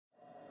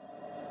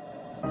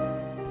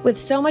With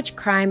so much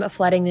crime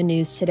flooding the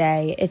news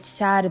today, it's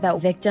sad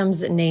that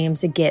victims'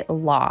 names get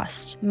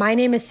lost. My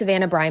name is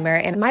Savannah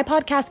Breimer, and my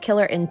podcast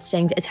Killer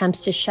Instinct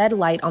attempts to shed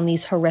light on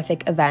these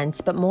horrific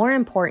events, but more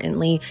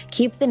importantly,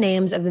 keep the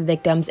names of the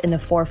victims in the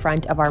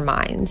forefront of our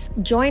minds.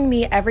 Join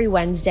me every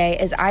Wednesday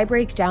as I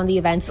break down the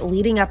events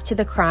leading up to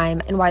the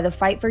crime and why the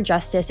fight for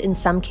justice in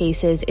some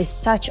cases is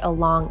such a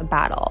long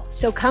battle.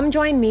 So come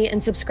join me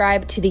and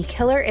subscribe to the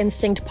Killer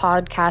Instinct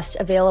podcast,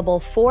 available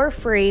for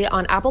free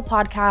on Apple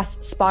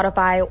Podcasts,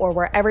 Spotify, or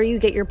wherever you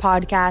get your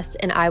podcasts,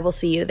 and I will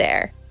see you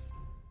there.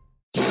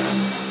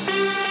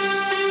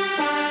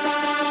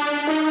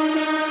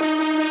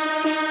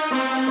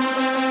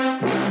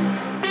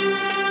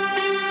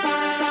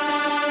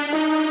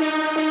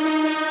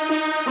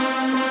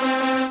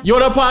 Yo,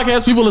 what up,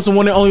 podcast people? It's the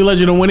one and only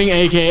legend of winning,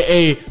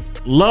 aka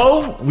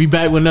Low. We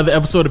back with another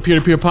episode of Peer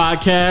to Peer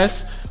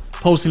Podcast,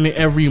 posting it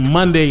every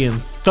Monday and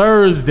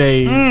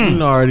Thursdays.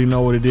 You already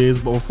know what it is,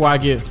 but before I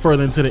get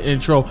further into the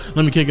intro,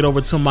 let me kick it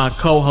over to my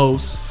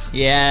co-hosts.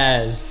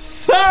 Yes,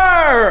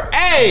 sir.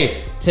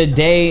 Hey,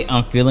 today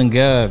I'm feeling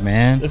good,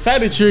 man. The fact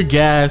that you're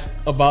gassed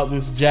about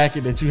this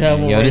jacket that you have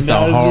on Yo, this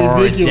right now a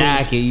hard ridiculous.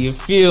 jacket. You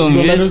feel You me?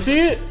 gonna let them see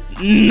it?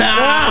 Nah,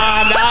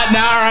 not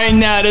right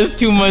now. There's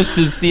too much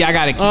to see. I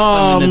gotta keep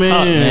something in the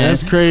tuck, man.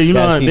 That's crazy. You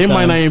know what? They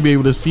might not even be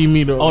able to see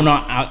me though. Oh no,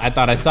 I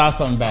thought I saw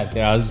something back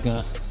there. I was just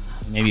gonna.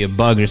 Maybe a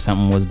bug or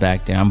something was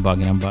back there. I'm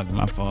bugging.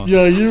 My fault.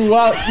 Yo, you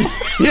wild.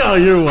 Yo,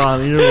 you're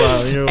wild.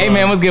 Hey,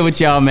 man, what's good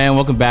with y'all, man?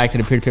 Welcome back to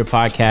the Peer to Peer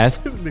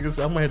Podcast. This nigga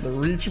said I might have to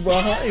reach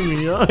behind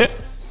me, yo.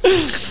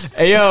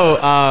 Hey,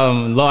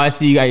 yo, Lo, I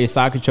see you got your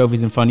soccer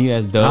trophies in front of you.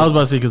 That's dope. I was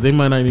about to say, because they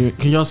might not even.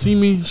 Can y'all see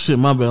me? Shit,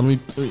 my bad.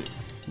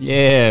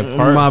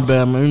 My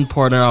bad, man. Let me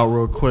pour that out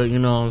real quick. You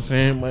know what I'm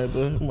saying? Might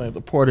have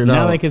to pour it out.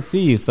 Now they can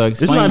see you. So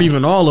explain. It's not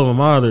even all of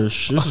them either.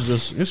 This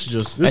is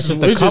just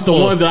the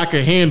ones that I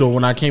could handle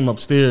when I came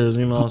upstairs.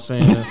 You know what I'm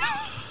saying?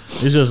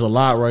 It's just a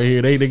lot right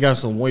here. They got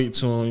some weight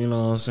to them. You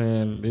know what I'm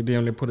saying?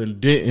 They put a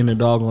dent in the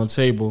doggone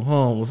table.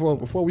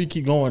 Before we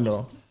keep going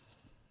though.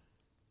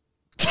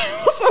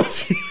 What's up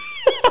with you?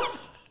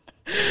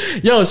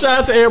 Yo, shout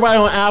out to everybody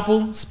on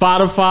Apple,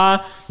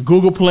 Spotify,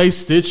 Google Play,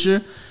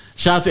 Stitcher.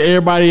 Shout out to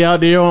everybody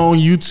out there on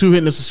YouTube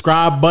hitting the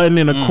subscribe button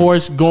and, of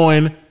course,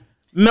 going,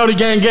 know the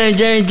gang.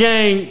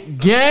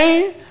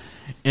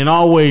 And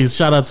always,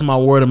 shout out to my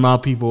word of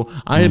mouth people.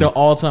 I hit an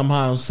all-time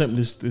high on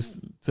this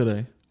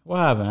today. What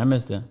happened? I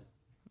missed it.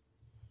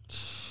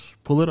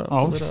 Pull it up.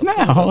 Oh,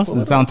 snap. What's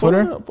this on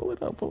Twitter? Pull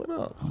it up. Hold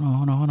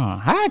on.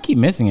 How do I keep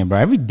missing it, bro?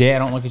 Every day I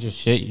don't look at your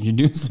shit. You're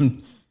doing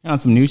you're on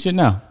some new shit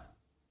now.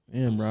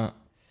 Yeah, bro.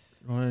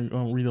 Go ahead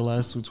and read the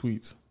last two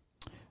tweets.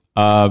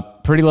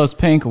 Pretty Lows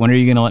Pink, when are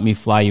you gonna let me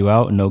fly you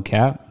out? No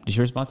cap. Did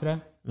you respond to that?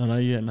 No, not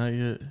yet.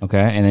 Okay,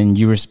 and then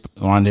you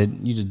responded.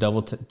 You just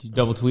double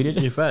tweeted.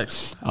 Yeah,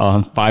 facts.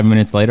 5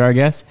 minutes later, I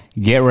guess.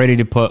 Get ready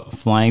to put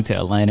flying to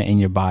Atlanta in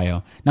your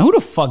bio. Now, who the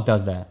fuck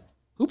does that?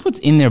 Who puts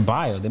in their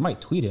bio? They might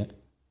tweet it.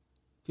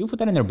 People put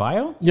that in their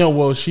bio? Yeah,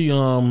 well, she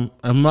I'm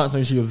not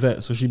saying she a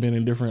vet, so she been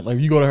in different. Like,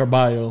 you go to her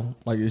bio,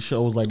 like it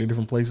shows like the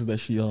different places that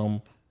she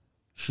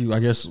I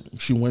guess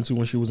she went to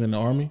when she was in the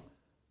Army.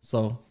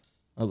 So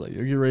I was like,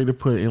 yo, get ready to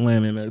put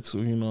Atlanta in there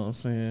too. You know what I'm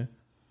saying?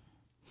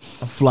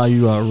 I'll fly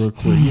you out real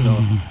quick. You know,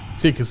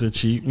 tickets are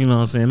cheap. You know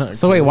what I'm saying? Nothing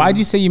so wait, why'd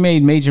you say you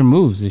made major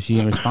moves if she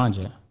didn't respond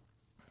yet?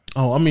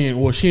 Oh, I mean,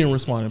 well, she didn't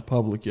respond in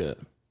public yet.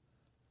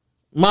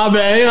 My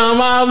bad. You know,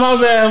 my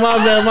bad.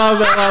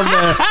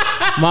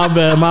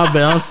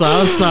 I'm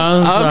sorry.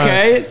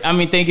 Okay. I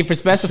mean, thank you for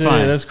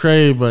specifying. Shit, that's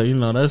crazy, but you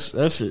know,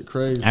 that shit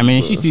crazy. I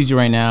mean, she sees you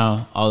right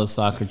now, all the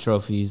soccer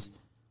trophies.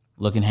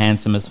 Looking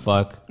handsome as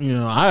fuck. You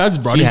know, I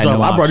just brought these up.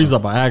 I brought these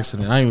up by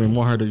accident. I didn't even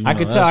want her to. I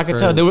could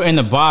tell. They were in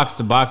the box.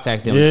 The box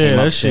accidentally came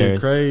upstairs. That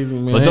shit crazy,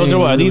 man. But those are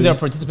what? These are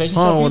participation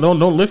trophies? Well,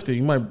 don't lift it.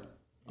 You might.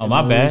 Oh,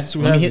 my bad.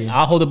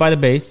 I'll hold it by the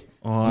base.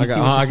 Oh, I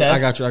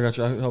got you.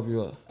 I'll help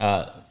you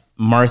up.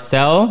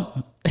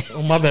 Marcel.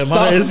 Oh, my bad.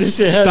 This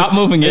shit heavy. Stop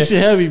moving it. This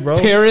shit heavy, bro.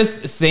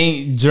 Paris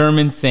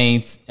German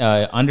Saints,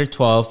 under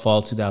 12,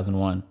 fall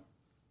 2001.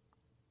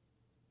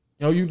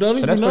 Yo, you done?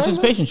 So that's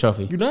participation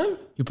trophy. You done?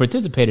 You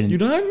participated in. You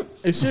done?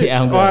 Hey, shit.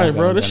 Yeah, I'm good. All right,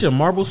 bro. This shit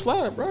marble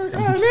slab, bro.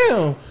 God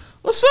damn.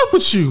 What's up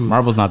with you?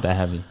 Marble's not that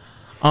heavy.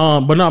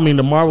 But no, I mean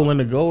the marble and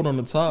the gold on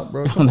the top,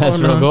 bro. That's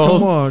real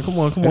gold. Come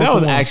on. If that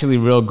was actually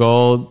real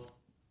gold,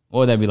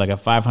 what would that be, like a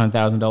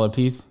 $500,000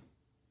 piece?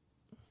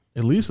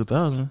 At least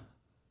 1,000.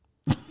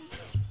 At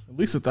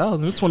least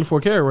 1,000. It's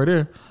 24 karat right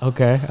there.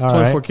 Okay, all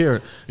 24 right.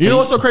 karat. You know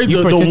what's so crazy? You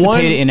the participated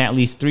one in at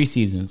least 3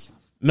 seasons.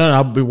 No,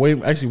 I'll be way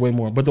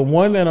more. But the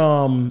one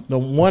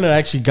that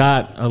actually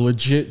got a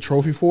legit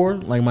trophy for,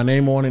 like my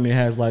name on it, and it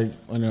has like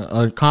an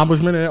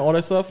accomplishment and all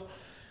that stuff.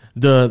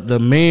 The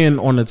man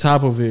on the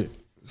top of it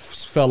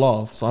fell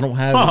off, so I don't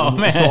have it.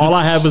 Man. So all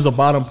I have is the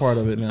bottom part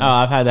of it now. Oh,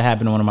 I've had that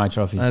happen to one of my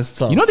trophies. That's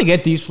tough. You know they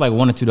get these for like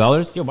 $1 or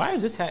 $2. Yo, why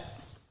is this hat?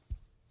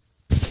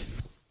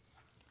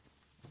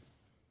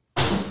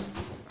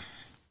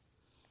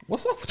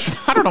 What's up with you?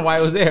 I don't know why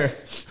it was there.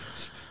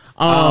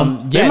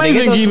 They might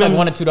even give them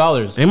like $1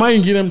 or $2. They might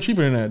even get them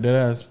cheaper than that.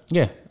 Dead ass.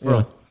 Yeah,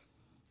 Yeah.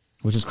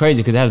 Which is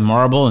crazy because it has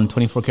marble and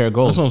 24 karat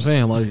gold. That's what I'm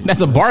saying. Like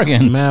That's a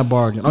bargain. Mad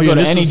bargain. You go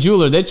to any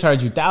jeweler, they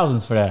charge you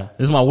thousands for that.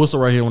 This is my whistle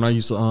right here when I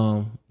used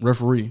to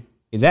referee.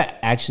 Is that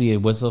actually a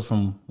whistle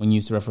from when you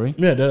used to referee?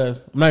 Yeah, that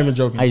is. I'm not even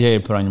joking. I dare you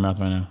to put it on your mouth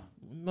right now.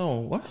 No,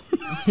 what?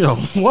 Yo,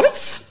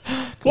 what?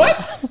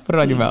 What? Put it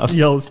on your mouth.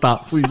 Yo,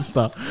 stop. Please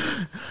stop.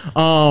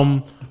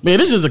 Man,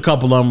 this is just a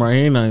couple of them right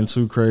here. Ain't nothing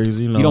too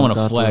crazy. You don't want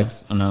to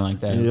flex or nothing like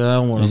that. Yeah, I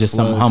don't want to. It's just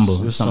something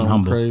humble. It's something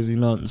humble. Crazy.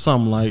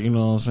 Something like, you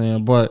know what I'm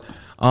saying? But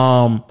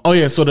oh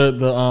yeah, so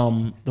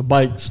the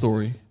bike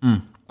story. All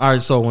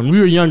right, so when we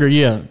were younger,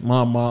 yeah,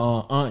 my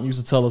aunt used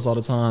to tell us all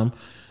the time,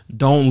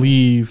 don't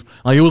leave.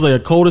 Like it was like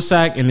a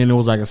cul-de-sac, and then it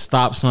was like a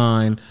stop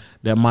sign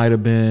that might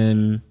have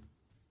been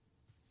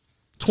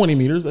 20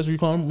 meters. That's what you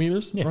call them,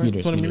 meters? Yeah, right?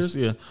 meters. 20 meters.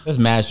 Yeah. That's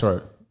mad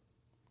short.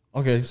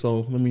 Okay, so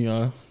let me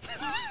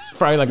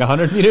Probably like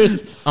 100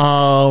 meters.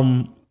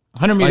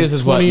 100 meters like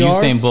is what 20 yards?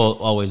 Usain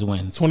Bolt always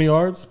wins. 20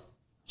 yards.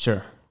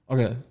 Sure.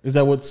 Okay, is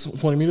that what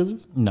 20 meters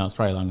is? No, it's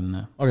probably longer than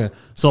that. Okay,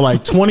 so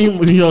like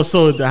 20,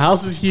 so the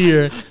house is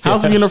here,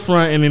 house is in the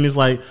front, and then it's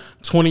like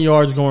 20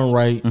 yards going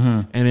right,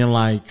 and then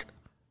like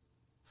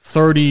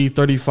 30,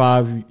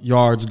 35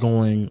 yards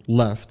going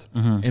left.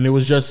 And it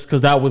was just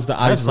because that was the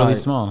That's eyesight. really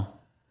small.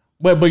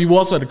 But you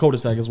also had the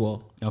cul-de-sac as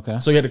well. Okay.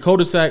 So you had the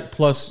cul-de-sac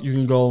plus you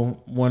can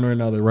go one or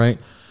another, right?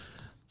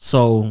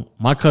 So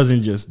my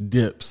cousin just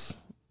dips.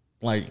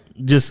 Like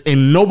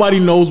and nobody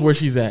knows where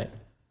she's at.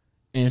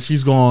 And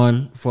she's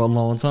gone for a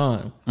long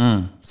time.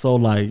 So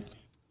like,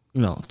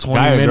 20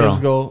 Guy or minutes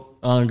girl?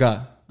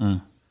 guy.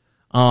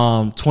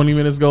 20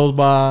 minutes goes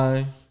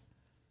by,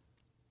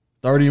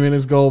 30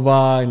 minutes go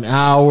by, an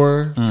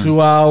hour, 2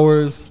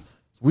 hours.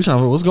 We trying to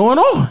figure what's going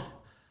on.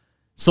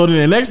 So then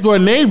the next door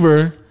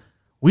neighbor,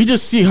 we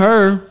just see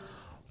her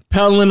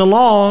pedaling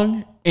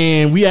along,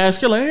 and we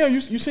ask her like, "Hey,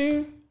 you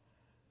seen?"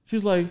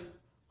 She's like,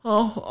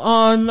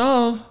 "Oh,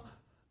 no."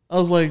 I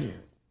was like,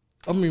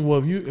 I mean, well,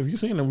 if you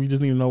seen her, we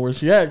just need to know where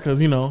she at, because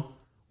we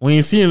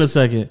ain't seen her in a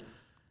second.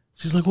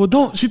 She's like, well,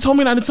 don't. She told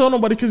me not to tell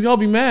nobody because y'all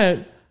be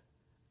mad.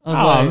 I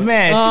was like,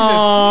 man, she's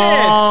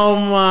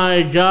oh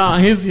my god.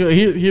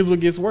 Here's what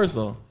gets worse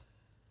though.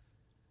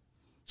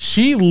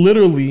 She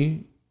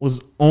literally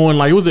was on,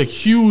 like, it was a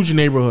huge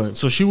neighborhood,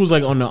 so she was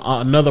like on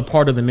another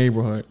part of the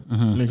neighborhood,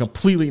 and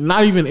completely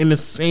not even in the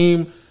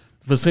same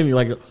vicinity,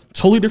 like a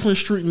totally different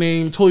street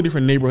name, totally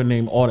different neighborhood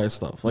name, all that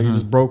stuff. Like it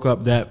just broke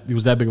up that it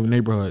was that big of a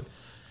neighborhood.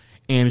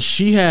 And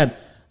she had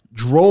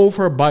rode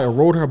her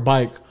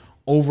bike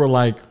over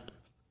like,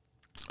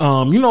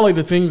 like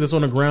the things that's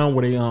on the ground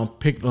where they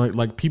pick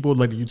like people,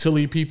 like the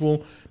utility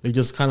people, they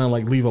just kind of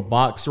like leave a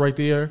box right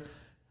there.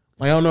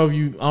 Like I don't know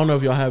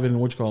if y'all have it in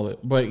what you call it,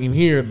 but in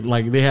here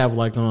like they have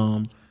like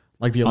the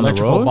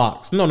electrical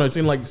box. No, it's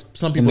in like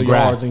some people's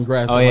yards and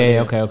grass. Oh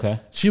yeah, okay.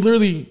 She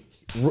literally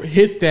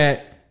hit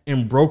that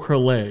and broke her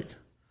leg.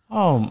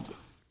 Oh.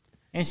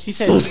 And she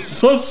said,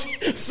 so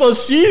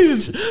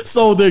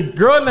the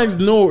girl next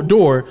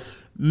door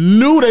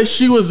knew that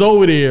she was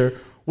over there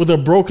with a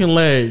broken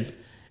leg.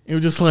 It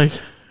was just like,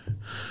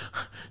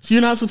 you're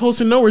not supposed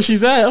to know where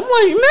she's at. I'm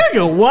like,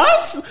 nigga,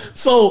 what?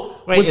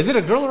 So wait, is it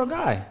a girl or a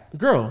guy?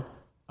 Girl.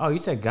 Oh, you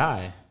said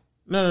guy.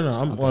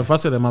 No. Well, if I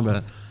said that, my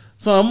bad.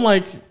 So I'm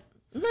like,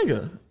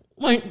 nigga,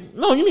 like,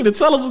 no, you need to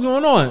tell us what's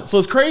going on. So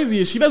it's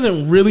crazy. She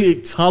doesn't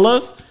really tell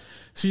us.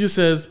 She just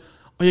says,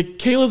 oh yeah,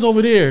 Kayla's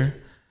over there.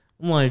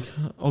 I'm like,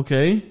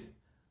 okay.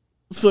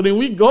 So then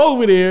we go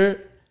over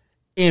there,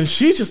 and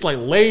she's just like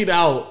laid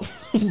out,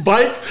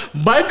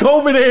 bike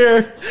over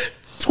there,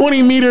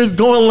 20 meters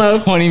going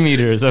left. 20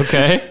 meters,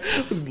 okay.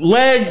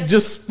 Leg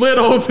just split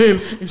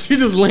open, and she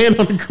just laying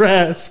on the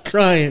grass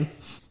crying.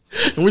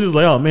 And we're just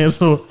like, oh man,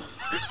 so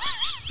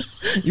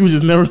you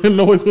just never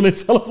know what's going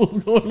to tell us what's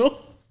going on.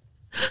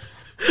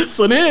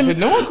 So then, did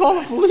no one call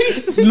the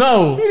police?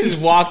 No. You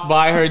just walked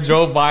by her,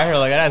 drove by her,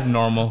 like that's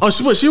normal. Oh,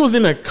 she was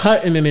in a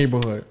cut in the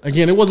neighborhood.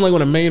 Again, it wasn't like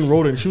on a main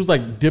road, and she was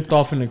like dipped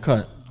off in the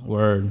cut.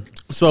 Word.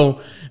 So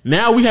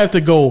now we have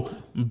to go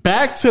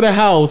back to the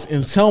house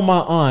and tell my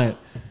aunt,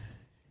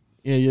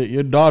 yeah,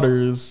 your daughter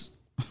is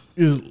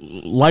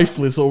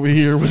lifeless over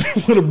here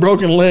with a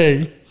broken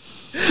leg.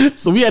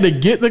 So we had to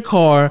get the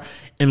car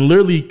and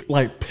literally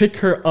like pick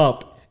her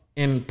up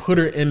and put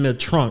her in the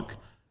trunk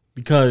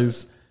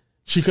because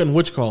she couldn't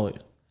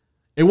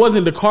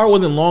the car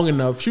wasn't long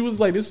enough. She was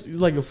like, this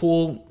is like a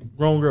full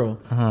grown girl.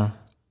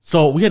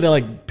 So we had to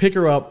like pick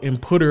her up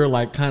and put her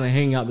like kind of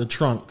hang out the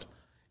trunk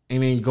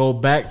and then go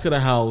back to the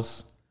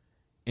house,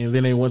 and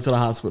then they went to the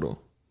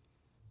hospital.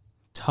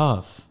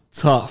 Tough.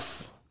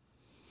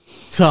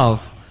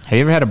 Have you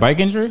ever had a bike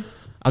injury?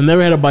 I've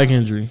never had a bike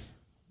injury.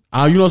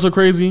 You know what's so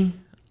crazy?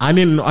 I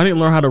didn't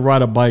learn how to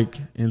ride a bike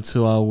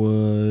until I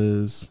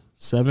was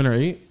 7 or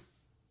 8.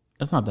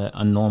 That's not that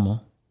unnormal.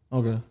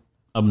 Okay.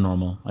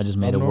 Abnormal. I just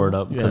made a word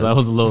up because Yeah. I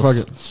was a little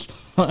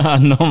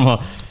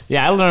abnormal.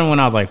 Yeah, I learned when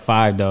I was like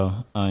 5 though.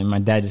 And my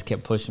dad just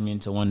kept pushing me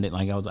until one day,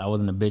 like I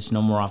wasn't a bitch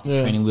no more off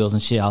the training wheels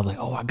and shit. I was like,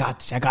 oh, I got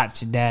this,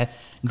 Dad.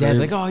 And Dad's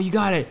like, oh, you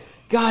got it.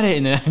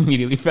 And then I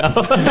immediately fell.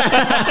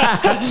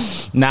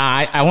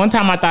 Nah, I one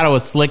time I thought I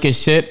was slick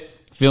as shit.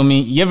 Feel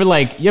me? You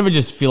ever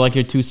just feel like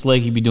you're too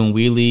slick? You be doing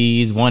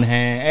wheelies, one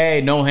hand,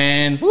 hey, no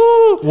hands.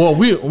 Woo! Well,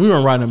 we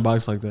weren't riding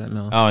bikes like that.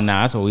 No. Oh,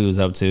 nah, that's what we was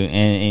up to.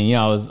 And you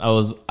know,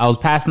 I was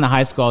passing the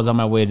high school. I was on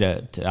my way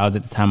to I was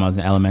at the time I was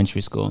in elementary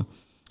school,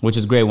 which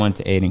is grade 1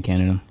 to 8 in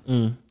Canada.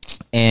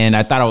 And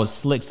I thought I was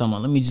slick. So I'm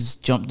like, let me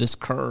just jump this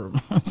curb.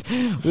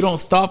 We don't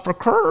stop for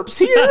curbs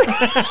here.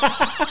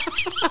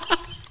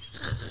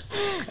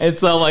 And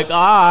so I'm like, all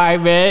right,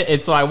 man.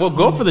 And so I will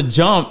go for the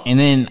jump, and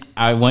then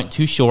I went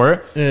too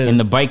short, and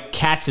the bike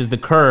catches the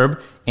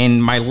curb,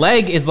 and my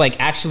leg is like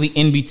actually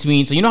in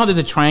between. So you know how there's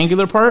a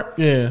triangular part?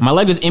 Yeah. My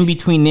leg was in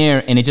between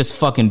there, and it just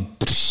fucking,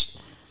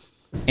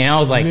 and I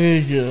was like,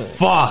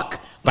 fuck.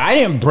 But I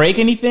didn't break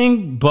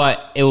anything,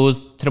 but it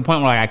was to the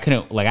point where I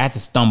couldn't, I had to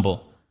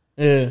stumble.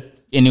 Yeah.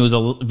 And it was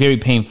very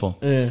painful.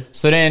 Yeah.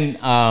 So then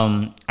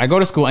I go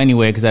to school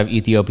anyway because I have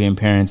Ethiopian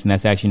parents, and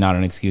that's actually not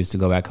an excuse to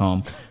go back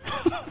home.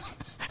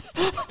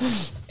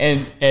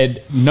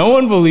 And no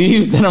one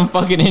believes that I'm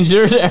fucking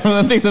injured.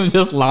 Everyone thinks I'm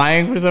just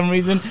lying for some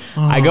reason.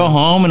 I go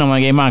home and I'm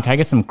like, hey, Mom, can I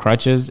get some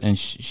crutches? And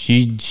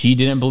she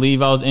didn't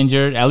believe I was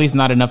injured, at least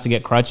not enough to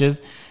get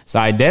crutches. So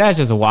I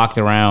just walked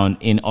around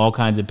in all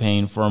kinds of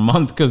pain for a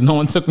month because no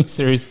one took me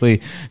seriously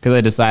because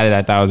I decided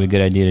I thought it was a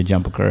good idea to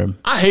jump a curb.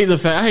 I hate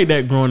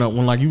that growing up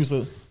when you was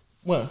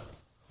I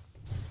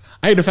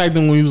hate the fact that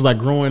when you was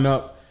growing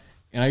up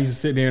and I used to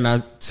sit there and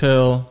I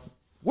tell,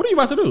 what are you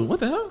about to do? What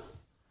the hell?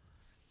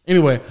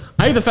 Anyway,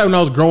 I hate the fact when I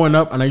was growing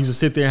up and I used to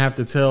sit there and have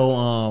to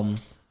tell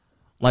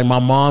my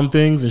mom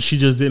things and she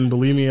just didn't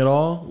believe me at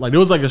all. There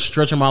was a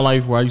stretch in my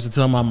life where I used to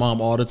tell my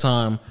mom all the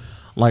time,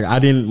 I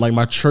didn't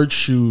my church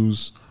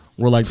shoes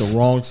were the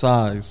wrong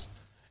size.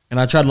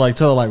 And I tried to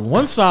tell her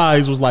one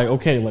size was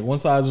okay, one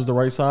size was the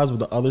right size, but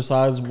the other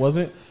size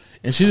wasn't.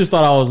 And she just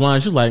thought I was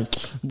lying. She's like,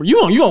 you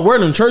gonna wear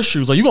them church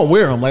shoes. You gonna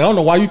wear them. I don't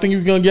know why you think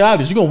you're gonna get out of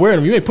this. You gonna wear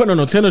them. You ain't putting on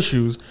no tennis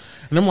shoes.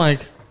 And I'm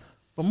like,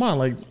 but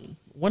Mom,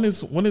 one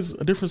is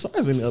a different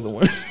size than the other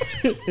one.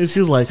 And she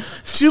was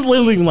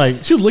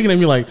looking at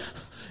me like,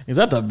 is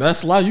that the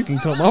best lie you can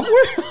come up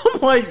with?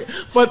 I'm like,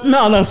 but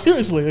no,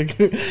 seriously,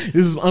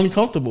 this is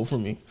uncomfortable for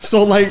me.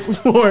 So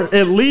for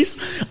at least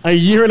a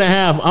year and a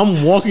half,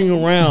 I'm walking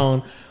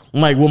around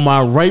with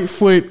my right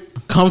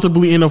foot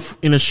comfortably in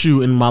a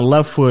shoe and my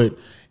left foot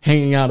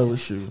hanging out of a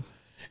shoe.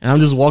 And I'm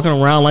just walking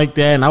around like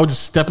that, and I was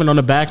just stepping on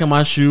the back of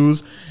my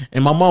shoes.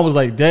 And my mom was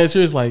like, Dad,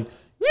 serious,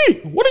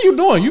 hey, what are you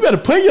doing? You better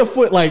put your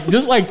foot,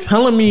 just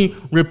telling me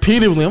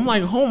repeatedly. I'm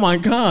like, oh my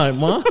God,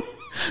 Mom.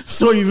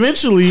 So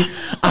eventually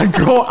I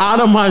grow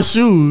out of my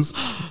shoes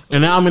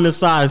and now I'm in a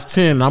size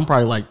 10. I'm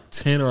probably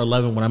 10 or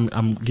 11 when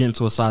I'm getting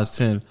to a size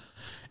 10.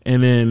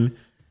 And then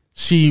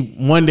she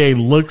one day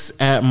looks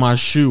at my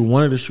shoe,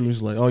 one of the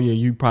shoes, oh yeah,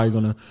 you probably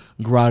gonna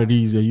grow out of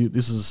these. Yeah,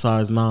 this is a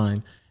size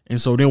 9.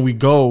 And so then we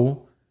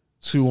go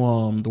to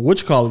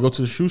go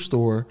to the shoe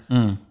store.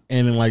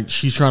 And then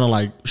she's trying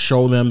to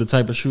show them the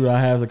type of shoe I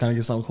have to kind of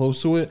get something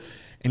close to it.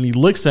 And he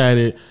looks at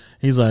it.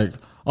 He's like,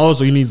 oh,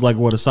 so he needs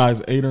a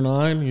size 8 or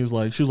 9? She was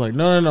like,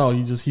 no.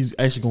 He's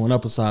actually going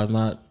up a size,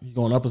 not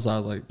going up a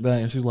size like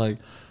that. And she's like,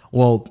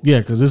 well, yeah,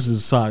 because this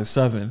is size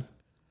 7.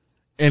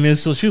 And then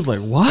so she was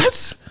like,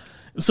 what?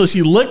 So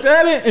she looked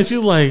at it and she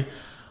was like,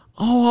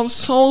 oh, I'm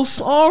so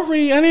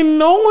sorry. I didn't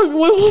know what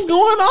was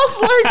going on. I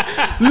was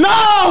like,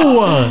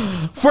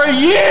 no, for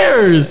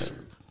years.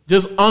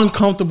 Just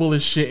uncomfortable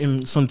as shit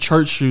in some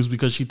church shoes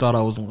because she thought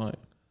I was lying.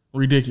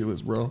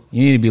 Ridiculous, bro.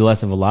 You need to be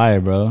less of a liar,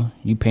 bro.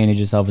 You painted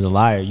yourself as a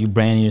liar. You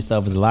branded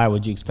yourself as a liar.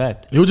 What'd you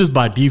expect? It was just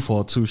by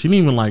default too. She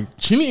didn't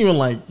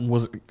even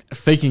was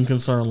faking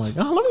concern.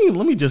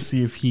 Let me just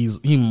see if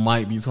he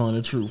might be telling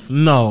the truth.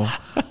 No,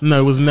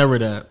 it was never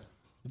that.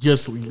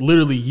 Just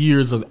literally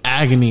years of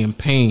agony and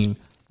pain,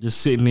 just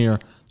sitting there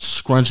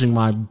scrunching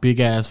my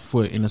big ass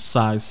foot in a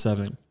size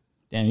 7.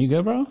 Damn, you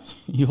good, bro?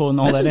 You holding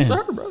all that in?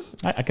 Hurt, bro.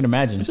 I can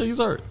imagine. He's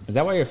hurt. Is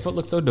that why your foot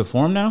looks so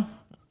deformed now?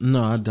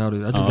 No, I doubt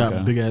it. I just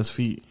got big ass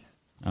feet.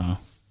 Oh,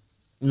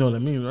 you know what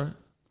that means, right?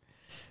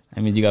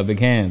 That means you got big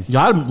hands.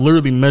 Yeah, I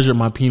literally measured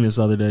my penis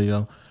the other day,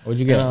 yo. What'd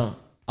you get?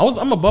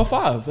 I'm above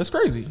 5. That's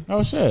crazy.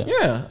 Oh shit.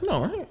 Yeah,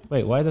 no, right?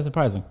 Wait, why is that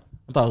surprising?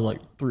 I thought it was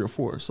 3 or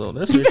 4. So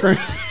that's shit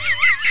crazy.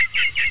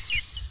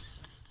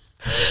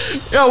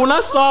 Yo, when I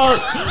saw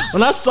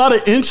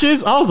the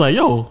inches, I was like,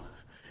 yo,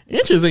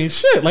 inches ain't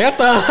shit.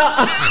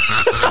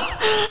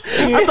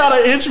 I thought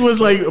an inch was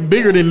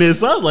bigger than this.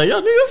 So I was like,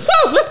 yo,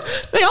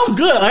 nigga, I'm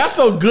good. I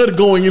felt good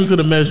going into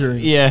the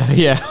measuring. Yeah.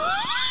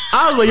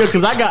 I was like, yo,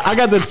 because I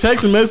got the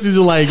text message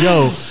yo,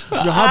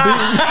 how big?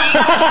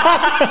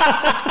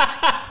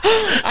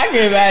 I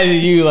can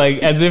imagine you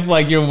as if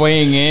you're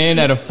weighing in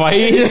at a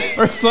fight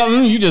or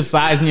something. You just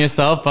sizing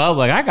yourself up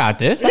I got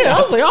this.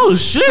 I was like, oh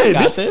shit,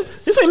 this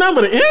ain't nothing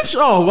but an inch.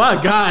 Oh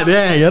my God,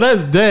 yeah,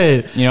 that's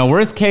dead.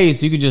 Worst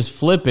case, you could just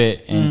flip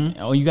it and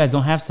you guys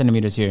don't have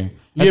centimeters here.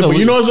 That's but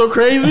you know what's so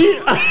crazy?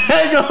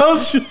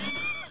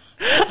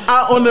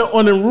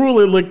 On the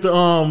ruler,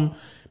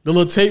 the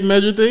little tape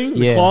measure thing,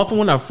 the cloth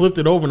one, I flipped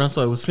it over and I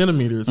saw it was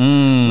centimeters.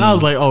 And I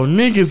was like, oh,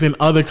 niggas in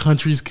other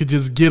countries could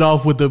just get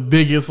off with the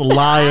biggest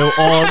lie of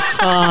all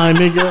time,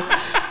 nigga.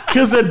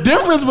 Because the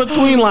difference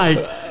between like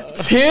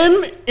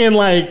 10 and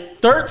like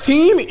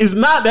 13 is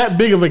not that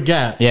big of a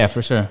gap. Yeah,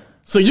 for sure.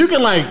 So you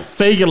can like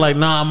fake it like,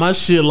 nah, my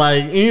shit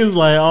like, and he's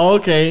like, oh,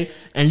 okay.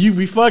 And you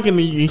be fucking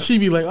me, and she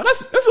be like, oh,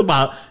 that's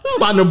about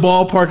in the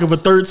ballpark of a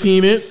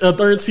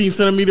 13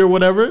 centimeter or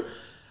whatever.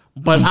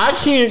 But I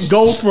can't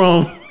go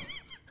from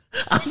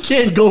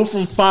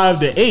 5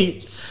 to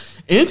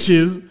 8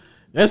 inches.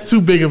 That's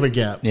too big of a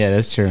gap. Yeah,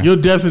 that's true. You'll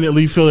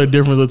definitely feel a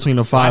difference between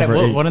a 5 or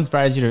 8. What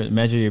inspired you to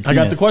measure your penis?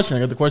 I got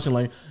the question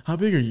like, how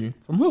big are you?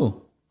 From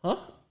who? Huh?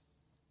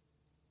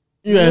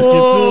 You asking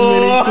too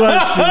many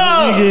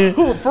questions.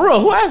 Who, for real,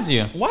 who asked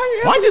you? Why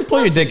don't you just pull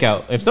your dick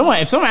out? If someone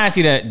asks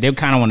you that, they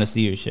kind of want to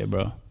see your shit,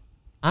 bro.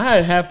 I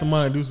had half the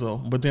money to do so,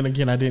 but then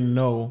again, I didn't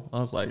know. I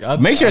was like,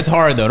 make sure it's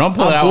hard though. Don't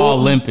pull it out all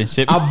limp and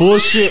shit. I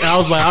bullshit. I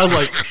was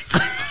like.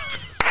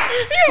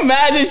 Can you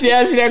imagine she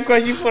asked you that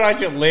question? You put out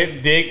your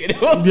limp dick and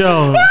it was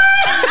yo.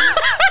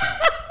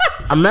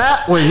 I'm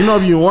at. Wait, you know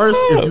it'd be worse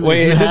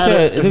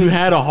if you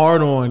had a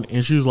hard on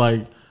and she was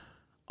like,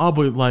 oh,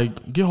 but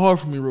like get hard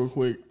for me real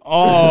quick.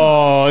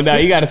 Oh no,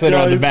 you got to sit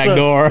on the back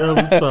door.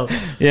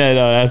 Yeah,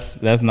 no,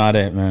 that's not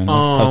it, man.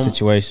 That's a tough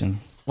situation.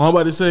 What I'm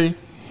about to say.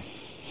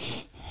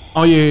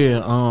 Oh yeah.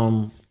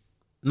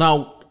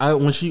 Now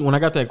when I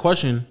got that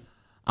question,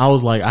 I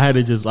was like, I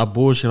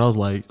bullshit. I was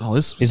like, oh,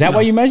 this is that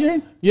why you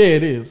measured? Yeah,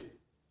 it is.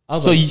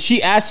 So like,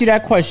 she asked you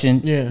that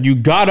question. Yeah. You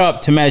got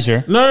up to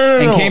measure.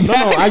 No. Came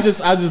back. No. I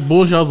just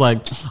bullshit. I was like,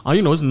 oh,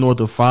 it's north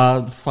of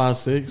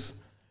 5'6".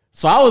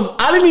 So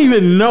I didn't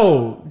even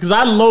know because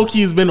I low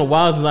key it's been a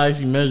while since I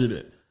actually measured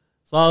it.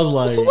 So I was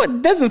like, so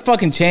what doesn't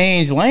fucking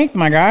change length,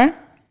 my guy?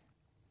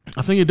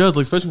 I think it does,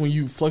 like, especially when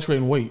you fluctuate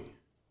in weight.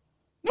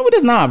 No, it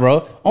does not,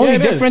 bro. Only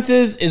difference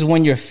is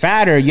when you're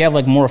fatter, you have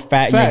like more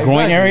fat in your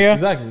groin area.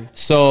 Exactly.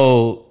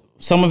 So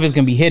some of it's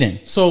gonna be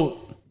hidden. So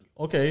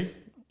okay.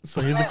 So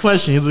here's a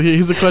question.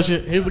 Here's a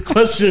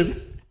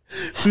question.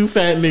 Two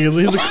fat niggas.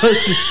 Here's a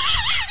question.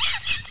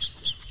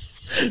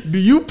 Do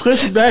you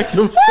push back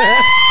the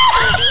fat?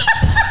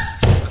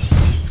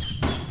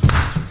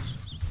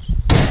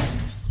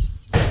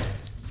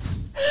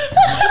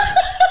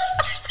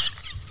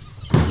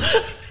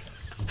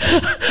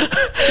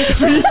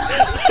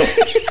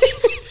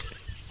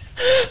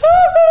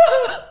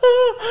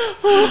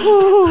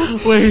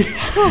 Wait,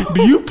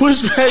 do you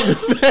push back the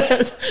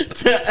fat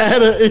to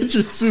add an inch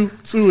or two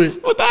to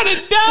it? Without a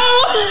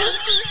doubt.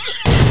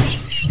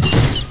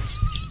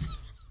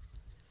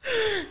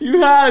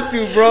 You have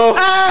to, bro.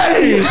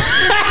 Hey! You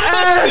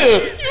have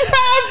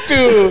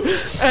to.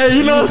 Hey,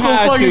 you know what's so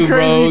fucking crazy?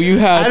 Bro. You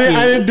have to.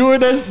 I didn't do it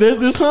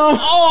this time.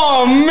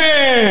 Oh,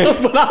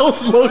 man. But I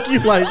was low-key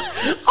like,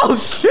 oh,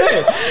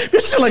 shit.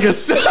 This shit like a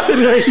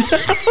 7 right now.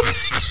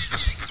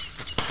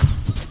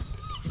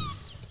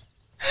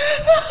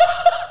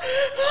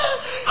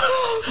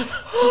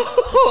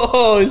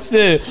 Oh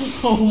shit!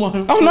 Oh my!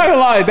 I'm not gonna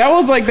lie.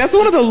 That's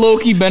one of the low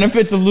key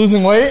benefits of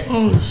losing weight.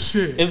 Oh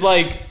shit! It's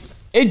like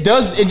it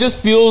just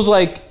feels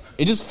like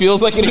it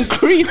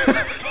increased.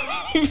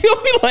 You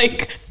feel me?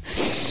 Like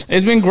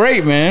it's been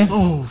great, man.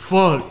 Oh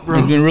fuck, bro!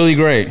 It's been really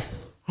great.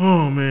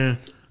 Oh man.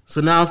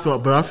 So now I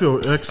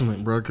feel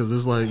excellent, bro. Because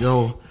it's like,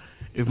 yo,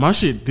 if my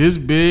shit this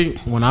big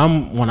when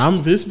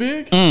I'm this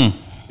big,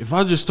 if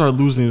I just start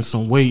losing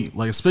some weight,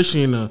 like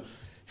especially in the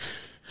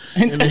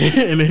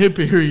hip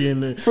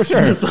area, for sure,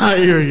 in the thigh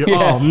area. Yeah.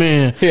 Oh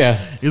man, yeah,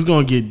 it's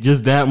gonna get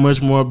just that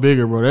much more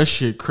bigger, bro. That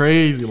shit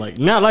crazy. Like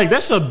not like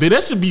that should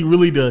be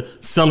really the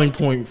selling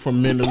point for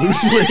men to lose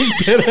weight.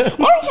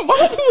 Why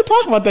don't people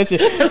talk about that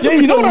shit? Yeah,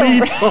 you know what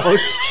lead talk.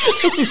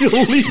 That's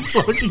the lead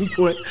talking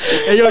point.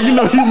 Hey yo, you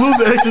lose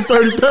an extra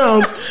 30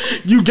 pounds,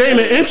 you gain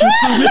an inch or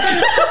two.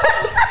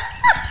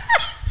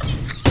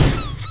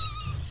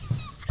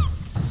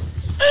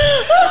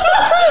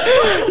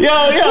 Yo,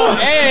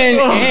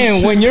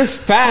 and when you're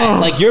fat,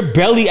 like your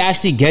belly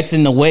actually gets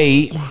in the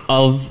way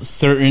of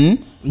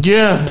certain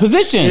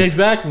positions. Yeah,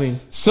 exactly.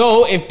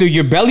 So if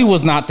your belly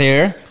was not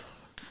there,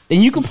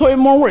 then you could put in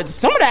more words.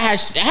 Some of that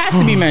has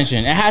to be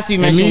mentioned. It has to be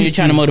mentioned when you're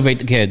trying to motivate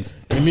the kids.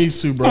 It needs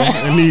to, bro.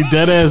 It needs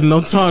dead ass, no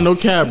time, no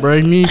cap, bro.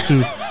 It needs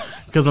to.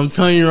 Because I'm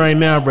telling you right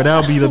now, bro,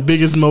 that'll be the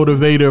biggest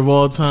motivator of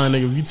all time,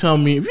 nigga.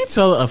 If you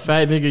tell a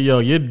fat nigga, yo,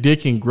 your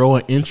dick can grow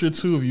an inch or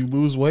two if you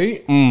lose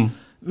weight,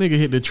 nigga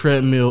hit the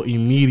treadmill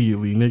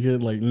immediately,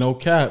 nigga. Like, no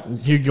cap.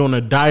 He go on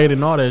a diet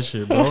and all that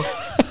shit, bro.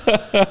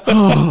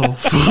 Oh,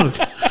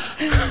 fuck.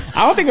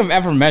 I don't think I've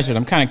ever measured.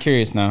 I'm kind of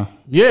curious now.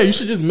 Yeah, you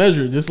should just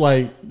measure it. Just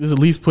at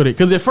least put it.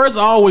 Because at first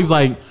I always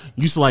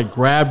used to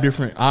grab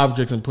different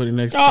objects and put it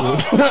next to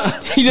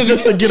it.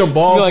 just to get a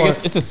ball. Like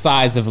it's the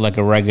size of like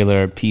a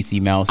regular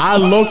PC mouse. I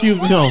low-key,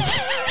 no.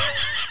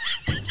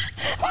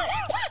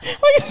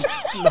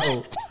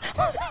 No.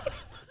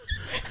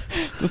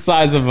 It's the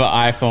size of an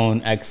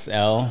iPhone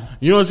XL.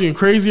 You know what's even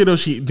crazier though?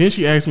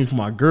 She asked me for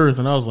my girth,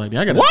 and I was like,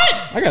 I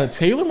gotta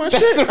tailor my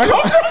shit. I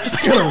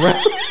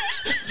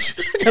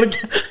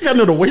gotta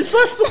know the waist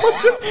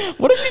size.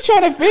 What is she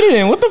trying to fit it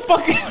in? What the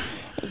fuck?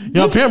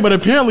 But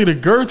apparently the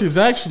girth is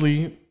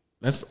actually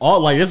that's all.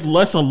 Like it's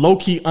less a low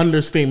key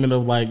understatement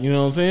of you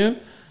know what I'm saying.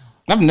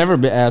 I've never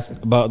been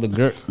asked about the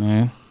girth,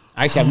 man.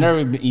 Actually, I've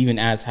never been even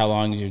asked how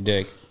long is your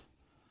dick.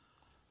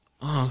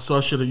 So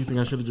you think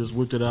I should have just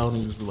whipped it out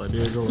and just be like,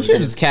 there you go. You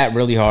should just cap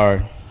really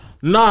hard.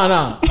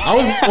 Nah.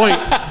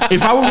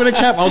 If I were gonna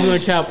cap, I was gonna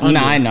cap under.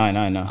 Nah, I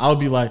know. I would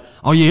be like,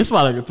 oh yeah, it's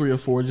about like a 3 or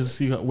 4, just to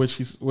see what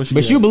she.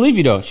 But she'll believe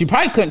you though. She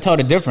probably couldn't tell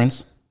the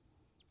difference,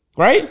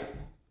 right?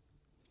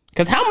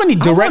 Because how many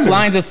direct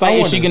lines of sight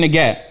is she gonna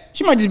get?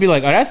 She might just be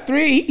like, oh, that's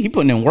 3. He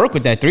putting in work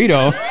with that 3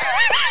 though.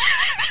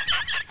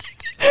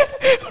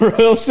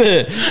 Real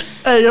shit.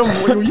 Hey,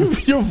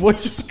 your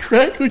voice just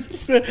cracked when you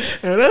said,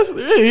 and that's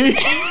 3.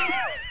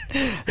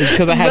 It's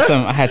because I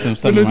had some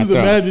something in my throat.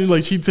 Imagine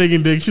like she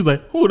taking dick. She's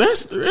like, oh,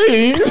 that's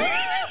 3.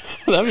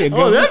 That'd be a good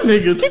Oh, that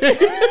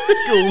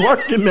nigga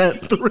working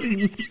that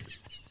 3.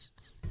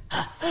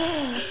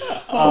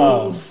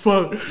 Oh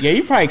fuck. Yeah,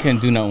 you probably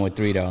couldn't do nothing with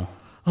 3 though.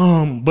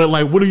 But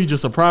like, what are you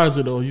just surprised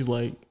her though? He's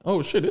like,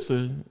 oh shit,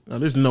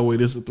 there's no way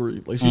this is a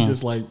 3. Like she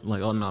just like,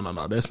 oh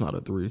no, that's not a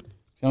 3.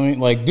 I mean,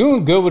 like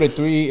doing good with a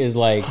 3 is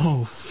like,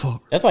 oh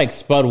fuck, that's like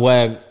Spud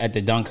Webb at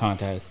the dunk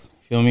contest.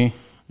 Feel me?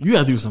 You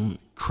gotta do some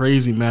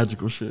crazy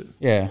magical shit.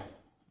 Yeah,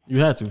 you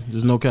had to.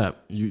 There's no cap.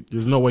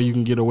 There's no way you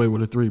can get away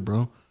with a 3,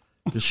 bro.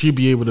 Cause she'd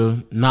be able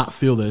to not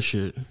feel that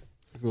shit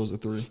if it was a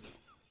 3.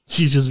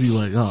 She'd just be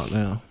like, oh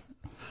damn,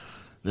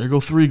 there go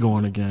 3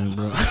 going again,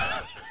 bro.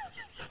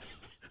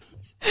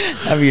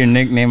 Have your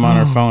nickname on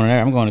her phone.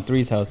 I'm going to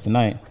 3's house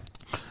tonight.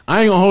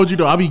 I ain't gonna hold you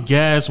though. I be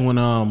gassed when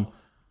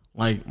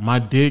like my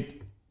dick,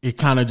 it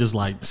kind of just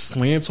like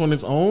slants on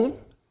its own.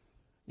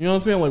 You know what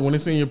I'm saying? Like when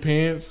it's in your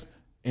pants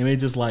and it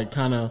just like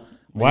kind of.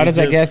 Why does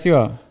that gas you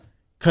up?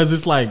 Cause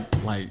it's like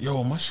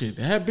yo, my shit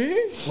that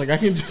big. Like I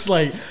can just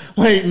like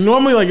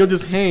normally like you'll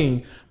just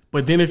hang,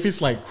 but then if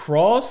it's like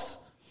crossed,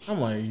 I'm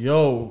like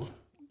yo,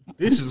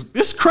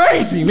 this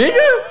crazy,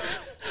 nigga.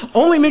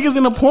 Only niggas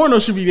in the porno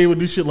should be able to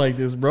do shit like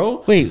this,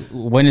 bro. Wait,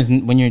 when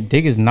your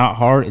dick is not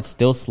hard, it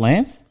still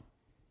slants?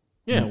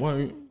 Yeah,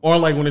 or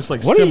like when it's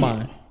like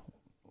semi.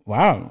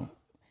 Wow.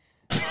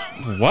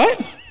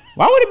 What?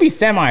 Why would it be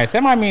semi?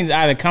 Semi means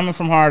either coming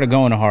from hard or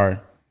going to hard.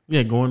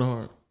 Yeah, going to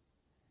hard.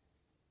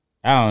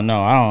 I don't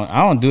know.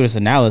 I don't do this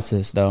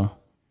analysis though.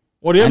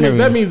 Well,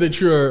 that means that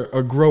you're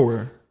a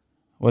grower.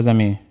 What does that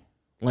mean?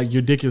 Like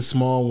your dick is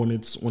small when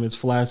it's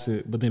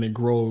flaccid, but then it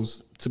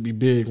grows to be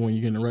big when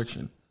you get an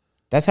erection.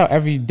 That's how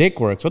every dick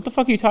works. What the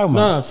fuck are you talking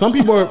about? Nah, some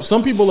people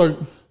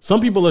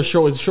are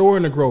shower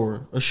and a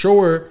grower. A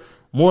shower,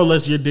 more or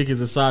less, your dick is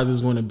the size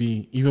it's going to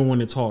be, even when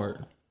it's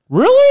hard.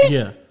 Really?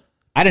 Yeah.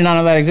 I did not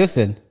know that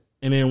existed.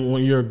 And then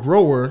when you're a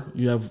grower,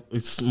 you have a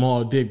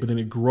small dick, but then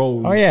it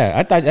grows. Oh yeah,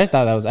 I thought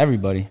that was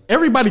everybody.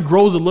 Everybody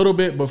grows a little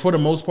bit, but for the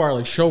most part,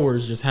 like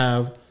showers just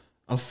have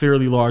a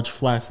fairly large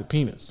flaccid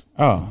penis.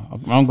 Oh,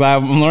 I'm glad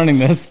I'm learning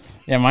this.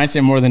 Yeah, my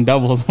shit more than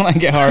doubles when I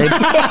get hard.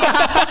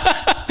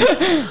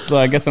 So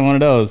I guess I'm one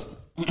of those.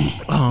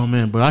 Oh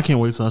man, but I can't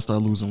wait till I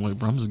start losing weight,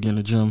 bro. I'm just getting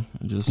in the gym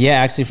and just. Yeah,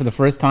 actually, for the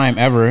first time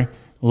ever,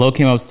 Lo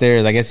came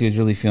upstairs. I guess he was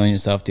really feeling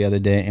himself the other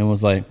day and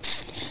was like,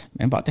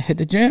 "Man, about to hit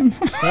the gym."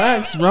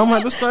 Facts, bro. I'm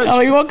about to start. I'm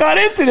like, what got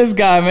into this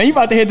guy, man? You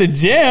about to hit the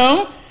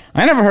gym?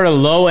 I never heard of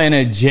Lo in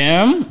a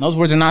gym. Those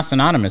words are not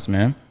synonymous,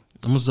 man.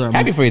 I'm gonna start.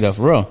 Happy for you though,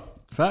 for real.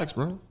 Facts,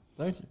 bro.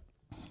 Thank you.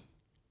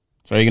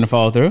 So are you gonna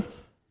follow through?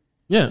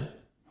 Yeah.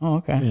 Oh,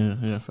 okay.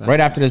 Yeah. Facts.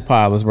 Right after this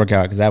pod, let's work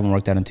out because I haven't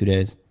worked out in 2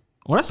 days.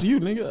 Well, that's you,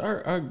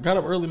 nigga. I got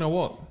up early and I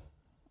walked.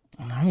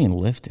 I mean,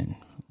 lifting.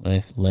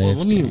 Well,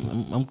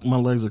 my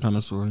legs are kind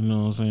of sore, you know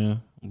what I'm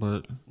saying?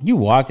 But you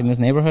walked in this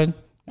neighborhood?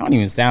 That don't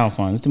even sound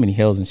fun. There's too many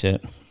hills and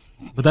shit.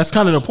 But that's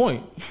kind of the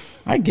point.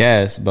 I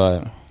guess,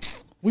 but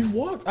we've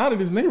walked out of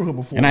this neighborhood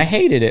before. And I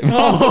hated it.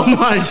 Oh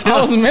my God.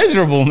 I was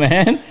miserable,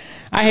 man.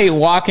 I hate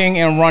walking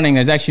and running.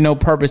 There's actually no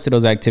purpose to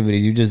those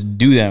activities. You just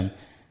do them.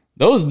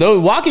 Those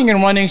walking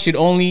and running should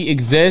only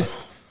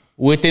exist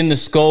within the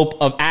scope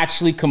of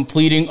actually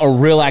completing a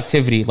real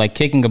activity, like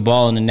kicking a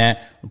ball in the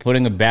net or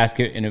putting a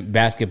basket in a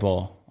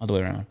basketball. All the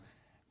way around.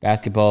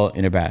 Basketball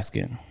in a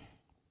basket.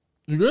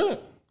 You good?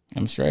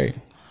 I'm straight.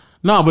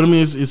 No, but I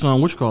mean, it's on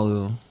what you call it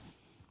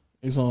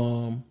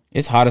though.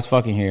 It's hot as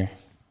fucking here.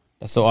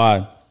 That's so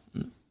odd.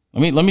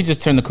 Let me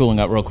just turn the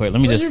cooling up real quick.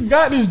 Let me just. You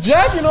got this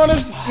jacket on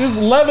this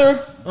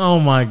leather. Oh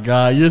my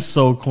God, you're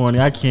so corny.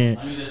 I can't.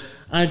 Let me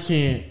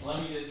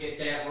just get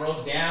that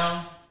rope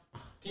down.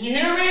 Can you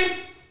hear me?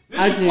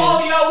 This is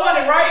quality y'all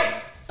wanted,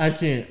 right? I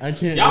can't.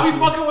 Y'all be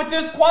fucking with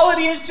this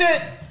quality and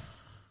shit.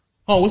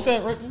 Oh, what's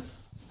that right there?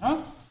 Huh?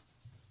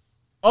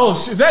 Oh,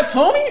 is that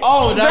Tony?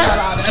 Oh, no.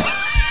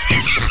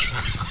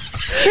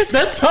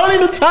 That Tony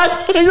the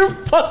Tiger on your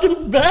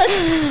fucking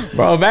back?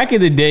 Bro, back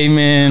in the day,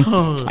 man,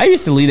 I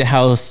used to leave the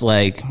house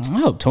like, I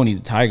hope Tony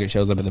the Tiger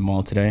shows up at the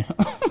mall today.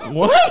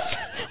 What?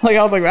 Like,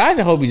 I was like, I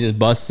just hope he just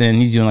busts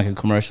in. He's doing like a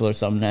commercial or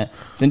something at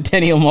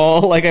Centennial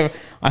Mall. Like,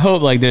 I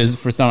hope like there's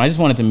for some. I just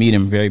wanted to meet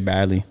him very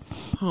badly.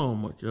 Oh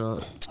my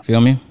God.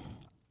 Feel me?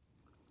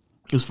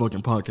 This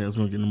fucking podcast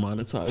gonna get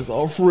monetized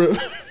off rip.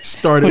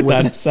 Started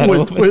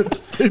with with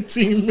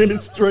 15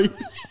 minutes straight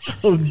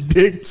of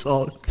dick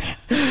talk.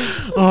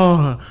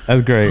 Oh,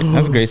 that's great.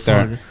 That's a great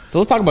start. Fuck. So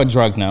let's talk about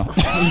drugs now.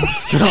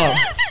 Stop.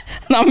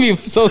 I'm being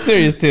so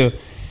serious too.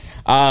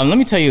 Let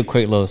me tell you a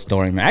quick little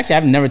story, man. Actually,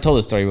 I've never told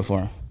this story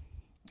before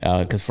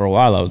because for a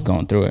while I was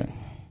going through it.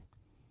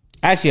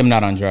 Actually, I'm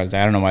not on drugs.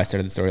 I don't know why I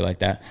started the story like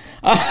that.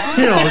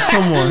 Yo,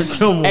 come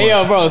on. Hey,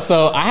 yo, bro.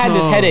 So I had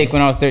this headache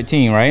when I was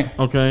 13, right?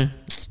 Okay.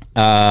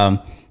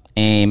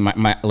 And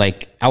my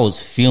like I was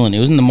feeling it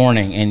was in the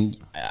morning, and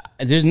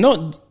there's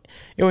no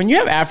when you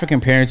have African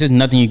parents, there's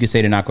nothing you could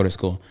say to not go to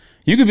school.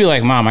 You could be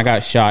like, Mom, I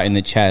got shot in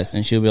the chest,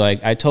 and she'll be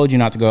like, I told you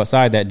not to go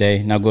outside that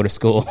day. Now go to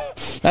school.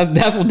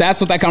 that's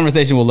what that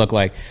conversation will look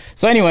like.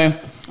 So anyway,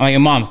 I'm like,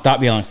 Mom,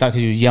 stop yelling, stop,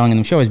 because she was yelling,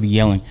 and she'll always be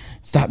yelling,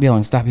 stop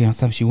yelling, stop.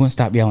 She wouldn't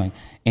stop yelling,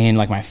 and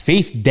like my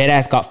face, dead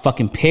ass, got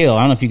fucking pale.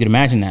 I don't know if you could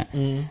imagine that.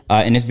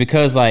 And it's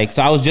because like,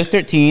 so I was just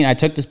 13. I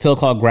took this pill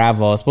called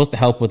Gravol. It's supposed to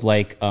help with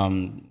like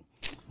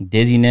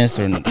dizziness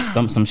or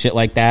some shit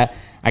like that.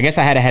 I guess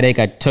I had a headache.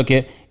 I took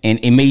it, and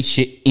it made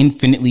shit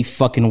infinitely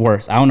fucking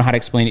worse. I don't know how to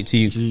explain it to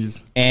you.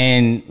 Jeez.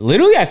 And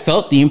literally, I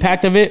felt the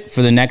impact of it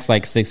for the next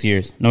like 6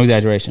 years. No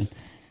exaggeration.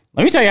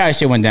 Let me tell you how that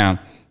shit went down.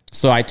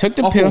 So I took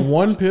the pill. Off of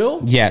one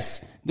pill?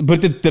 Yes.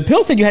 But the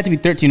pill said you had to be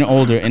 13 or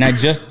older, and I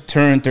just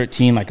turned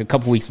 13 like a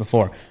couple weeks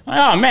before.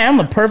 Oh, man, I'm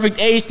a perfect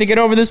age to get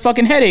over this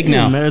fucking headache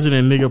now. Imagine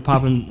a nigga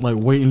popping, like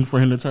waiting for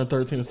him to turn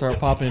 13 to start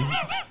popping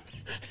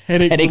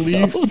headache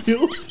relief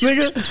pills,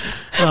 nigga.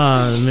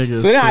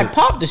 Nigga. So then I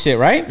popped the shit,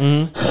 right?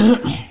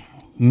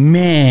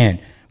 Man,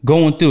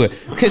 going through it.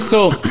 Cause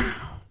so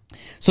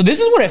this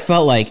is what it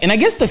felt like. And I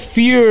guess the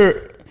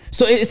fear,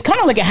 so it's kind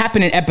of like it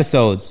happened in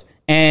episodes.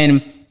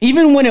 And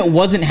even when it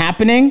wasn't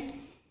happening,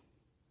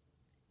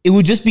 it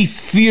would just be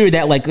fear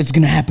that like it's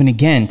gonna happen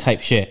again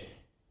type shit.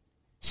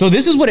 So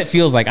this is what it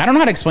feels like. I don't know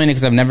how to explain it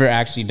because I've never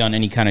actually done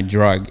any kind of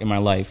drug in my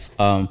life.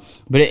 But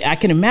I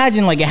can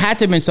imagine like it had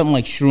to have been something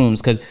like shrooms,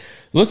 because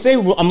let's say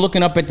I'm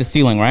looking up at the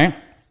ceiling, right?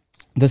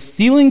 The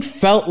ceiling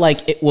felt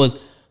like it was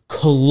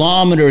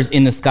kilometers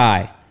in the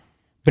sky.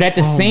 But at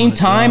the same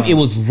time, it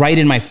was right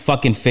in my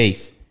fucking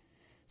face.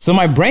 So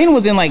my brain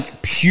was in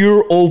like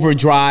pure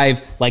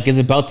overdrive, like it's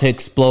about to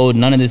explode.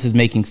 None of this is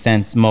making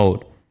sense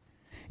mode.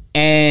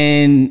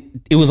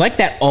 And it was like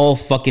that all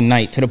fucking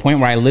night, to the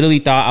point where I literally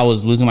thought I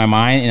was losing my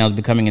mind and I was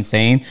becoming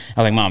insane.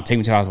 I was like, Mom, take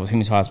me to the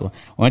hospital,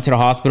 I went to the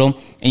hospital.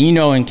 And you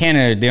know, in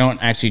Canada, they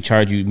don't actually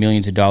charge you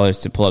millions of dollars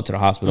to pull up to the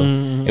hospital.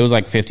 It was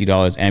like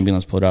 $50,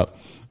 ambulance pulled up.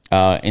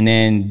 And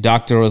then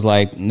doctor was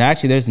like,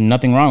 actually, there's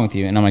nothing wrong with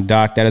you. And I'm like,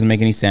 Doc, that doesn't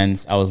make any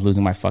sense. I was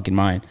losing my fucking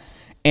mind.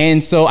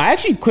 And so I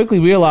actually quickly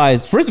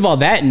realized, first of all,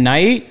 that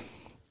night,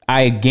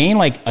 I gained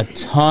like a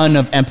ton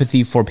of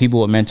empathy for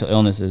people with mental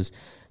illnesses,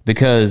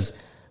 because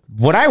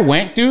what I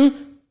went through,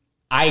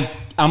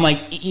 I'm like,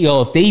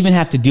 yo, if they even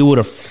have to deal with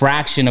a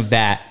fraction of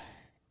that,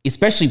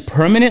 especially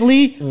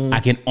permanently, I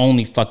can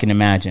only fucking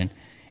imagine.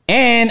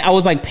 And I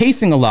was like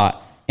pacing a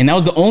lot, and that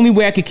was the only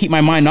way I could keep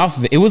my mind off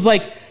of it. It was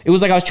like I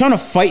was trying to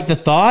fight the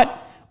thought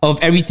of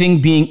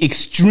everything being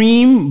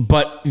extreme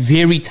but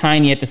very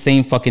tiny at the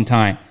same fucking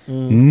time.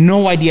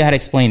 No idea how to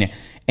explain it.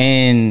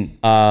 And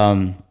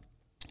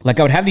like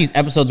I would have these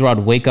episodes where I'd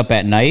wake up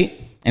at night,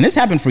 and this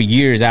happened for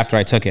years after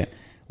I took it.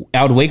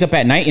 I would wake up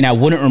at night and I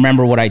wouldn't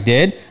remember what I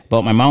did,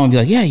 but my mom would be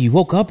like, yeah, you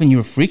woke up and you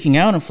were freaking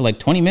out, and for like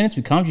 20 minutes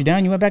we calmed you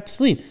down, you went back to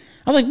sleep.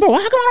 I was like, bro, how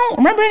come I don't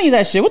remember any of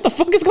that shit? What the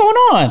fuck is going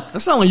on? That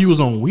sounded like you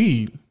was on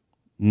weed.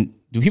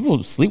 Do people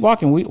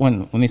sleepwalk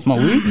when they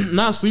smoke weed?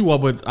 Not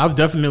sleepwalk, but I've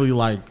definitely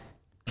like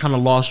kind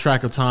of lost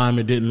track of time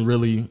and didn't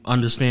really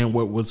understand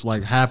what was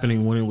like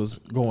happening when it was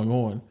going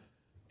on.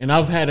 And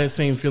I've had that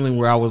same feeling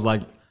where I was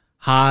like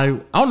high.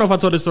 I don't know if I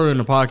told this story in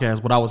the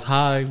podcast, but I was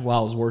high while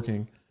I was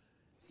working.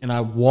 And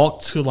I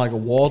walked to like a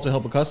wall to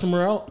help a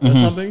customer out or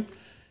something.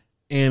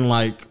 And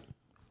like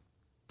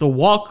the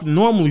walk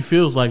normally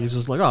feels like it's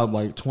just like, oh,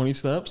 like 20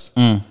 steps.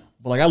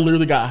 But like I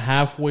literally got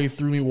halfway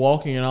through me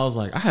walking, and I was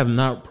like, I have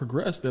not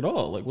progressed at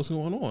all. Like, what's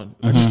going on?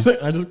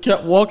 I just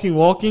kept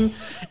walking.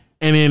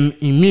 And then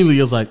immediately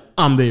it was like,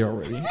 I'm there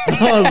already.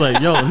 I was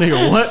like, yo,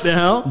 nigga, what the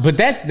hell? But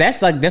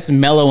that's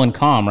mellow and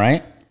calm,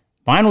 right?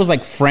 Mine was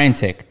like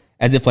frantic.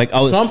 As if like,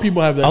 some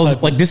people have that. I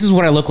was like, this is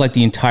what I look like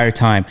the entire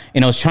time,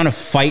 and I was trying to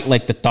fight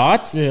like the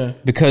thoughts. Yeah.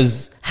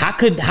 Because how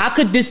could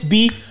this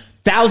be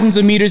thousands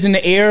of meters in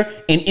the air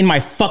and in my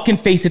fucking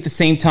face at the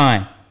same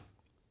time?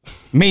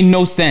 Made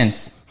no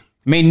sense.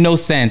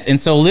 And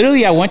so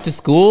literally, I went to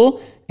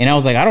school and I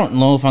was like, I don't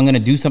know if I'm gonna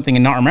do something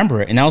and not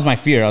remember it. And that was my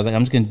fear. I was like,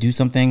 I'm just gonna do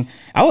something.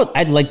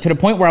 I'd like to the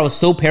point where I was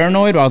so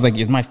paranoid. Where I was like,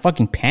 is my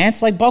fucking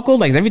pants like buckled?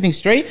 Like, is everything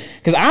straight?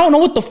 Because I don't know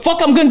what the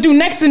fuck I'm gonna do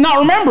next and not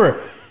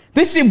remember.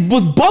 This shit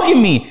was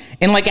bugging me.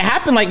 And like it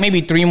happened like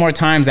maybe 3 more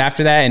times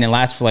after that, and it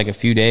lasted for like a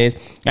few days.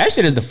 That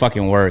shit is the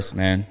fucking worst,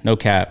 man. No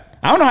cap.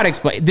 I don't know how to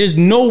explain. There's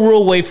no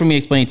real way for me to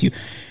explain it to you.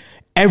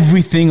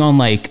 Everything on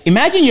like,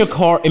 imagine your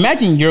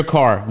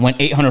car went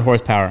 800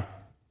 horsepower.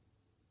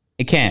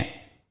 It can't.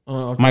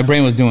 Okay. My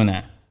brain was doing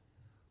that.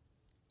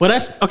 But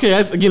that's okay.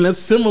 That's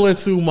similar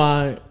to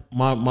my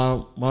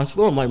my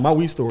store, like my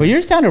weed store. But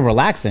yours sounded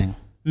relaxing.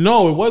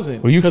 No, it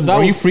wasn't. Were you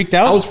freaked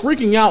out? I was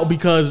freaking out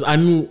because I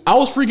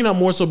was freaking out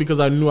more so because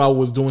I knew I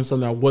was doing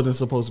something I wasn't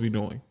supposed to be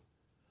doing.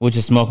 Which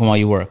is smoking while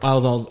you work. I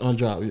was on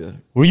job, yeah.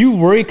 Were you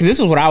worried? Because this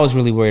is what I was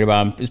really worried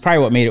about. It's probably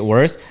what made it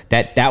worse,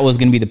 that was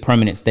going to be the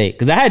permanent state.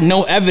 Because I had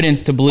no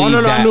evidence to believe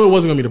that. I knew it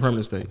wasn't going to be the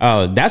permanent state.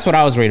 Oh, that's what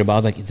I was worried about. I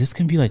was like, is this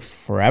going to be like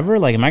forever?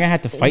 Like, am I going to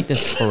have to fight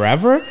this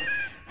forever?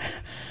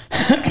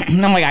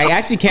 And I'm like, I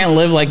actually can't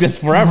live like this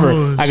forever.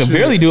 Oh, I could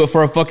barely do it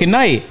for a fucking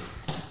night.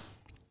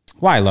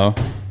 Why, Lo?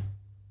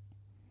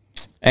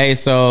 Hey,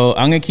 so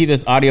I'm going to keep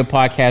this audio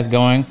podcast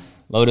going.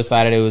 Lo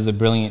decided it was a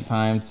brilliant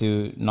time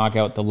to knock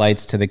out the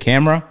lights to the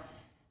camera.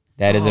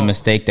 That is a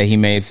mistake that he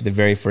made for the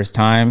very first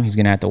time. He's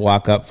going to have to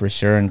walk up for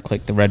sure and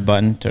click the red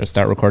button to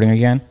start recording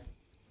again.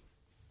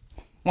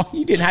 Well,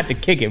 you didn't have to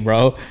kick it, bro.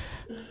 All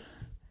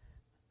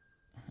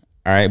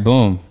right,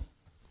 boom.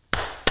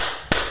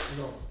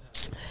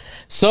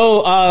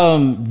 So,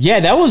 yeah,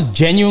 that was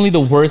genuinely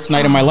the worst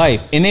night of my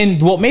life. And then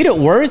what made it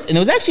worse, and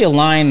there was actually a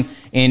line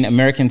in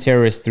American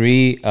Terrorist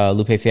 3,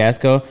 Lupe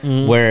Fiasco,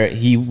 where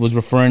he was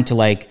referring to,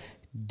 like,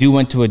 dude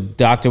went to a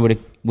doctor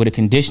with a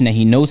condition that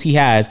he knows he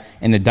has,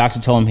 and the doctor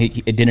told him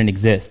it didn't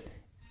exist.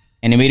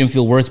 And it made him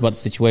feel worse about the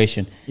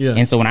situation. Yeah.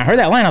 And so when I heard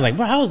that line, I was like,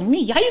 bro, that was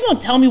me. How you gonna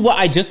tell me what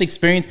I just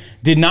experienced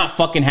did not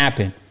fucking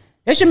happen?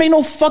 That should make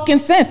no fucking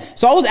sense.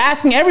 So I was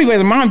asking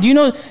everybody, Mom, do you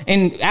know,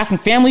 and asking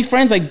family,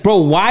 friends, like, bro,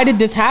 why did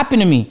this happen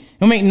to me?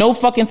 It make no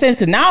fucking sense,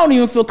 because now I don't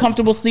even feel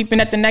comfortable sleeping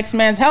at the next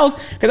man's house,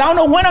 because I don't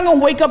know when I'm gonna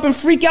wake up and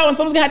freak out and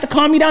someone's gonna have to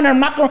calm me down,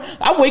 and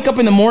I wake up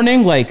in the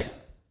morning like,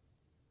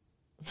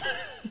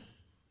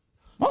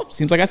 well,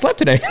 seems like I slept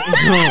today. Oh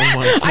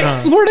my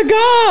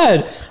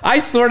God. I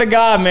swear to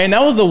God, man,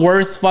 that was the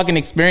worst fucking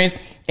experience.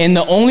 And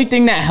the only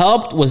thing that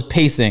helped was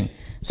pacing.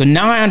 So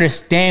now I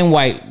understand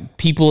why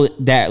people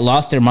that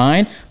lost their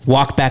mind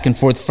walk back and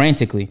forth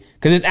frantically.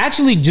 Because it's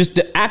actually just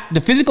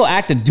the physical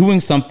act of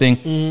doing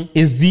something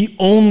is the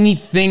only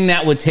thing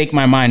that would take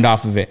my mind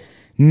off of it.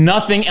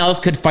 Nothing else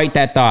could fight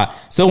that thought.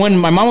 So when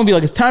my mom would be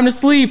like, it's time to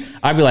sleep,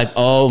 I'd be like,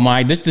 oh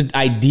my, just the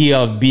idea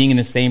of being in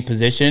the same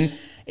position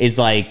is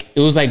like,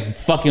 it was like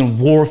fucking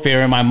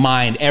warfare in my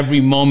mind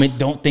every moment.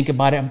 Don't think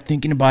about it. I'm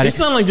thinking about it. It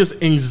sounded like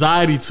just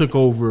anxiety took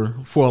over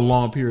for a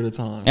long period of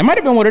time. It might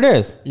have been what it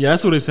is. Yeah,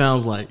 that's what it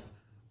sounds like.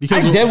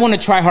 Because I did want to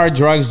try hard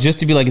drugs just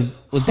to be like,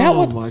 was that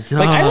what? My God.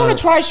 Like, I want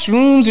to try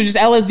shrooms or just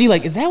LSD.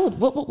 Like, is that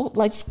what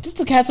like, just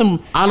to have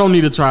some. I don't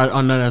need to try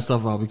none of that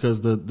stuff out,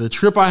 because the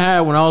trip I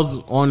had when I was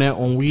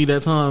on weed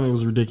that time, it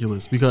was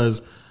ridiculous,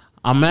 because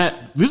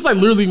this is like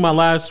literally my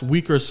last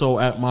week or so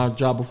at my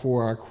job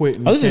before I quit.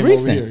 And this is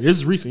recent. Over here. This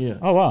is recent, yeah.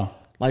 Oh, wow.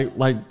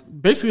 Like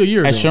basically a year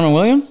ago. At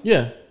Sherman-Williams?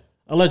 Yeah,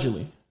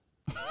 allegedly.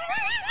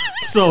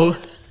 So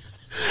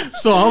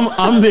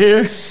I'm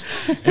there,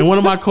 and one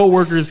of my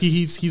coworkers,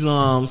 he's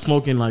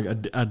smoking like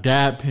a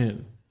dab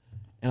pen,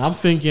 and I'm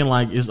thinking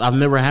like I've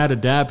never had a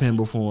dab pen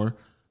before,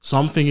 so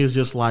I'm thinking it's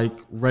just like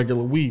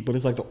regular weed, but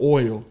it's like the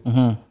oil.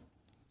 Mm-hmm.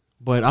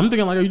 But I'm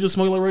thinking like, are you just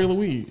smoking like regular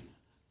weed?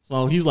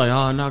 So he's like,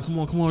 oh, no,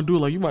 come on, do it.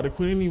 Like, you about to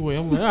quit anyway.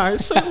 I'm like, all right,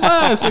 say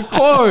less, of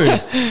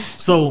course.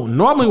 So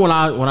normally when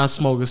I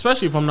smoke,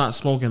 especially if I'm not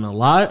smoking a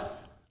lot,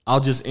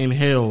 I'll just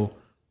inhale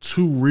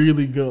 2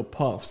 really good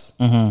puffs.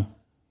 Mm-hmm.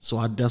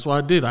 So that's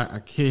what I did.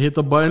 I hit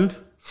the button.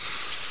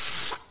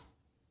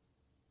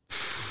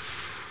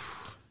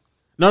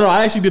 No,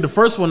 I actually did the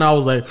first one. I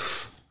was like,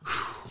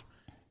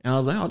 and I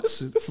was like, oh,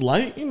 this is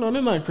light. You know,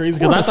 they're not crazy,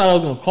 because I thought I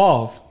was going to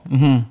cough.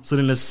 Mm-hmm. So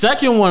then the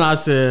second one I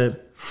said,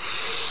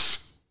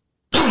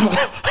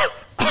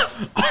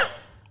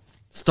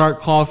 start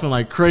coughing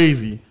like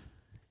crazy,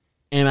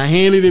 and I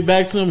handed it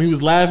back to him. He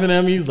was laughing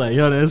at me. He's like,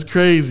 yo, that's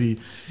crazy.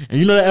 And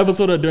you know that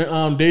episode of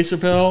Dave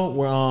Chappelle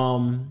where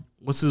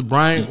what's his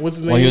name?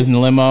 Well, he was in the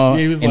limo,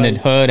 he was in the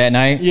hood at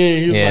night. Yeah,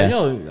 he was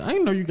like, yo, I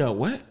didn't know you got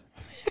wet.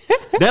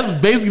 That's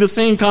basically the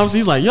same conversation.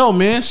 He's like, yo,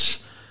 man,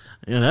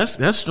 yeah,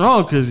 that's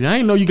strong, because I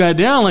didn't know you got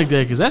down like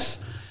that, because that's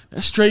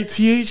straight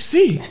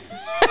THC.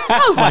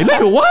 I was like,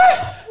 nigga, what?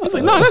 I was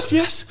like, no, that's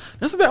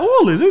what that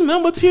oil is. There's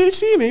nothing but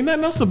THC, and ain't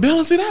nothing else to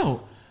balance it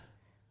out.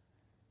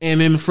 And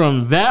then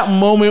from that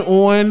moment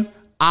on,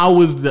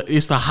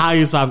 it's the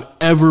highest I've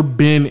ever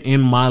been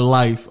in my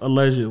life,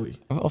 allegedly.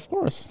 Of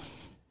course.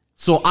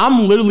 So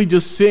I'm literally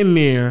just sitting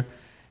there,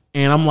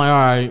 and I'm like, all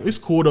right, it's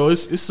cool though.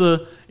 It's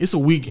a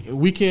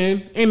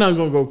weekend. Ain't nothing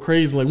gonna go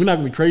crazy. Like, we're not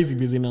gonna be crazy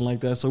busy, nothing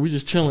like that. So we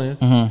just chilling.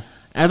 Mm-hmm.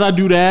 As I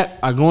do that,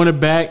 I go in the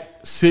back,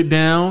 sit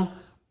down.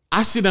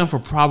 I sit down for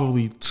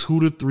probably 2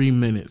 to 3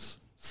 minutes.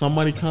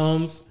 Somebody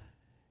comes,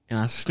 and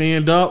I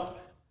stand up,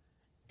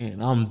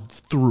 and I'm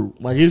through.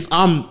 Like,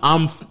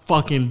 I'm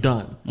fucking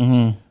done.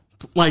 Mm-hmm.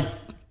 Like,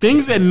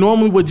 things that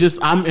normally would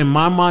I'm in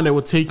my mind that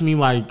would take me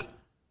like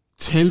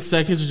 10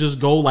 seconds to just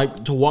go,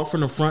 like, to walk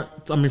from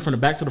the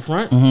back to the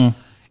front. Mm-hmm.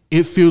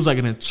 It feels like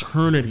an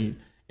eternity.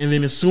 And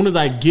then as soon as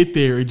I get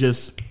there,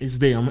 it's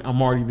there.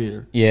 I'm already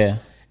there. Yeah.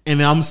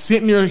 And I'm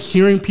sitting there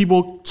hearing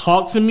people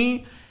talk to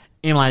me,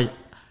 and like,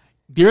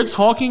 they're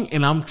talking,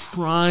 and I'm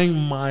trying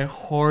my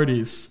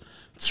hardest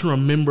to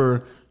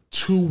remember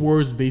 2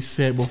 words they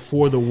said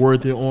before the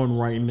word they're on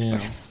right now.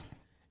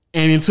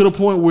 And to the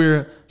point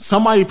where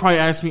somebody probably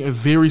asked me a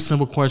very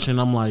simple question.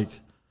 I'm like,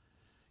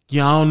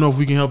 yeah, I don't know if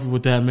we can help you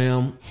with that,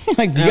 ma'am.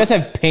 Like, do you guys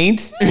have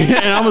paint?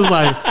 And I was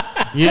like,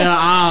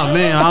 yeah,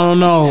 man, I don't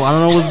know. I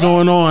don't know what's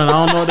going on. I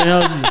don't know what to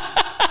help you.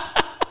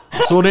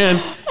 So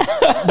then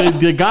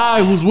the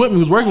guy who's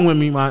working with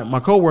me, my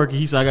coworker,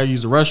 he said, I got to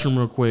use the restroom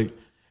real quick.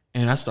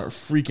 And I start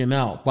freaking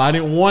out. But I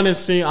didn't want to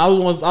sing. I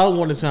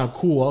wanted to sound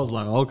cool. I was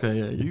like, okay,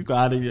 yeah, you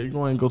got it. Yeah, you go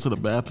ahead and go to the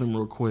bathroom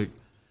real quick.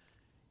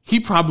 He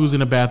probably was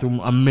in the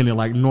bathroom a minute,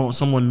 like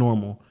someone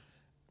normal.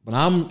 But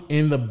I'm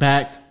in the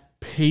back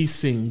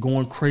pacing,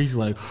 going crazy,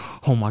 like,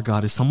 oh my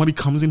God, if somebody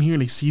comes in here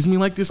and they sees me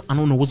like this, I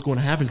don't know what's going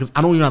to happen because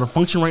I don't even know how to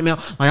function right now.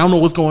 Like, I don't know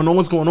what's going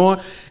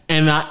on.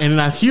 And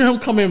I hear him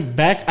coming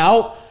back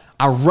out.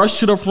 I rush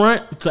to the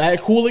front to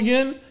act cool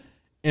again.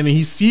 And then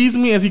he sees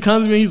me as he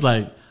comes to me. He's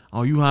like,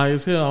 oh, you high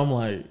as hell. I'm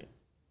like,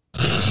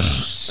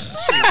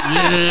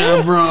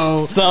 yeah, bro.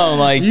 So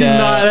like you that. You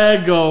know how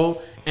that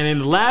go. And then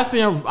the last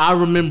thing I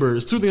remember,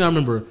 there's 2 things I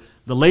remember.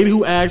 The lady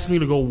who asked me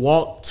to go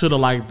walk to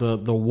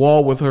the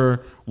wall with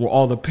her where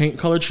all the paint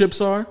color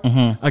chips are.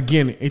 Mm-hmm.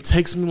 Again, it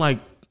takes me like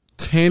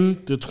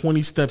 10 to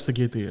 20 steps to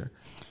get there.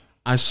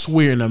 I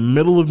swear, in the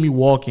middle of me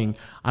walking,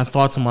 I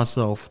thought to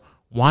myself,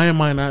 why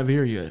am I not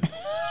there yet?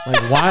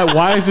 Like,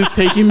 why is this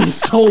taking me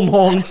so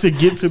long to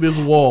get to this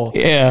wall?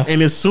 Yeah.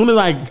 And as soon as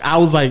I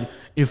was like,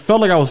 it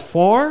felt like I was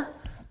far,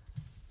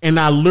 and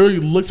I literally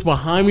looked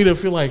behind me to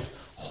feel like,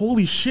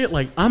 holy shit,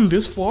 like, I'm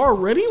this far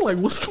already? Like,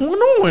 what's going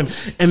on?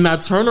 And I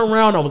turned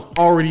around, I was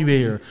already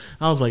there.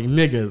 I was like,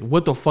 nigga,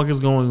 what the fuck is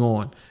going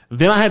on?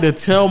 Then I had to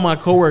tell my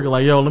coworker,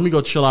 like, yo, let me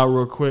go chill out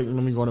real quick, and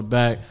let me go in the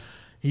back.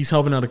 He's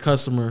helping out a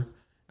customer.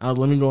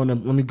 Let me go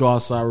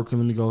outside real quick.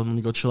 Let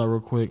me go chill out real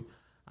quick.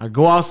 I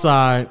go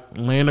outside,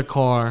 lay in the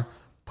car,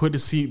 put the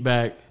seat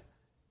back,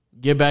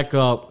 get back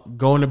up,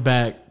 go in the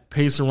back,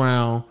 pace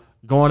around,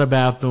 go in the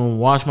bathroom,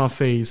 wash my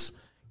face,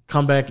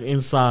 come back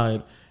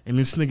inside, and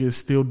this nigga is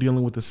still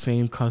dealing with the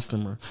same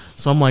customer.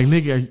 So I'm like,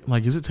 nigga,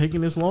 like, is it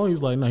taking this long?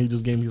 He's like, no, he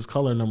just gave me his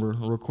color number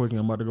real quick, and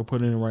I'm about to go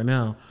put it in right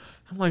now.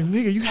 I'm like,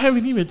 nigga, you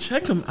haven't even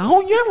checked him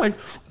out yet? Like,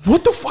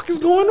 what the fuck is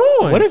going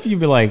on? What if you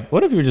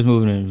were just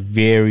moving in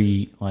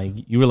very,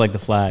 like, you were like the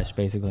Flash,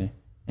 basically?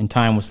 And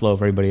time was slow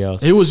for everybody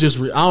else. It was just,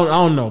 I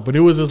don't know, but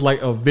it was just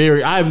like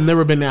I've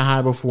never been that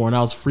high before, and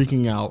I was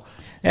freaking out.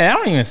 Yeah, that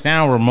don't even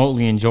sound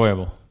remotely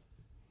enjoyable.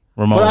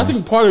 But I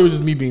think part of it was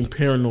just me being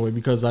paranoid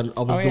because I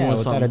was doing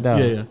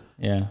something.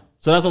 Yeah.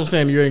 So that's what I'm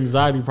saying. Your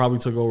anxiety probably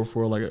took over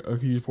for like a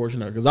huge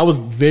portion of it because I was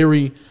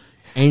very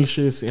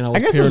anxious and I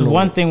guess paranoid. There's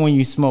one thing when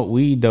you smoke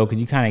weed though, because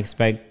you kind of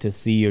expect to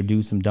see or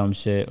do some dumb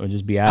shit or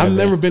just be out. I've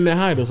never been that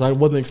high though, so I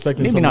wasn't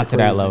expecting. Maybe not to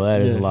crazy. That level.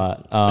 That is a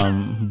lot.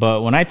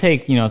 But when I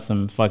take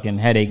some fucking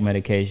headache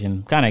medication,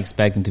 I'm kind of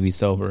expecting to be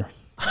sober.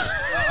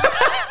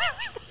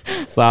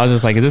 So I was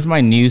just like, is this my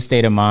new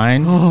state of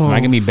mind? Am I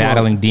gonna be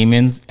battling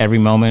demons every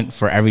moment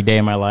for every day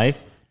of my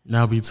life?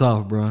 That'll be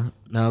tough, bro.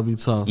 That'll be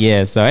tough.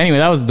 Yeah. So anyway,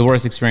 that was the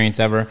worst experience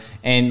ever.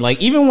 And like,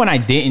 even when I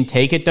didn't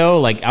take it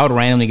though, like I would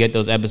randomly get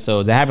those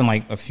episodes. It happened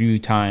like a few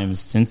times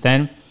since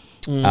then.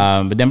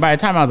 But then by the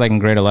time I was like in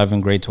grade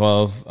 11, grade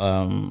 12,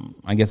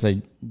 I guess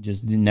I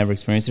just never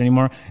experienced it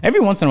anymore.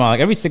 Every once in a while, like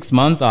every 6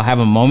 months, I'll have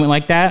a moment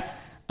like that.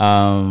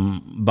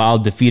 But I'll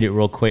defeat it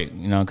real quick,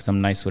 because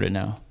I'm nice with it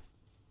now.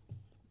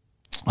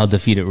 I'll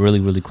defeat it really,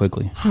 really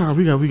quickly. All right,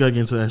 we got to get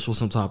into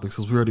some topics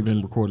because we've already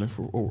been recording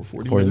for over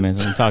 40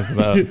 minutes. We talked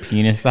about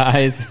penis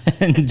size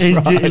and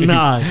getting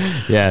high.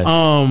 Yes.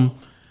 The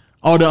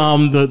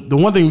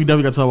one thing we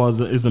definitely got to talk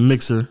about is the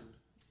mixer.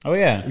 Oh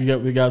yeah, we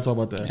got to talk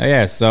about that. Oh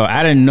yeah. So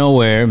out of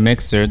nowhere,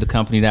 Mixer, the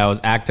company that I was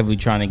actively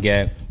trying to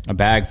get a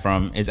bag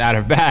from, is out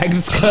of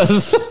bags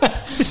because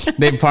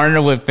they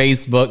partner with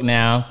Facebook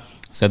now.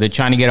 So they're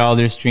trying to get all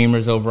their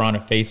streamers over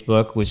onto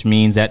Facebook, which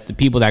means that the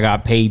people that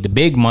got paid the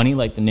big money,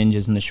 like the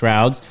Ninjas and the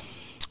Shrouds,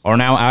 are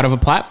now out of a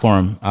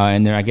platform.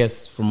 And they're, I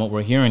guess, from what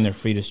we're hearing, they're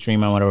free to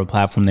stream on whatever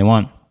platform they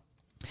want.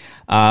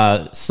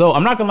 So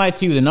I'm not going to lie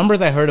to you. The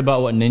numbers I heard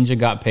about what Ninja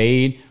got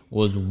paid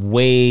was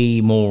way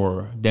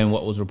more than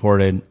what was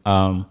reported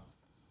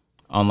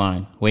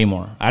online. Way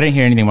more. I didn't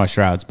hear anything about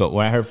Shrouds, but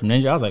when I heard from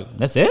Ninja, I was like,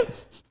 that's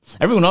it?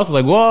 Everyone else was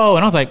like, whoa.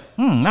 And I was like,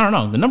 I don't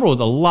know. The number was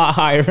a lot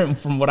higher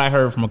from what I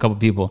heard from a couple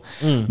people.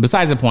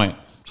 Besides the point.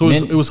 So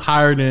it was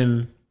higher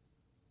than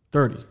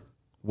 30?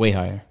 Way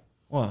higher.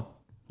 Wow.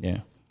 Yeah.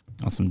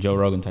 On some Joe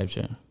Rogan type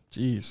shit.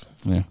 Jeez.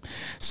 Yeah.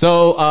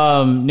 So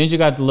Ninja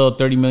got the little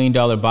 $30 million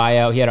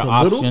buyout. He had an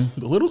option.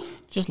 The little?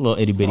 Just a little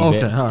itty bitty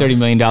bit. Right. $30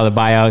 million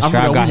buyout.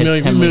 Shroud got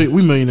his $10 million.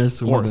 We millionaires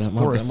too. My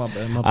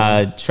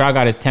bad. Shroud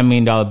got his $10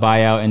 million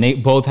buyout, and they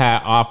both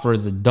had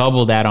offers to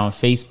double that on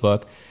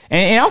Facebook.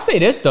 And I'll say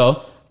this,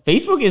 though.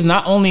 Facebook is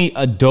not only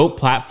a dope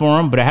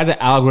platform, but it has an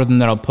algorithm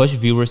that'll push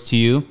viewers to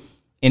you,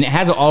 and it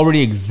has an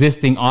already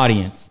existing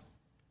audience.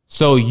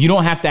 So you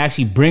don't have to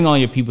actually bring all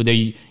your people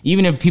there.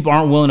 Even if people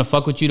aren't willing to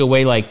fuck with you the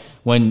way, like,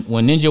 when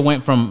Ninja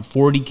went from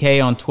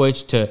 40K on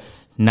Twitch to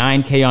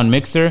 9K on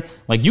Mixer.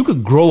 Like, you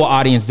could grow an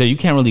audience there. You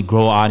can't really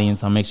grow an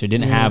audience on Mixer.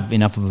 Didn't have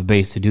enough of a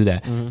base to do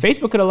that.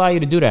 Facebook could allow you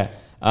to do that.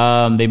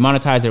 They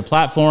monetize their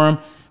platform.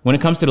 When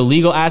it comes to the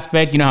legal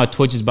aspect, you know how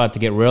Twitch is about to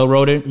get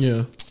railroaded.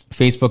 Yeah.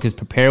 Facebook is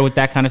prepared with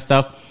that kind of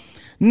stuff.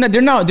 No,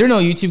 they're no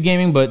YouTube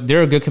gaming, but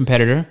they're a good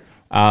competitor.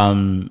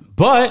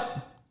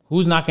 But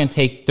who's not going to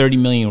take 30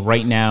 million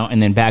right now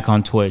and then back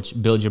on Twitch,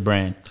 build your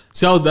brand?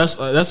 So that's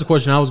the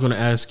question I was going to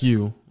ask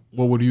you.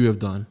 What would you have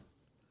done?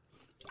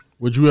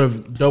 Would you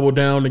have doubled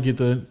down to get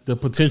the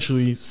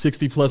potentially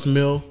 60 plus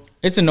mil?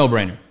 It's a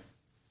no-brainer.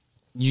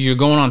 You're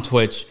going on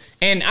Twitch.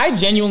 And I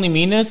genuinely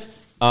mean this.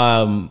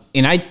 And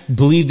I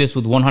believe this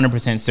with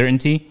 100%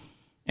 certainty.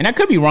 And I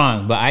could be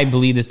wrong, but I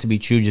believe this to be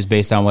true just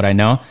based on what I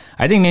know.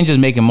 I think Ninja's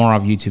making more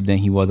off YouTube than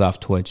he was off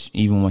Twitch,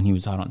 even when he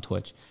was hot on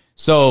Twitch.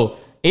 So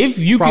if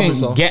you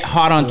can get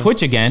hot on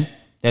Twitch again,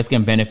 that's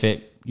going to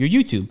benefit your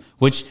YouTube.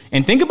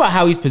 And think about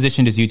how he's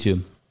positioned his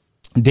YouTube.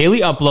 Daily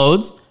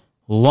uploads,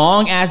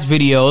 long ass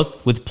videos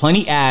with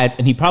plenty ads,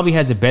 and he probably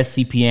has the best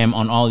CPM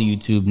on all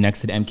YouTube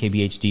next to the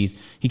MKBHDs.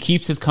 He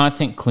keeps his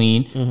content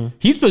clean.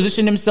 He's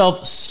positioned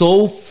himself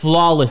so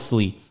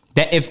flawlessly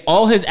that if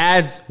all his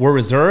ads were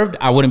reserved,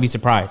 I wouldn't be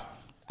surprised.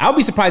 I would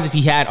be surprised if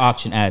he had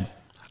auction ads.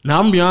 Now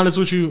I'm gonna be honest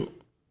with you,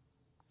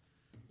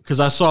 because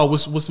I saw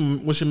what's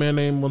your man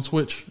name on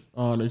Twitch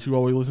that you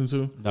always listen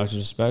to? Dr.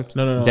 Respect?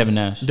 No. Devin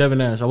Nash. Devin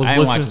Nash. I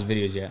haven't watched his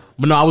videos yet.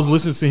 But no, I was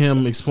listening to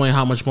him explain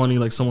how much money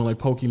like someone like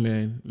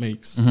Pokimane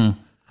makes.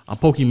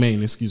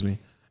 Pokimane, excuse me.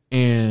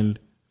 And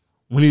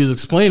when he was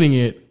explaining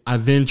it, I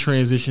then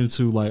transitioned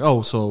to like,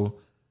 oh, so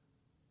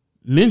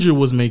Ninja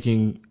was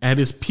making, at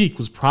his peak,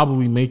 was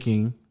probably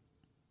making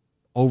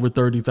over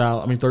 30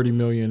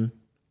 million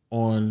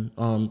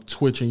on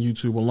Twitch and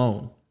YouTube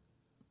alone.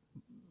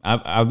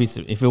 I'd be,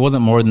 if it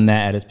wasn't more than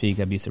that at his peak,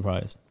 I'd be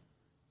surprised.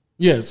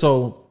 Yeah,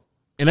 so,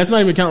 and that's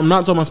not even counting, I'm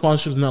not talking about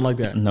sponsorships, not like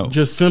that. No.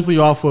 Just simply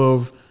off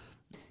of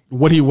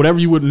whatever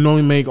you would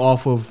normally make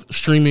off of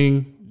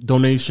streaming,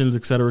 donations,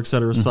 et cetera,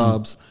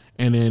 subs,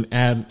 and then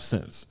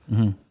AdSense.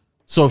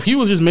 So if he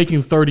was just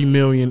making 30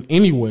 million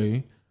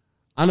anyway,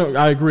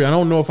 I agree. I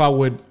don't know if I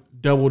would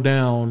double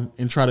down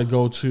and try to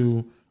go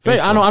to Facebook.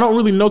 I don't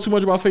really know too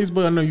much about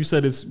Facebook. I know you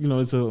said it's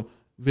a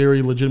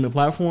very legitimate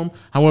platform.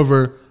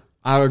 However,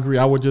 I agree.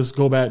 I would just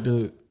go back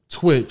to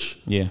Twitch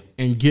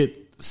and get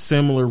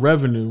similar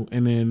revenue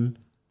and then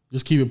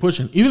just keep it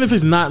pushing. Even if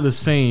it's not the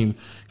same,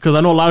 because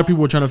I know a lot of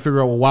people are trying to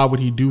figure out, well, why would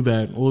he do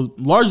that? Well,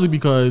 largely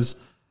because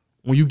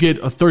when you get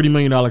a $30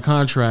 million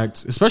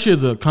contract, especially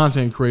as a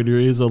content creator,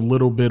 it is a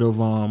little bit of...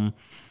 No,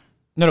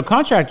 the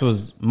contract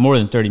was more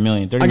than 30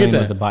 million. 30 million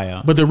was the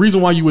buyout. But the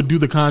reason why you would do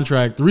the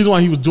contract, the reason why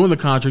he was doing the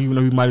contract, even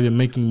though he might have been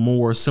making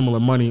more similar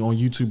money on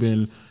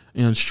YouTube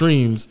and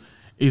streams,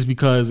 is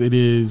because it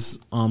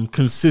is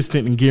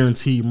consistent and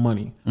guaranteed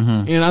money.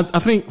 And I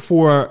think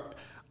for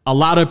a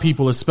lot of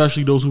people,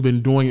 especially those who've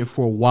been doing it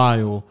for a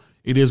while,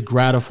 it is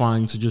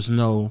gratifying to just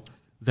know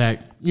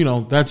that,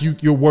 that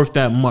you're worth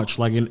that much.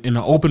 Like in an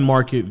open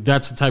market,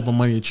 that's the type of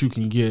money that you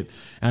can get.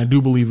 And I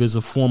do believe is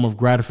a form of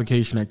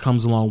gratification that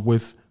comes along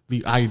with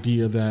the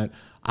idea that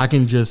I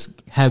can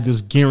just have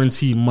this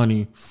guaranteed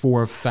money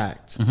for a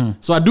fact.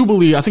 So I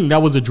think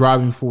that was a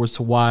driving force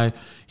to why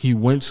he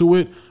went to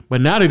it.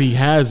 But now that he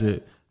has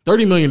it,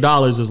 $30 million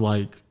is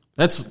like,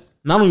 that's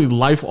not only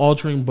life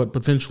altering, but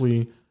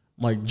potentially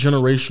like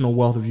generational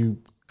wealth if you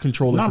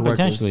control it correctly. Not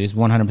potentially, it's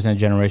 100%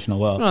 generational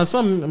wealth. No,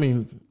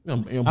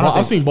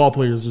 I've seen ball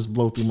players just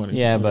blow through money.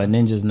 Yeah, but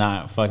Ninja's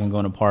not fucking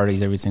going to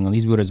parties every single.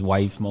 He's with his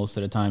wife most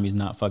of the time. He's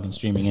not fucking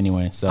streaming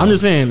anyway. So I'm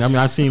just saying.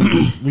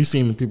 We've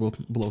seen people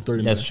blow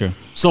 30 million. That's true.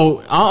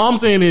 So all I'm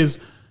saying is,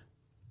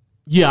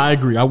 yeah, I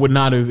agree. I would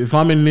not have, if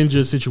I'm in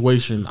Ninja's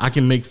situation, I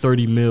can make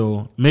 30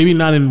 mil. Maybe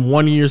not in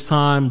 1 year's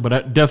time,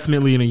 but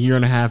definitely in a year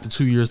and a half to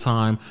 2 years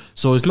time.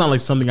 So it's not like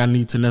something I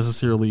need to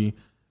necessarily,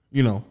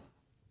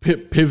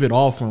 pivot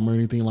off from or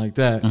anything like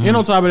that. And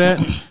on top of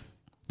that,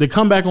 the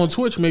comeback on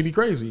Twitch may be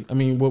crazy. I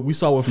mean, what we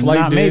saw with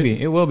Flight did.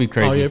 Maybe. It will be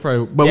crazy. Oh, yeah,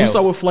 probably. But we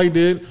saw what Flight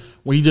did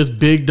when he just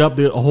bigged up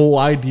the whole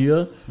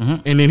idea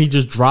and then he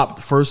just dropped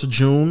the 1st of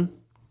June,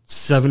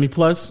 70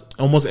 plus,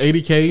 almost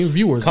 80K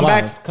viewers.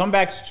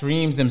 Comeback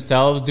streams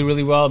themselves do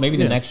really well. Maybe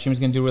the next stream is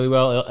going to do really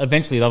well. It'll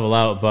eventually level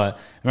out. But I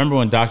remember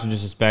when Dr.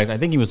 Disrespect, I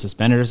think he was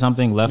suspended or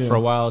something, left for a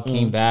while,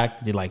 came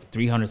back, did like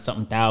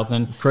 300-something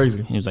thousand.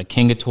 Crazy. He was like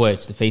king of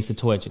Twitch, the face of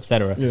Twitch,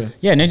 etc.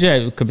 Yeah,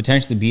 Ninja could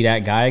potentially be that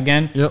guy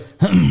again. Yep.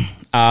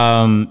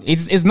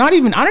 It's not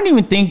even. I don't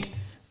even think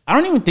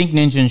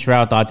Ninja and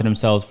Shroud thought to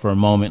themselves for a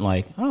moment,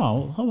 like,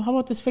 oh, how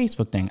about this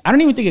Facebook thing? I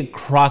don't even think it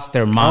crossed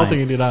their minds. I don't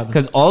think it did either.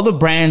 Because all the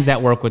brands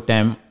that work with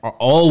them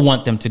all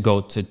want them to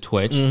go to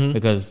Twitch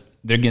because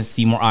they're going to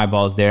see more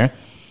eyeballs there.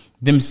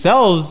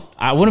 Themselves,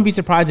 I wouldn't be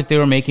surprised if they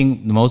were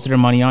making most of their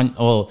money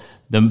on.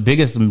 The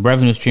biggest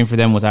revenue stream for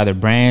them was either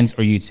brands or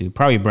YouTube.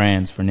 Probably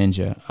brands for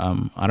Ninja.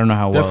 I don't know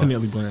how well.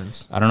 Definitely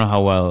brands. I don't know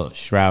how well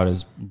Shroud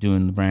is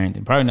doing the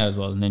brand. Probably not as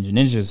well as Ninja.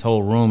 Ninja's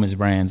whole room is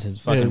brands. His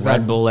fucking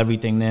Red Bull,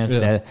 everything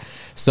that.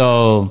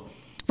 So,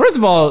 first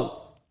of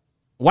all,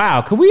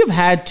 wow, could we have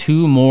had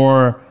 2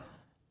 more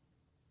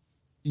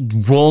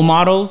role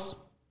models.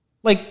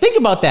 Like, think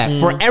about that.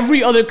 For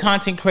every other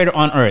content creator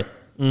on earth,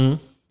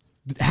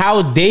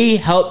 how they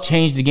help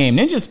change the game.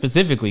 Ninja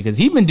specifically, because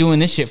he's been doing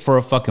this shit for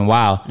a fucking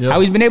while. Yep. How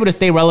he's been able to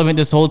stay relevant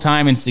this whole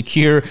time and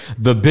secure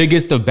the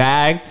biggest of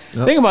bags.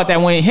 Yep. Think about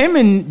that.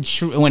 When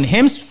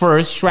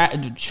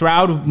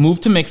Shroud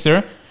moved to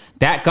Mixer,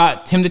 that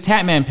got Tim the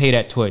Tatman paid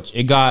at Twitch.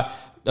 It got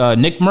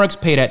Nick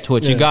Merckx paid at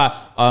Twitch. Yeah. It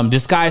got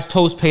Disguised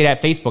Toast paid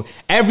at Facebook.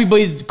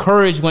 Everybody's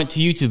Courage went to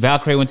YouTube.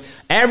 Valkyrie went.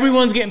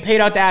 Everyone's getting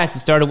paid out the ass. It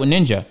started with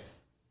Ninja.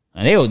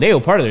 And they were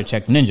part of their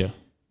check to Ninja.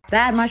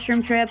 Bad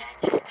mushroom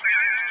trips,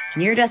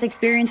 near-death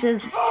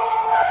experiences,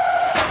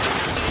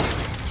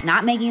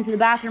 not making it to the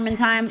bathroom in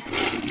time.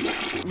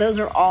 Those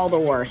are all the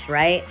worst,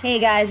 right? Hey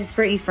guys, it's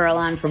Brittany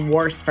Furlan from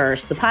Worst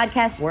First, the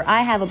podcast where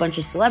I have a bunch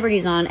of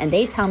celebrities on and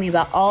they tell me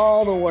about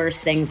all the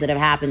worst things that have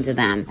happened to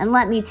them. And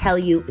let me tell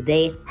you,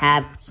 they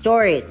have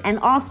stories. And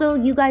also,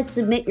 you guys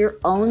submit your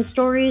own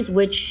stories,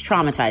 which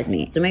traumatize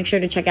me. So make sure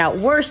to check out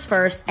Worst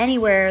First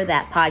anywhere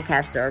that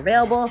podcasts are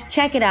available.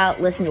 Check it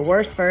out, listen to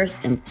Worst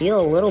First, and feel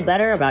a little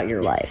better about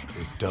your life.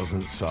 It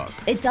doesn't suck.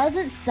 It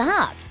doesn't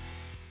suck.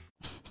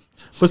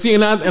 But see,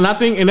 and I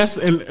think,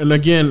 and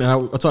again, I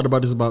talked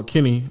about this about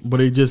Kenny, but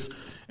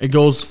it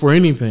goes for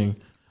anything.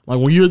 Like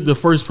when you're the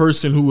first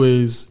person who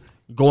is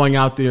going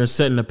out there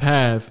setting the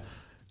path,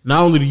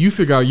 not only do you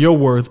figure out your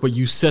worth, but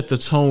you set the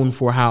tone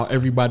for how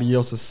everybody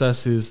else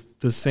assesses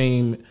the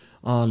same,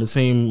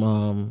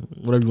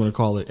 whatever you want to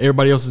call it.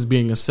 Everybody else is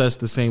being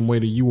assessed the same way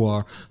that you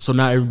are. So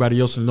now everybody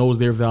else knows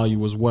their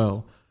value as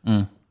well.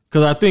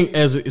 Because I think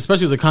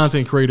especially as a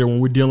content creator,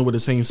 when we're dealing with the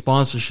same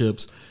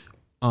sponsorships,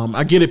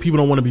 I get it. People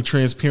don't want to be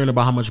transparent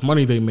about how much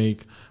money they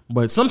make,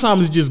 but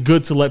sometimes it's just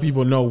good to let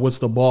people know what's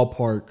the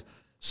ballpark.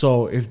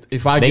 So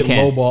if I get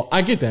lowball,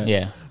 I get that.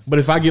 Yeah. But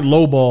if I get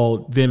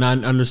lowball, then I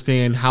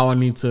understand how I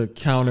need to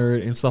counter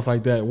it and stuff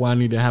like that. What I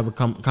need to have a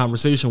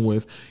conversation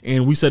with.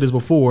 And we said this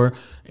before.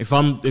 If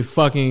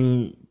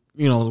fucking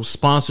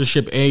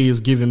sponsorship A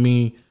is giving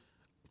me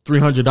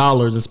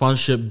 $300 and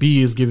sponsorship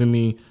B is giving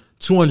me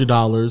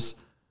 $200.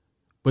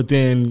 But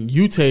then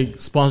you take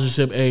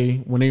sponsorship A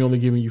when they only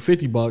giving you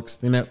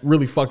 $50, then that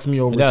really fucks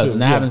me over. It does, too.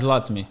 and that happens a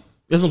lot to me.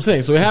 That's what I'm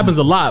saying. So it happens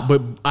a lot,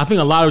 but I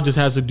think a lot of it just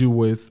has to do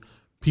with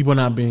people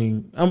not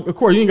being. Of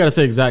course, you ain't got to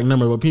say exact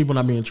number, but people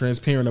not being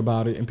transparent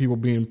about it, and people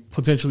being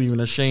potentially even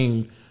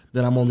ashamed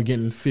that I'm only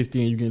getting 50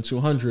 and you getting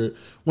 200.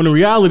 When the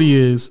reality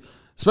is,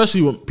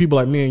 especially with people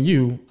like me and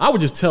you, I would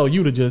just tell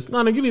you to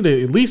you need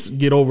to at least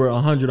get over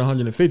 100,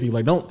 150.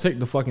 Like, don't take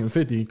the fucking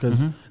 50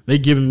 because they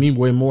giving me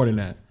way more than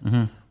that.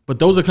 But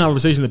those are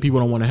conversations that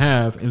people don't want to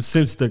have. And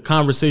since the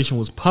conversation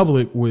was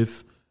public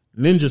with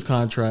Ninja's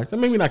contract,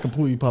 and maybe not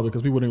completely public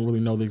because people didn't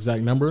really know the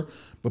exact number,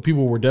 but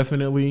people were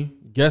definitely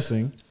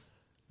guessing.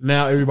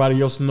 Now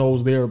everybody else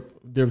knows their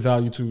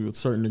value to a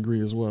certain degree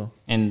as well.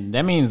 And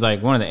that means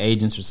like one of the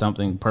agents or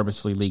something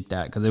purposefully leaked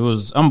that because it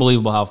was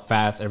unbelievable how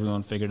fast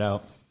everyone figured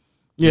out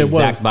the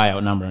exact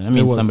buyout number. That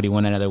means somebody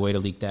went another way to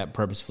leak that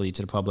purposefully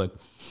to the public.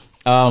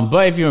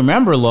 But if you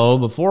remember, Lo,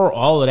 before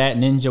all of that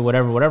Ninja,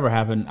 whatever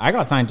happened, I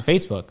got signed to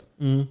Facebook.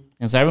 And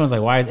so everyone's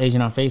like, why is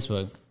Agent on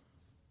Facebook?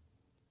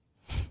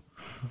 You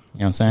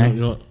know what I'm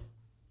saying?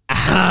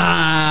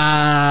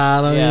 I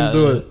don't even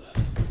do it.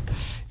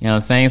 You know what I'm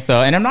saying?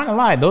 So, and I'm not going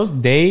to lie, those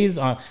days,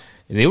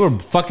 they were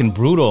fucking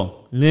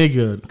brutal.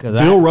 Nigga,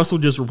 Bill Russell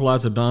just replied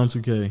to Dom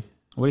 2K.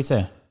 What did he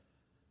say?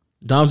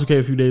 Dom 2K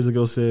a few days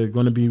ago said,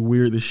 going to be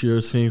weird this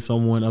year seeing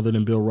someone other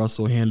than Bill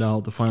Russell hand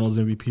out the Finals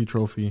MVP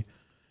trophy.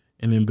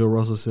 And then Bill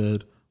Russell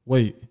said,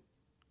 wait,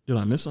 did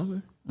I miss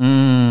something?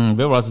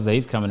 Bill Russell said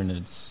he's coming in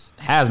a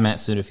hazmat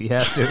suit if he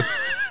has to.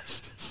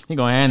 He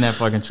going to hand that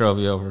fucking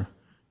trophy over.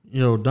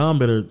 Yo, Dom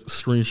better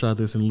screenshot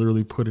this and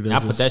literally put it as I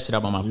put that shit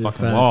up on my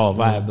fucking wall if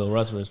I had Bill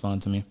Russell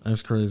respond to me.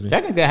 That's crazy.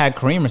 Technically, I had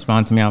Kareem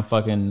respond to me on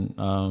fucking...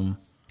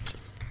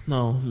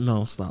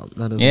 No, stop.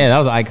 That was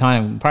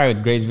iconic. Probably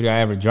the greatest video I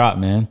ever dropped,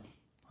 man.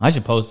 I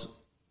should post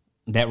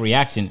that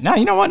reaction. No,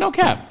 you know what? No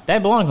cap.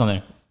 That belongs on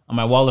there. On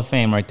my wall of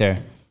fame right there.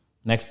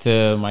 Next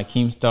to my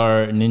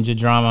Keemstar Ninja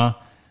drama,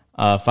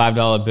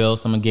 $5 bill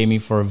someone gave me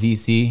for a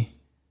VC.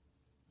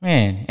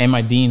 Man, and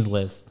my dean's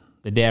list.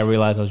 The day I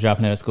realized I was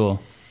dropping out of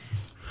school.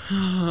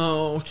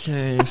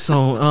 Okay,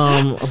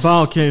 so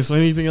so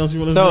anything else you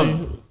want to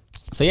say?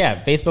 So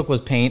yeah, Facebook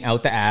was paying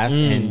out the ass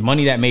and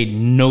money that made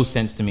no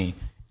sense to me.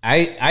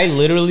 I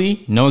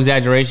literally, no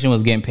exaggeration,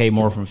 was getting paid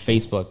more from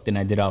Facebook than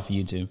I did off of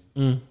YouTube.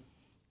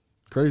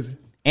 Crazy.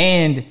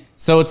 And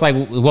so it's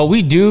like what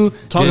we do.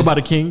 Talk about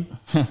a king.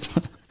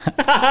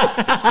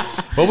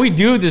 What we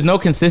do, there's no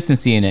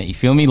consistency in it. You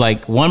feel me?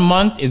 Like 1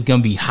 month is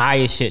gonna be high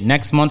as shit.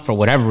 Next month, for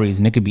whatever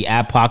reason, it could be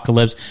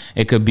apocalypse,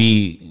 it could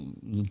be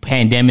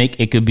pandemic,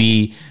 it could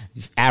be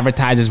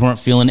advertisers weren't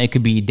feeling it,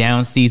 could be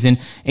down season,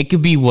 it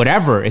could be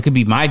whatever. It could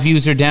be my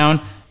views are down.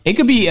 It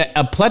could be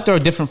a plethora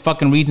of different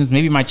fucking reasons.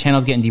 Maybe my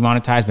channel's getting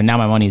demonetized, but now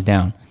my money's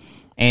down.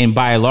 And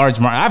by a large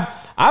mark,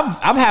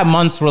 I've had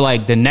months where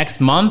like the next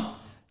month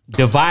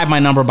divide my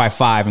number by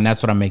 5, and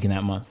that's what I'm making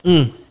that month.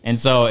 And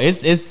so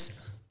it's.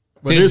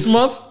 But this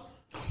month,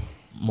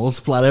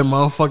 multiply that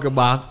motherfucker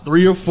by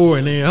 3 or 4,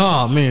 and then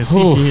oh man,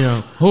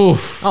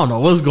 CPM. I don't know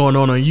what's going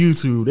on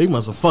YouTube. They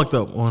must have fucked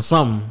up on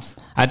something.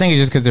 I think it's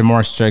just because they're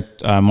more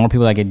strict. More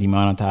people that get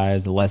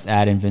demonetized, less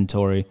ad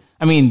inventory.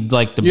 I mean,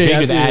 like the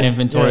bigger the ad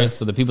inventory,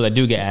 so the people that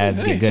do get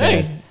ads get good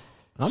ads.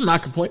 I'm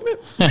not complaining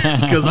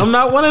because I'm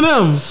not one of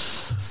them.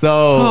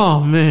 So,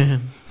 oh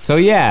man. So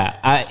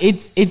yeah,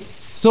 it's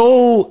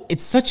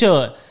such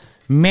a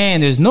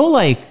man. There's no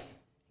like.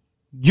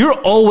 You're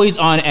always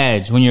on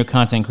edge when you're a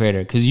content creator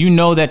because you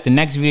know that the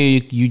next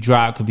video you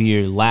drop could be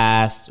your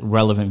last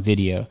relevant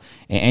video.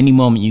 At any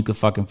moment, you could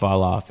fucking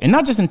fall off. And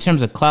not just in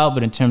terms of clout,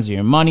 but in terms of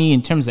your money,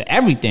 in terms of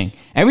everything.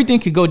 Everything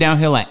could go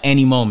downhill at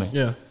any moment.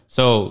 Yeah.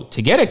 So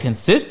to get a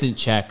consistent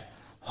check,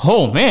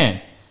 oh, man.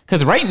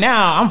 Because right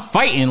now, I'm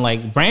fighting,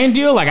 like, brand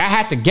deal. Like, I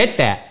had to get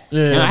that.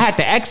 Yeah. And I had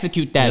to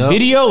execute that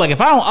video. Like, if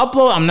I don't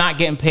upload, I'm not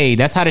getting paid.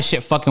 That's how this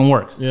shit fucking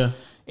works. Yeah.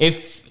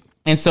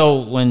 And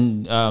so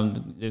when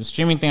the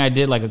streaming thing I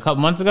did like a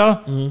couple months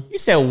ago, you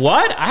said,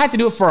 what? I had to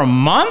do it for a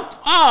month?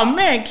 Oh,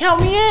 man,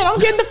 count me in. I'm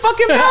getting the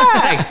fucking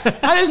bag.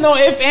 There's no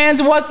ifs,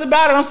 ands, what's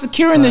about it. I'm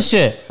securing this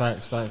shit.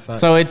 Facts.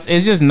 So it's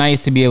just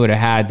nice to be able to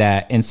have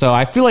that. And so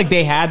I feel like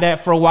they had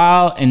that for a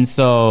while. And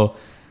so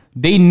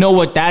they know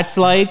what that's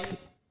like.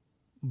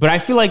 But I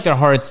feel like their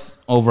heart's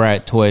over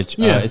at Twitch,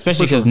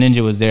 especially because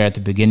Ninja was there at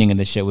the beginning of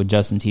the shit with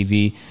Justin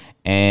TV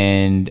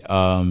and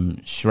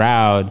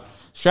Shroud.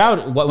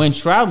 When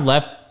Shroud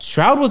left,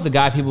 Shroud was the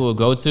guy people would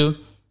go to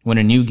when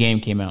a new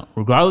game came out.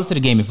 Regardless of the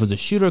game, if it was a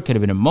shooter, it could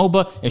have been a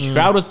MOBA. If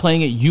Shroud was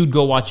playing it, you'd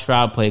go watch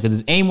Shroud play because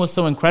his aim was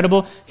so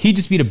incredible. He'd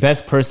just be the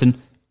best person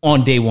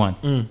on day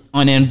 1.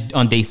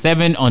 On day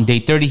 7, on day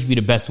 30, he'd be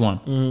the best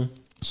one.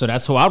 So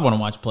that's who I'd want to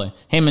watch play.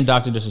 Him and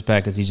Dr.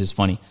 Disrespect because he's just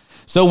funny.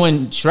 So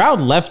when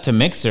Shroud left to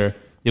Mixer,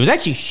 there was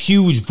actually a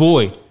huge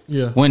void.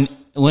 Yeah. When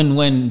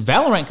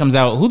Valorant comes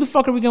out, who the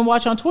fuck are we gonna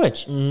watch on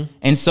Twitch?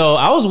 And so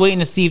I was waiting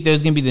to see if there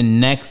was gonna be the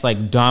next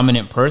like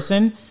dominant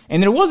person,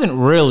 and there wasn't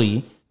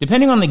really.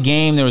 Depending on the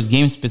game, there was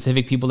game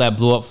specific people that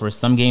blew up for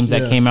some games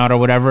that came out or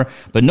whatever,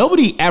 but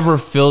nobody ever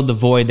filled the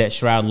void that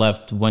Shroud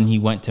left when he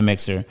went to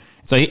Mixer.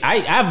 So I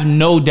have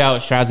no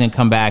doubt Shroud's gonna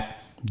come back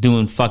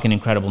doing fucking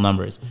incredible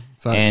numbers.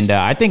 Facts. And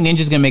I think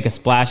Ninja's gonna make a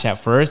splash at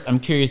first. I'm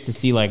curious to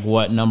see like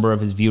what number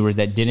of his viewers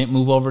that didn't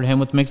move over to him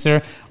with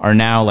Mixer are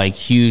now like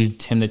huge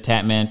Tim the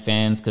Tatman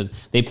fans because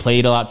they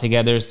played a lot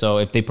together. So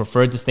if they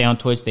preferred to stay on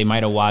Twitch, they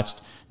might have watched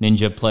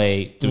Ninja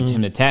play through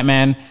Tim the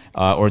Tatman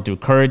or through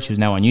Courage, who's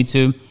now on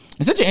YouTube.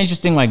 It's such an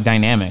interesting like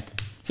dynamic.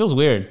 It feels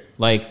weird.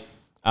 Like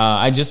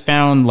I just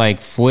found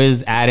like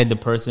Fwiz added the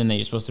person that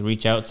you're supposed to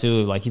reach out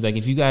to. Like he's like,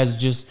 if you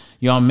guys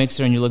you're on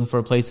Mixer and you're looking for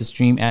a place to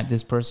stream at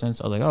this person.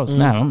 So I was like, oh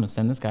snap, I'm gonna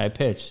send this guy a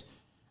pitch.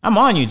 I'm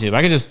on YouTube.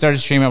 I could just start a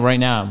stream up right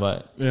now,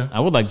 but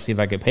I would like to see if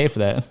I could pay for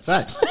that.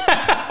 Facts.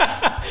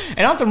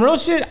 And on some real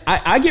shit,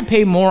 I get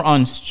paid more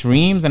on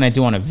streams than I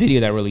do on a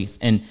video that release,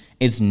 and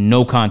it's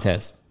no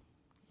contest.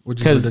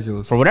 Which is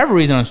ridiculous. For whatever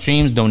reason, on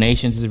streams,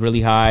 donations is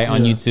really high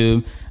on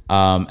YouTube.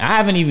 I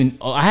haven't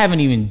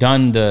even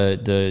done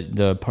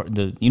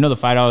the you know the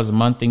 $5 a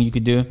month thing you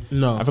could do.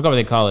 No, I forgot what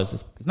they call it.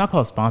 It's not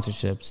called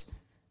sponsorships.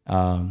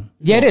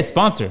 It is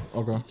sponsor.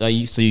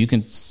 Okay. So you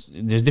can.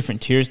 There's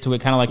different tiers to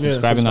it, kind of like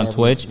subscribing on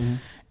Twitch.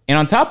 And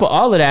on top of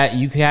all of that,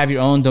 you can have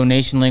your own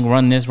donation link.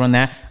 Run this, run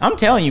that. I'm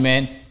telling you,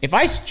 man. If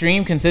I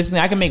stream consistently,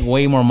 I can make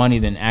way more money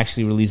than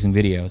actually releasing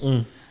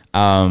videos.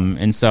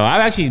 And so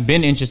I've actually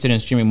been interested in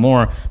streaming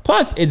more.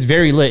 Plus, it's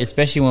very lit,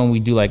 especially when we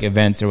do like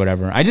events or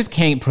whatever. I just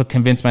can't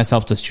convince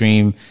myself to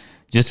stream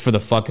just for the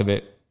fuck of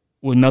it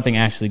with nothing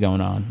actually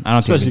going on. I don't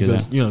especially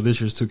because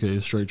this year's 2K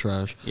is straight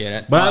trash.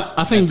 Yeah, but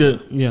I think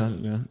that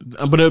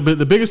But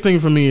the biggest thing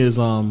for me is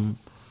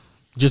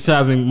just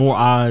having more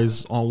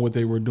eyes on what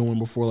they were doing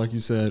before, like you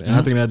said, and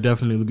I think that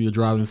definitely be a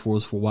driving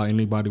force for why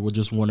anybody would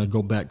just want to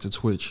go back to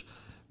Twitch,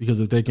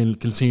 because if they can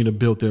continue to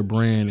build their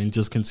brand and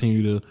just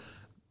continue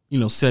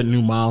to set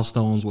new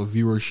milestones with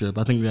viewership,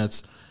 I think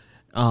that's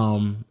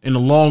in the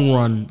long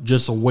run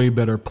just a way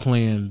better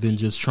plan than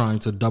just trying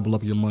to double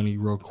up your money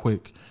real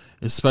quick,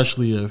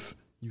 especially if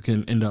you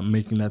can end up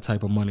making that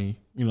type of money,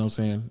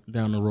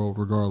 down the road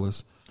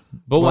regardless.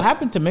 But what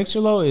happened to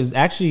Mixer Low is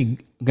actually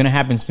going to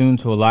happen soon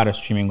to a lot of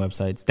streaming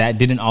websites that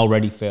didn't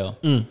already fail.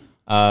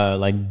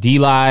 Like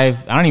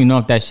DLive, I don't even know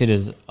if that shit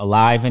is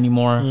alive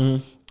anymore.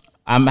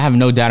 I have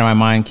no doubt in my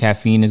mind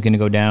Caffeine is going to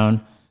go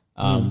down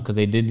because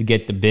they did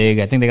get the big.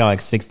 I think they got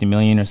like 60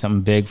 million or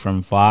something big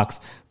from Fox,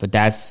 but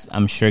that's,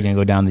 I'm sure, going to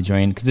go down the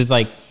drain because it's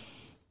like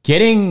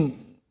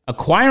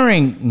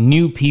acquiring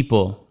new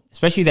people,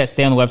 especially that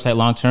stay on the website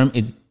long term,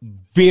 is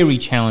very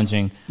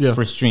challenging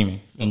for streaming.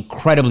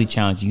 Incredibly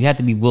challenging. You have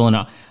to be willing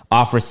to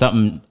offer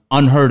something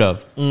unheard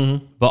of.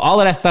 But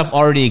all of that stuff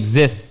already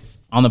exists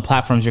on the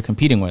platforms you're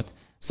competing with.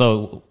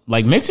 So,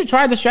 like, Mixer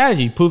tried the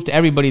strategy, proved to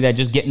everybody that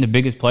just getting the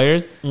biggest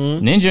players.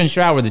 Ninja and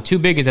Shroud were the two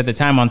biggest at the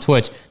time on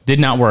Twitch. Did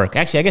not work.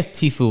 Actually, I guess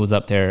Tfue was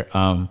up there,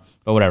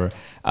 but whatever.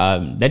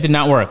 That did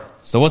not work.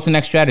 So what's the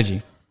next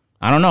strategy?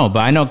 I don't know. But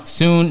I know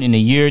soon, in a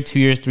year, 2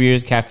 years, 3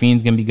 years,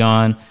 Caffeine's going to be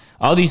gone.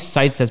 All these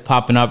sites that's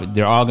popping up,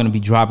 they're all going to be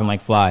dropping like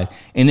flies.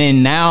 And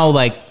then now,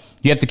 like,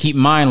 you have to keep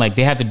in mind, like,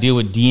 they have to deal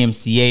with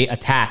DMCA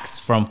attacks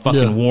from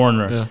fucking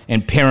Warner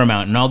and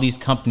Paramount and all these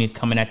companies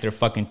coming at their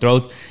fucking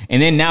throats.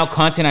 And then now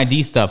Content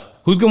ID stuff.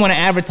 Who's going to want to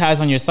advertise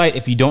on your site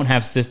if you don't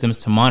have systems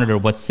to monitor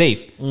what's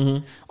safe?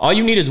 All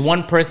you need is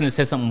one person that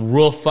says something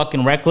real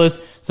fucking reckless.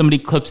 Somebody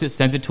clips it,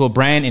 sends it to a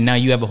brand, and now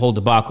you have a whole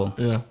debacle.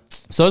 Yeah.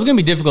 So it's going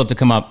to be difficult to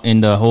come up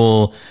in the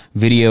whole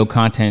video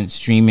content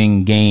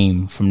streaming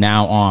game from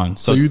now on.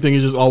 So you think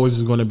it's just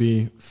always going to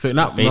be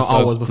not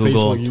always, but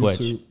Google, Facebook, Twitch.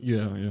 YouTube.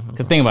 Yeah.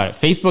 Because think about it.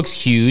 Facebook's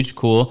huge,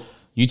 cool.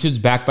 YouTube's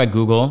backed by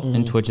Google,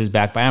 and Twitch is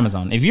backed by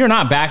Amazon. If you're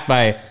not backed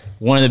by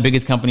one of the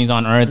biggest companies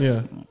on earth,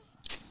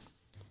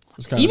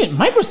 even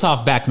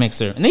Microsoft backed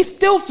Mixer, and they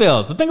still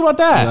failed. So think about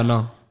that. Yeah, I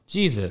know.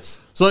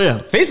 Jesus. So yeah,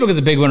 Facebook is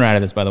a big winner out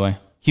of this, by the way.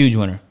 Huge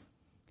winner.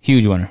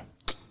 Huge winner.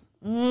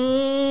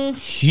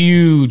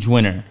 Huge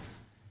winner.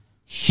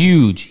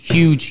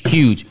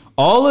 Huge.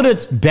 All of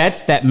the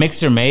bets that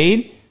Mixer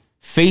made,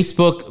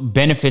 Facebook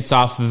benefits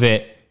off of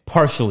it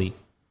partially,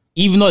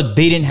 even though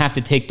they didn't have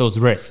to take those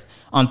risks.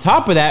 On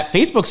top of that,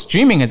 Facebook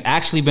streaming has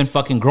actually been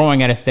fucking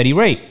growing at a steady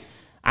rate.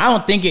 I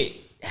don't think it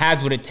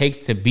has what it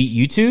takes to beat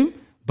YouTube,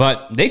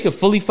 but they could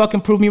fully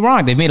fucking prove me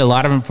wrong. They've made a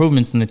lot of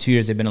improvements in the 2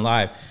 years they've been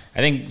alive. I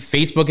think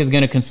Facebook is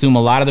going to consume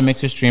a lot of the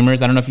Mixer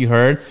streamers. I don't know if you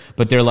heard,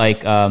 but they're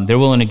like they're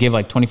willing to give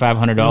like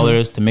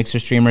 $2,500 to Mixer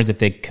streamers if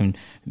they can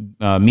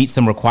meet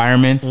some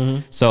requirements.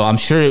 So I'm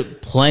sure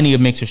plenty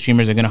of Mixer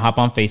streamers are going to hop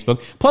on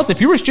Facebook. Plus,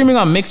 if you were streaming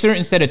on Mixer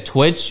instead of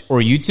Twitch or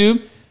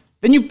YouTube,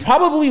 then you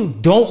probably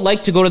don't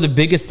like to go to the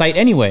biggest site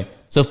anyway.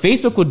 So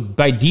Facebook would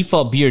by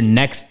default be your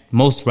next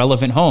most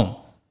relevant home.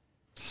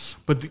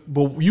 But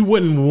you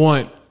wouldn't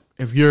want,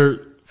 if you're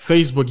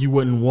Facebook, you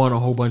wouldn't want a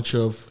whole bunch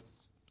of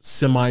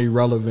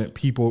semi-relevant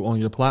people on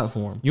your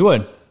platform. You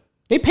would.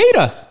 They paid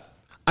us.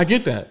 I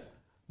get that.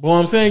 But what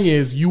I'm saying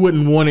is you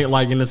wouldn't want it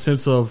like in the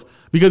sense of,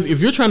 because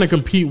if you're trying to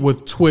compete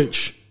with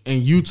Twitch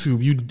and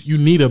YouTube, you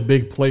need a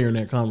big player in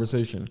that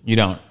conversation. You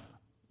don't.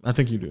 I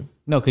think you do.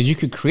 No, because you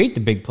could create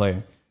the big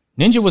player.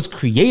 Ninja was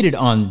created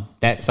on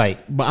that site.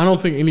 But I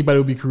don't think anybody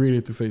would be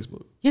created through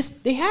Facebook. Yes,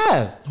 they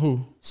have.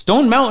 Who?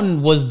 Stone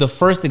Mountain was the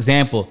first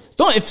example.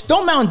 If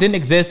Stone Mountain didn't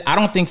exist, I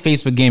don't think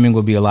Facebook Gaming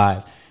would be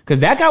alive.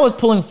 Because that guy was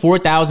pulling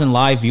 4,000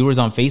 live viewers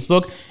on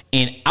Facebook.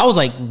 And I was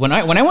like, when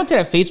I went to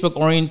that Facebook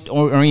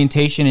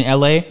orientation in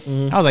LA,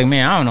 I was like,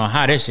 man, I don't know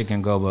how this shit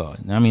can go,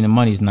 but I mean, the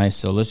money's nice,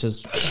 so let's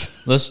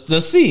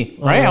see,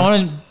 right? I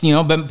want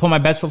to, put my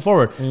best foot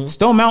forward.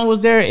 Stone Mountain was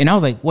there, and I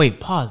was like,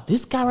 wait, pause.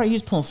 This guy right here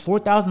is pulling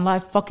 4,000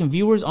 live fucking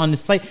viewers on the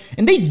site,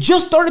 and they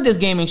just started this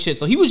gaming shit,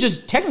 so he was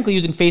just technically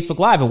using Facebook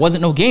Live. It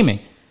wasn't no gaming.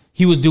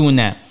 He was doing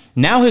that.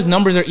 Now his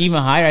numbers are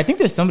even higher. I think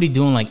there's somebody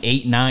doing like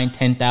 8, 9,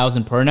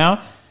 10,000 per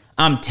now.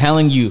 I'm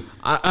telling you,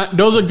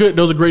 those are good.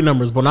 Those are great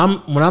numbers. But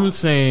when I'm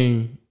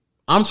saying,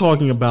 I'm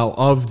talking about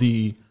of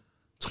the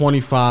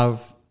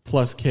 25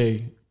 plus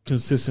K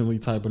consistently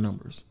type of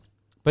numbers.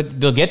 But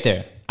they'll get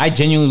there. I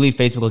genuinely believe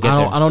Facebook will get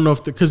there. I don't know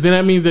if because then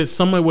that means that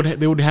someone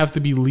would have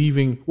to be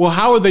leaving. Well,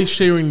 how are they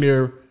sharing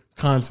their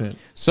content?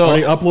 So are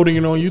they uploading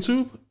it on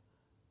YouTube?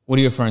 What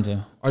are you referring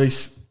to? Are they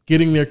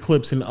getting their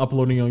clips and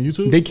uploading it on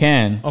YouTube? They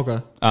can. Okay.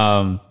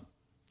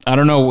 I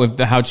don't know if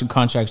how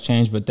contracts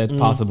change, but that's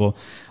possible.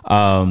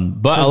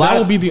 But that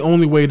would be the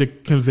only way to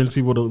convince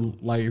people to,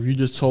 like, if you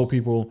just told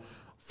people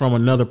from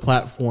another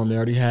platform that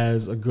already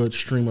has a good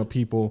stream of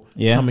people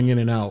coming in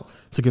and out,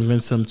 to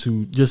convince them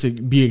to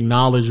just be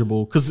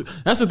acknowledgeable. Because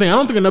that's the thing. I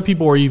don't think enough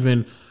people are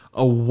even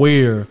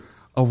aware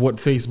of what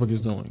Facebook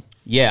is doing.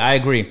 Yeah, I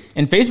agree.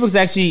 And Facebook's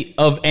actually,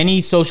 of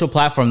any social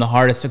platform, the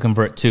hardest to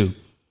convert to.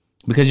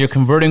 Because you're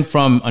converting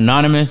from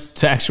anonymous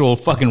to actual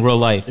fucking real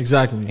life.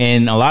 Exactly.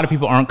 And a lot of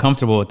people aren't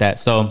comfortable with that.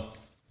 So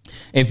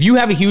if you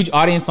have a huge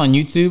audience on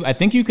YouTube, I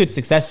think you could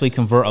successfully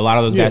convert a lot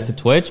of those guys to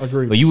Twitch.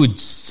 Agreed. But you would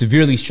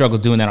severely struggle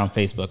doing that on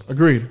Facebook.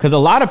 Agreed. Because a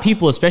lot of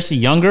people, especially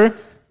younger,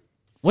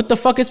 what the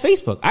fuck is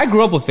Facebook? I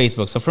grew up with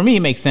Facebook, so for me,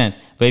 it makes sense.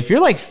 But if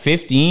you're like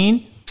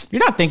 15,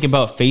 you're not thinking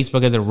about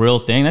Facebook as a real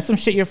thing. That's some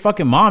shit your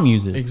fucking mom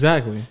uses.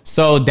 Exactly.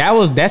 So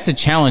that's a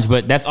challenge,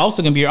 but that's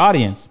also going to be your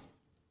audience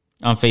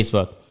on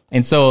Facebook.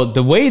 And so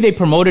the way they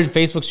promoted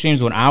Facebook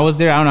streams when I was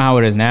there, I don't know how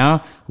it is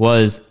now,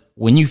 was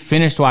when you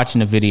finished watching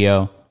the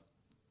video,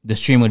 the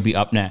stream would be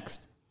up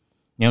next.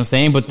 You know what I'm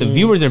saying? But the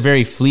viewers are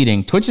very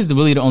fleeting. Twitch is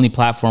really the only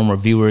platform where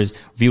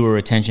viewer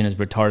retention is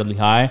retardedly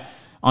high.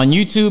 On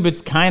YouTube,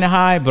 it's kind of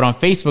high, but on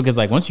Facebook, it's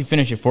like once you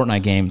finish your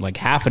Fortnite game, like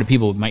half of the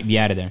people might be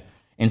out of there.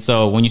 And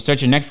so when you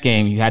start your next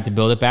game, you had to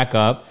build it back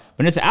up.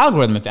 But it's an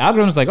algorithm. If the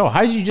algorithm's like, oh,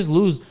 how did you just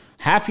lose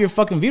half your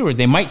fucking viewers?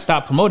 They might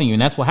stop promoting you,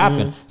 and that's what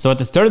happened. So at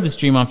the start of the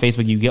stream on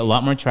Facebook, you get a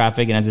lot more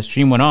traffic, and as the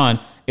stream went on,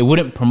 it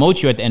wouldn't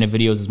promote you at the end of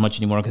videos as much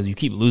anymore because you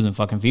keep losing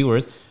fucking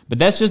viewers. But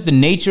that's just the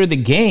nature of the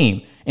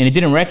game, and it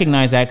didn't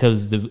recognize that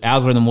because the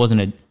algorithm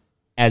wasn't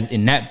as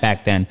inept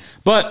back then.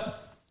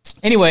 But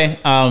anyway,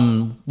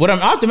 what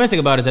I'm optimistic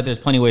about is that there's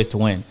plenty of ways to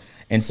win.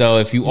 And so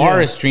if you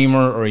are a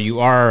streamer or you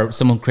are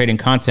someone creating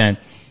content,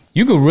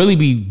 you could really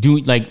be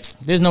doing, like,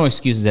 there's no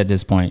excuses at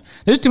this point.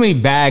 There's too many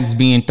bags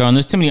being thrown.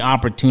 There's too many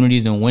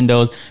opportunities and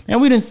windows. Man,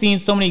 we done seen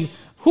so many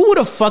Who would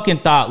have fucking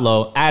thought,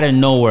 Lo, out of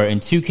nowhere in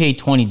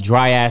 2K20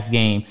 dry ass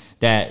game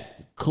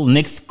that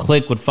Nick's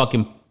Click would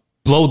fucking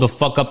blow the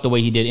fuck up the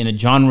way he did in a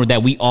genre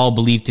that we all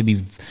believe to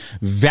be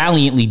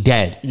valiantly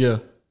dead? Yeah.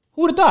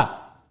 Who would have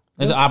thought?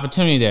 There's an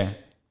opportunity there.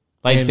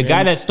 Like the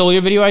guy that stole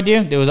your video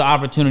idea, there was an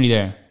opportunity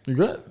there. You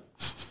good?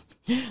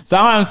 So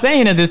all I'm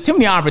saying is there's too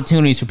many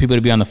opportunities for people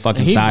to be on the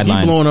fucking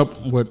sidelines. He blowing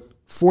up with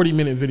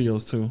 40-minute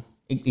videos too.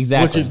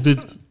 Exactly. Which is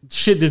the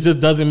shit that just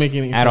doesn't make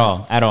any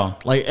sense. At all.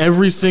 Like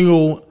every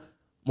single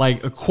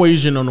like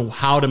equation on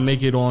how to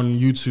make it on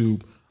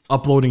YouTube,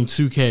 uploading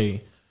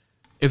 2K.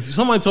 If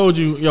somebody told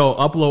you, yo,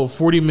 upload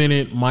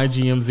 40-minute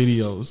MyGM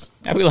videos,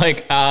 I'd be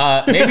like,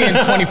 maybe in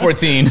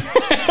 2014.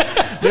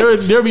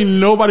 there'd be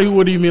nobody who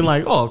would even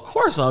like, oh, of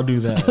course I'll do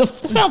that.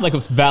 Sounds like a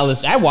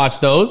valid. I watch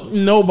those.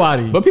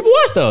 Nobody. But people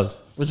watch those.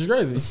 Which is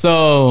crazy.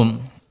 So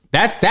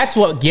that's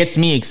what gets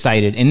me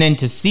excited. And then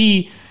to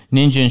see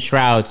Ninja and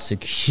Shroud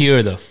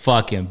secure the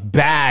fucking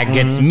bag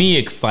gets me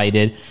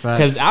excited.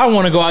 Because I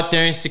want to go out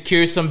there and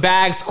secure some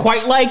bags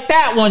quite like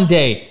that one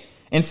day.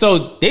 And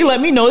so they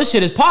let me know this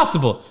shit is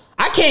possible.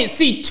 I can't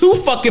see 2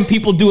 fucking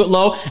people do it,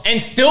 Lo,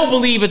 and still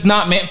believe it's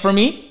not meant for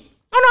me.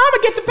 I'm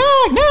gonna get the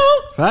bag now.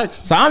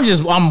 Facts. So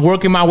I'm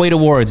working my way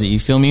towards it. You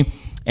feel me?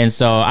 And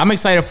so I'm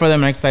excited for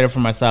them. I'm excited for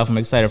myself. I'm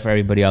excited for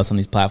everybody else on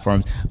these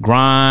platforms.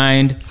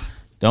 Grind.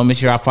 Don't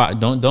miss your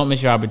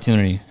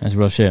opportunity. That's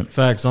real shit.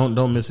 Facts.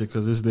 Don't miss it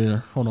because it's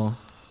there. Hold on.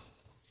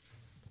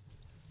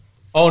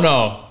 Oh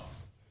no.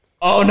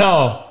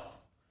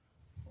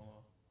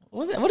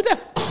 What is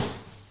that?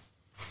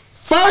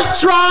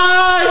 First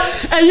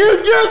try, and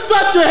you're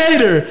such a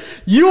hater.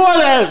 You are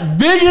the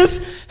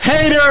biggest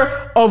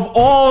hater of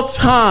all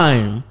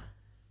time.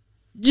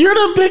 You're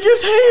the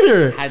biggest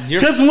hater.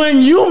 Because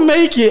when you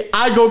make it,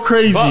 I go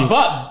crazy.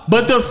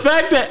 But the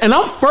fact that, and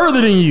I'm further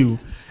than you.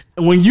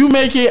 When you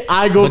make it,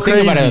 I go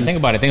crazy. Think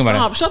about it.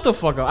 Stop. Shut the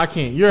fuck up. I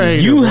can't. You're a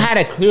hater. You had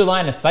a clear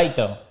line of sight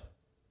though.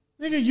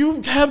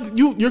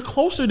 Nigga, you're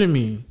closer to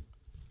me.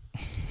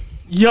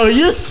 Yo,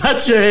 you're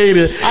such a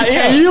hater.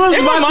 And you was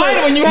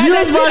I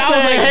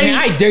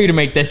dare you to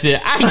make that shit.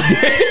 I dare you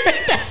to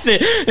make that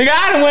shit. Nigga,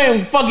 I done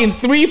went fucking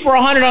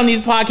 300-400 on these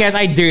podcasts.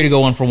 I dare you to go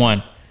 1 for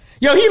 1.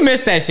 Yo, he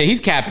missed that shit. He's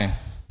capping.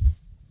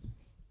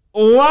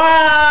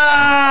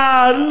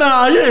 Wow.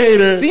 Nah, you're a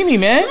hater. See me,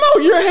 man.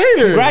 No, you're a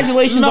hater.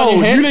 Congratulations on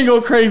your hair. You didn't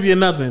go crazy or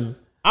nothing.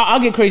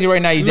 I'll get crazy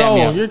right now. You dab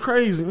me up. You're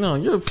crazy. No,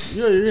 you're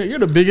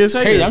the biggest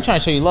hater. Crazy. I'm trying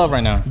to show you love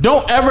right now.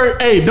 Don't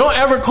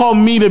ever call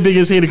me the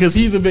biggest hater because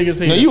he's the biggest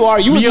hater. No, you are.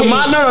 You was hating. The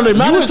amount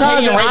of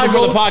times that right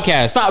before the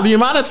podcast. Stop. The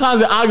amount of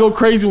times that I go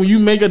crazy when you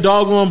make a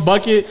doggone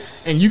bucket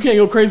and you can't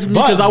go crazy for me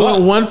because I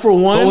went 1 for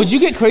 1. But would you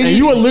get crazy? And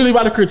you were literally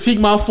about to critique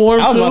my form.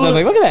 I was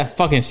like, look at that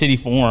fucking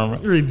shitty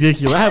form. You're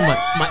ridiculous. I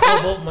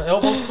have my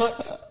elbow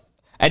tucked.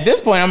 At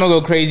this point, I'm gonna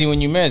go crazy when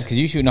you miss because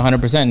you shooting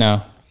 100%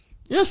 now.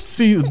 Yes,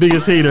 see, the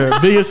biggest hater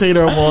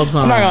of all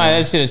time. I'm not gonna lie,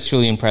 that shit is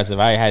truly impressive.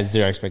 I had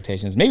 0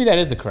 expectations. Maybe that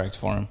is the correct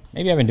form.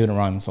 Maybe I've been doing it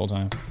wrong this whole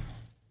time.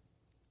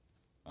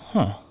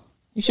 Huh?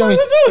 You show me.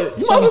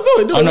 You might as well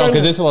do it. Oh no,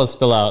 because this will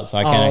spill out, so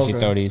I can't actually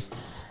throw these.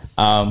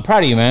 Proud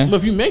of you, man. But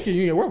if you make it,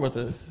 you ain't worry about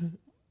that.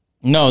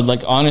 No,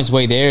 like on its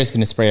way there, it's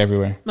gonna spray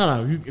everywhere.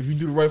 No. If you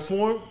do the right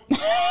form.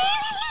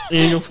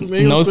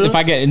 If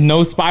I get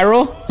no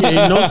spiral,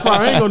 no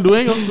spiral, ain't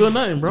gonna spill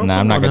nothing, bro. Nah,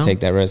 I'm not gonna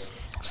take that risk.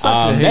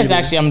 That's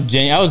actually,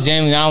 I was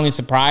genuinely not only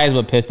surprised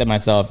but pissed at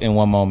myself in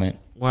one moment.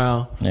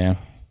 Wow. Yeah.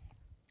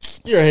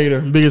 You're a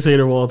hater, biggest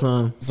hater of all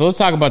time. So let's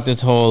talk about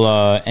this whole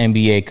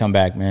NBA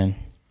comeback, man.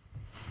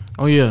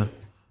 Oh yeah,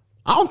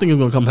 I don't think it's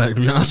gonna come back.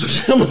 To be honest with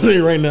you, I'm gonna say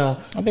it right now.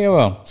 I think it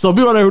will. So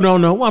people who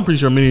don't know, well, I'm pretty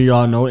sure many of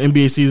y'all know,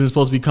 NBA season is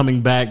supposed to be coming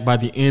back by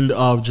the end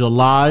of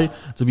July.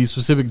 To be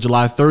specific,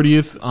 July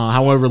 30th.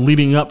 However,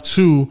 leading up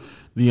to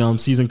the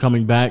season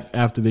coming back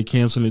after they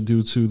canceled it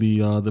due to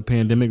the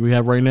pandemic we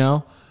have right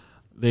now.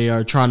 They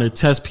are trying to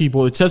test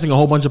people. They're testing a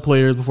whole bunch of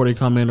players before they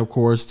come in, of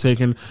course,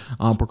 taking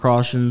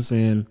precautions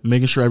and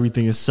making sure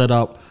everything is set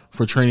up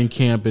for training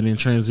camp and then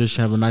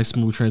transition, have a nice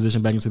smooth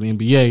transition back into the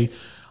NBA.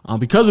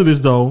 Because of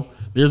this, though,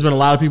 there's been a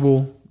lot of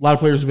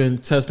players who've been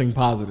testing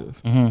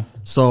positive. Mm-hmm.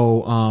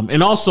 So,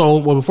 and also,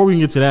 well, before we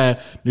can get to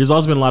that, there's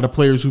also been a lot of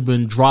players who've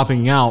been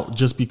dropping out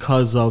just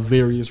because of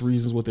various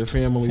reasons with their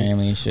family.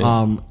 Family and shit.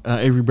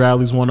 Avery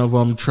Bradley's one of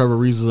them. Trevor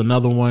Reeves is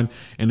another one.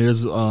 And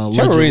there's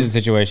Trevor Reeves'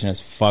 situation is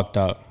fucked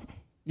up.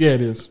 Yeah,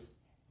 it is.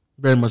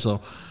 Very much so.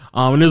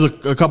 And there's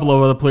a couple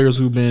of other players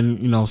who've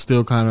been,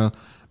 still kind of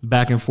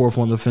back and forth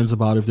on the fence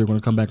about if they're going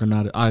to come back or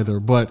not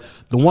either. But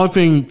the one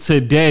thing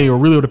today, or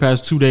really over the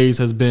past 2 days,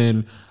 has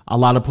been a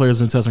lot of players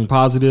have been testing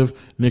positive.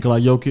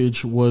 Nikola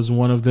Jokic was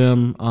one of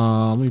them.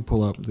 Let me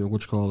pull up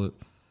what you call it.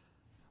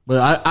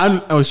 But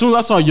I as soon as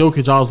I saw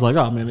Jokic, I was like,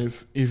 oh man,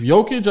 if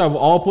Jokic of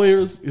all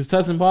players is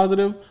testing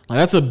positive, like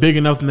that's a big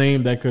enough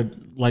name that could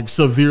like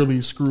severely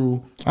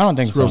screw. I don't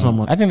think so.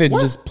 Someone. I think they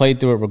just played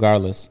through it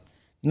regardless.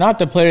 Not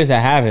the players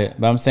that have it,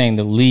 but I'm saying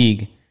the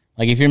league.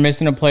 Like if you're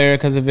missing a player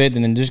because of it,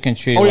 then just can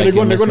treat it. Oh yeah, they're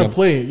going to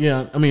play it.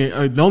 Yeah, I mean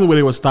the only way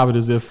they would stop it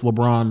is if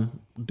LeBron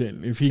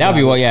Then if he That'd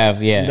be got what, it. yeah.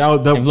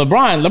 That- If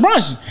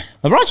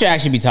LeBron should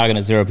actually be talking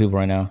to zero people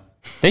right now.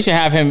 They should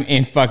have him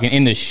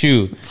in the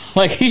shoe.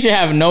 Like, he should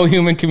have no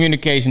human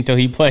communication until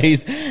he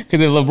plays.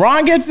 Because if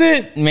LeBron gets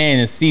it,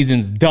 man, the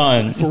season's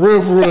done. For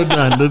real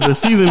done. The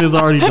season is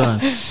already done.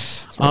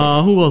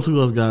 Who else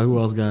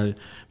got it?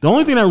 The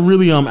only thing that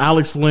really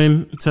Alex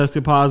Lynn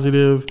tested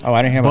positive. Oh,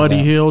 I didn't hear about Buddy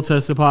that. Hill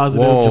tested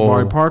positive. Whoa.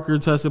 Jabari Parker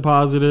tested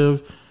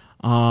positive.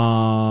 Who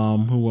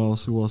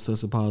else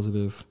tested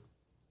positive?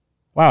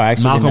 Wow,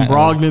 actually. Malcolm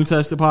Brogdon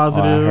tested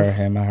positive.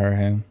 I heard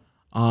him.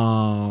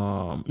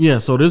 Yeah,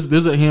 so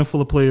there's a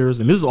handful of players,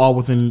 and this is all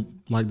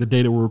within like the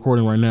day that we're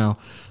recording right now.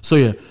 So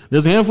yeah,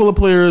 there's a handful of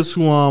players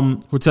who are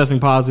testing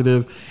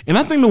positive, and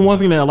I think the one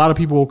thing that a lot of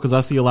people, because I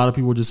see a lot of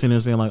people just sitting there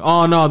saying like,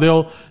 oh no,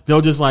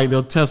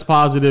 they'll test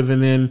positive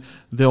and then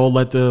they'll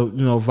let the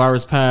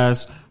virus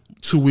pass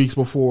 2 weeks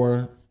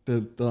before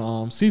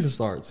the season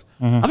starts.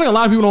 I think a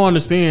lot of people don't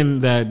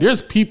understand that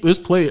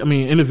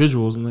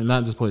individuals, and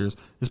not just players.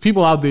 There's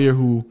people out there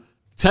who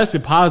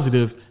tested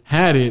positive,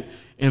 had it,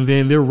 and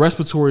then their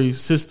respiratory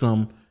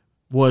system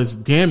was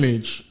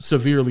damaged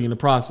severely in the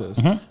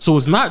process. So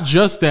it's not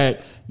just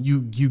that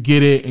you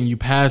get it and you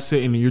pass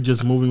it and you're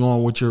just moving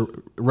on with your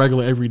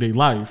regular everyday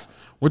life.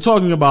 We're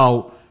talking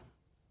about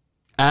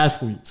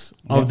athletes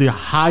of the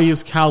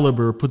highest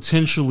caliber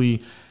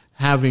potentially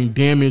having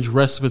damaged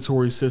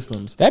respiratory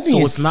systems. That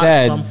being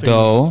said,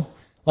 though,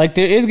 like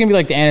there is going to be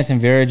like the Anderson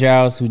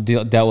Varejao who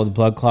dealt with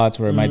blood clots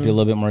where it might be a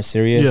little bit more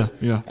serious.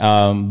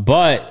 Yeah.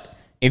 But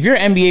if you're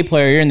an NBA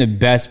player, you're in the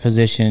best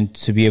position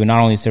to be able to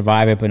not only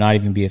survive it, but not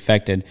even be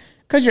affected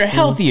because you're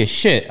healthy as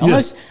shit.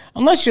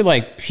 Unless you're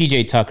like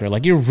PJ Tucker,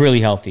 like you're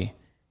really healthy.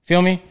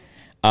 Feel me?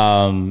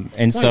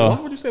 And so why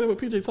would you say that with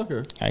PJ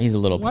Tucker? He's a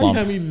little Why plump.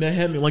 you have me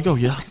head me like, oh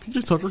yeah,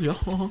 PJ Tucker, yeah,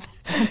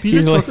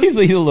 He's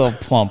a little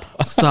plump.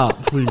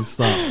 Stop, please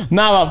stop.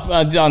 Not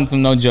on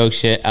some no joke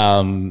shit.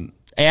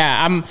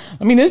 Yeah,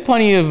 I mean, there's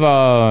plenty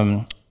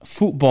of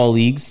football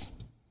leagues.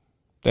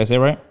 Did I say it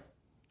right?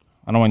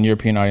 I don't want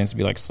European audience to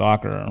be like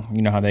soccer.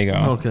 You know how they go.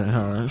 Okay,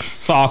 all right.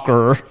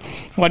 Soccer.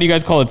 Why do you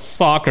guys call it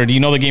soccer? Do you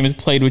know the game is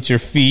played with your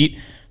feet?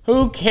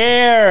 Who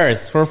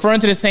cares? We're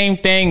referring to the same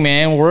thing,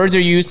 man. Words are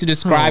used to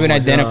describe and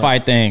identify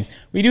things.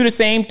 We do the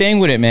same thing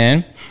with it,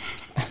 man.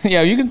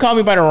 Yeah, you can call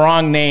me by the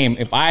wrong name.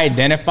 If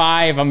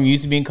I'm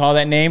used to being called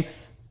that name,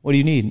 what do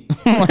you need?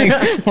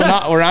 Like,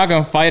 we're not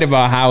going to fight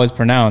about how it's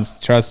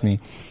pronounced. Trust me.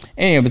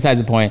 Anyway, besides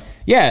the point,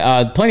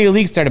 plenty of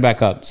leagues started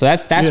back up. So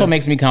that's what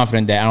makes me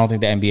confident that I don't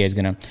think the NBA is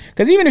gonna.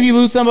 Because even if you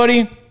lose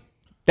somebody,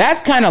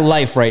 that's kind of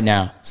life right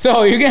now.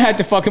 So you're gonna have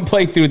to fucking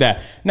play through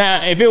that.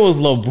 Now, if it was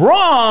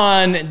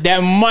LeBron,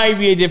 that might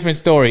be a different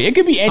story. It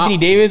could be Anthony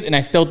Davis, and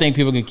I still think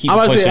people can keep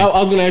pushing. I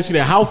was gonna ask you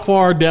that. How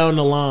far down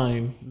the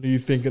line do you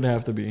think it'd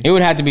have to be? It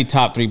would have to be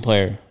top 3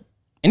 player,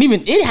 and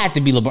even it had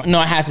to be LeBron.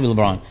 No, it has to be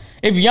LeBron.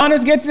 If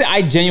Giannis gets it,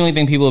 I genuinely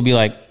think people will be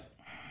like,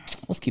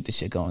 let's keep this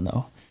shit going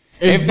though.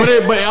 But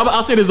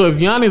I'll say this though: if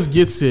Giannis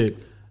gets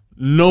it,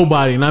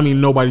 nobody's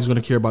going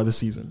to care about the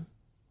season.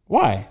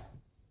 Why?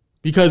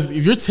 Because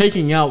if you're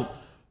taking out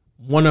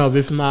one of,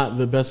 if not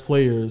the best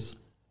players,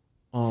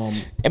 I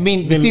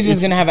mean, the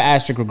season's going to have an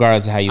asterisk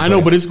regardless of how you play. I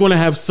know, but it's going to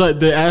have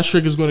the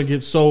asterisk is going to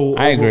get so.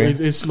 I agree.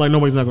 It's like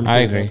nobody's not going to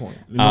care at that point.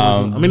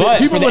 But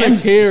people are going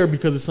to care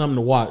because it's something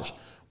to watch,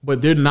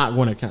 but they're not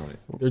going to count it.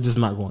 They're just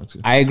not going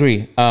to. I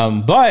agree.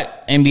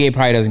 But NBA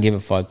probably doesn't give a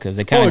fuck because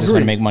they kind of just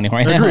want to make money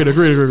right now.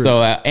 Agreed.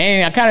 So,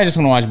 and I kind of just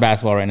want to watch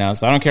basketball right now.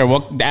 So I don't care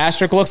what the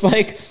asterisk looks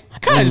like. I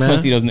kind of just want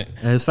to see those.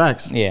 It's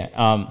facts.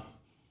 Yeah.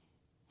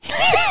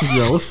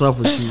 Yo, what's up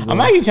with you, bro? I'm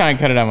actually trying to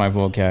cut it out my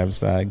vocab,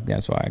 so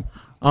that's why.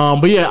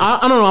 But yeah,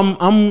 I don't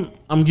know.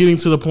 I'm getting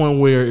to the point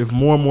where if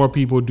more and more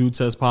people do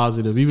test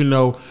positive, even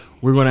though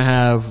we're going to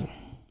have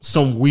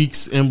some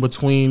weeks in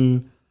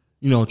between,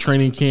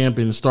 training camp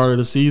and the start of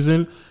the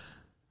season,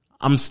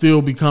 I'm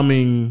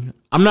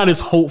not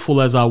as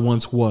hopeful as I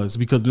once was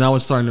because now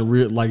it's starting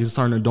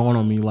to dawn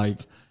on me like,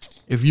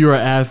 if you're an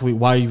athlete,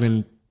 why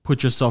even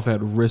put yourself at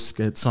risk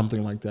at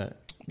something like that?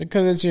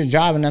 Because it's your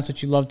job and that's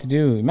what you love to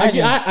do.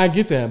 Imagine. I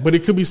get that, but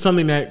it could be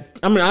something that,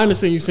 I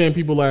understand you saying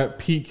people are at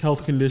peak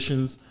health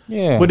conditions.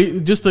 Yeah. But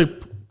just the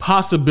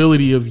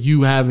possibility of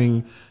you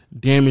having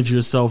damaged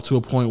yourself to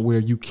a point where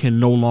you can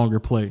no longer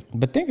play.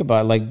 But think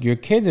about it, like your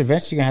kids are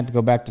eventually going to have to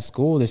go back to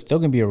school. There's still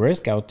going to be a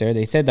risk out there.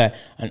 They said that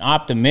an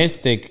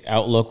optimistic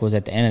outlook was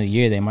at the end of the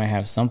year they might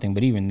have something.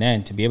 But even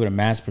then, to be able to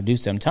mass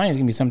produce it, I'm telling you, it's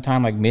going to be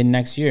sometime like mid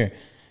next year.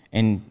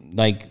 And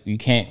like you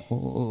can't...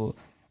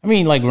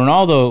 like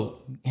Ronaldo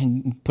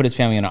put his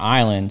family on an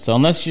island. So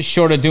unless you're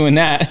short of doing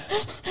that,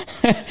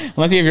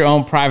 unless you have your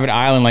own private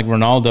island like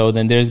Ronaldo,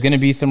 then there's going to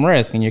be some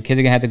risk. And your kids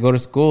are going to have to go to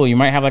school. You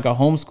might have like a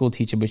homeschool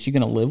teacher, but she's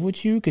going to live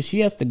with you because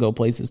she has to go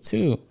places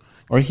too.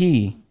 Or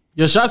he.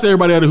 Yeah, shout out to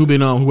everybody out there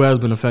who has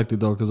been affected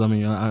though, because I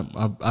mean,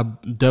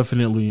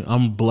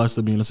 I'm blessed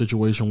to be in a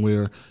situation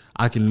where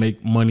I can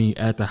make money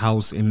at the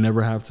house and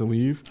never have to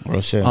leave.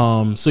 Real shit.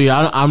 So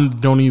yeah, I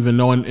don't even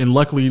know, and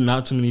luckily,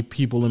 not too many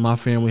people in my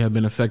family have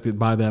been affected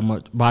by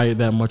it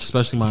that much,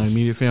 especially my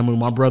immediate family.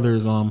 My brother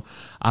is out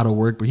of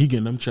work, but he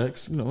getting them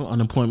checks,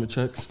 unemployment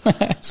checks.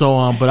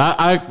 So, but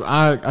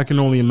I can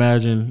only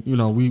imagine,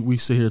 we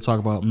sit here and talk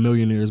about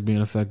millionaires being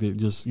affected,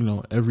 just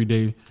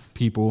everyday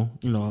people.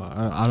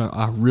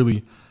 I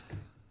really,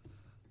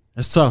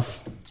 it's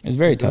tough. It's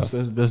very tough.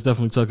 That's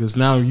definitely tough. Because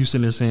now you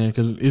sitting there saying,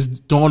 because it's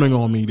dawning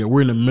on me that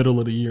we're in the middle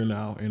of the year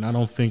now, and I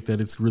don't think that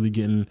it's really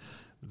getting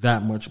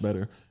that much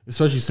better.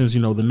 Especially since the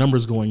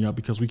numbers going up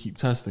because we keep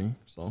testing.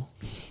 So,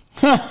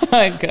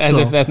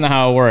 if that's not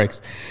how it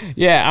works.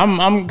 Yeah,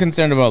 I'm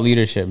concerned about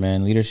leadership,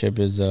 man. Leadership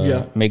is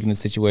making the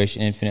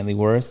situation infinitely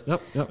worse.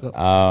 Yep.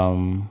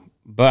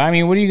 But I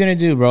mean, what are you gonna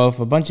do, bro?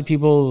 If a bunch of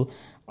people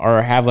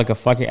have like a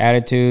fucking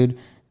attitude,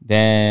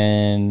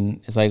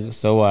 then it's like,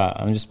 so what?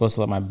 I'm just supposed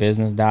to let my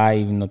business die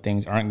even though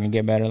things aren't going to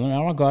get better. I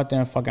want to go out there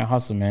and fucking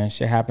hustle, man.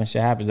 Shit happens.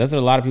 That's what a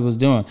lot of people's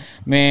doing.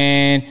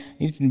 Man,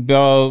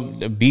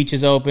 the beach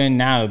is open.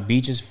 Now the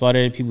beach is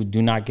flooded. People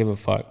do not give a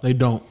fuck. They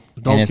don't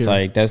and it's care.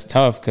 Like, that's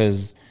tough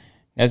because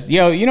that's,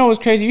 what's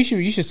crazy?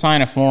 You should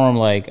sign a form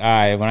like, all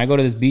right, when I go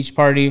to this beach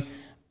party,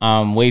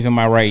 I'm waiving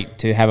my right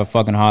to have a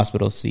fucking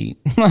hospital seat.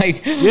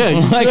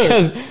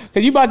 Because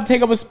you about to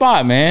take up a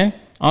spot, man.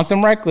 On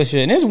some reckless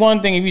shit. And there's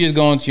one thing if you just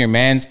go into your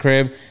man's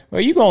crib, or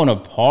you going to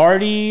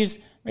parties,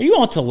 or you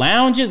going to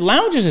lounges.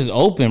 Lounges is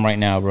open right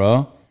now,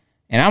 bro.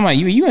 And I'm like,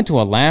 you into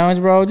a lounge,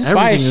 bro? Just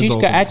buy a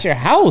shishka at your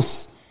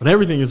house. But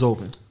everything is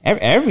open.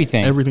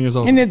 Everything. Everything is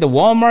open. And then the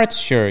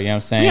Walmarts, sure, you know what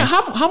I'm saying? Yeah,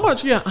 how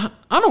much? Yeah,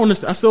 I don't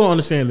understand. I still don't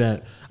understand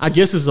that. I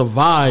guess it's a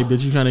vibe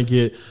that you kind of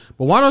get.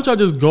 But why don't y'all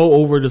just go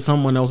over to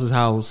someone else's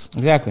house?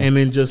 Exactly. And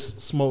then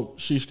just smoke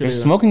shishka? They're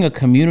smoking a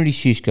community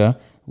shishka,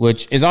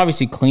 which is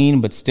obviously clean,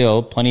 but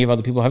still, plenty of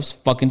other people have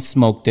fucking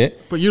smoked it.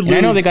 But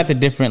I know they got the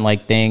different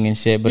thing and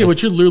shit. But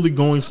but you're literally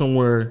going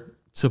somewhere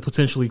to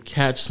potentially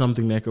catch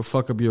something that could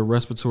fuck up your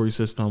respiratory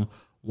system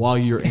while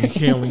you're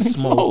inhaling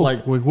smoke.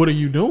 Like, what are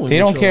you doing? They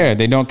don't care.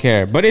 They don't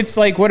care. But it's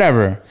like,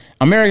 whatever.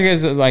 America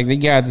is like, they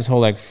got this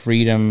whole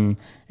freedom.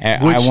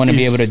 I want to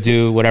be able to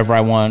do whatever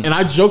I want. And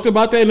I joked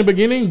about that in the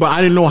beginning, but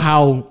I didn't know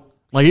how.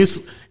 Like,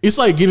 it's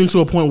like getting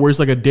to a point where it's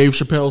like a Dave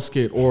Chappelle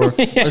skit or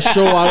a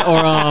show or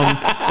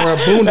a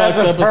Boondocks That's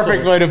a episode.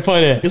 Perfect way to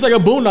put it. It's like a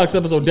Boondocks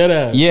episode, dead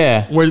ass.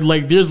 Yeah. Where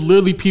there's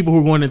literally people who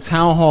are going to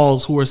town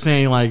halls who are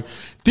saying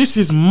this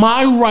is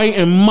my right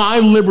and my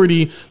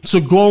liberty to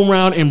go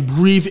around and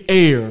breathe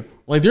air.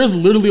 Like, there's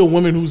literally a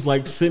woman who's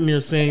sitting there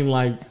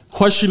saying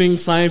questioning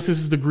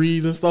scientists'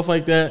 degrees and stuff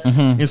like that,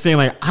 and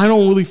saying I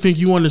don't really think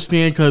you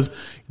understand because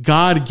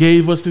God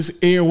gave us this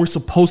air and we're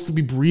supposed to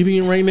be breathing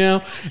it right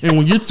now. And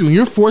when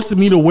you're forcing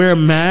me to wear a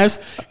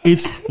mask,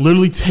 it's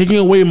literally taking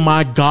away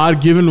my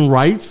God-given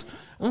rights.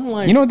 I'm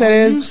like, you know what that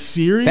is? Are you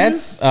serious?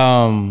 That's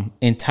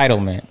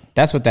entitlement.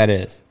 That's what that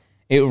is.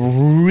 It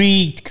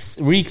reeks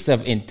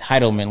of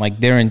entitlement.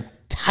 They're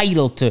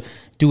entitled to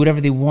do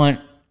whatever they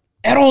want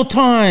at all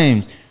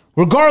times,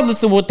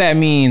 regardless of what that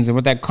means or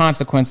what that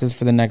consequence is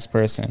for the next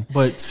person.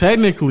 But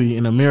technically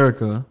in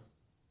America,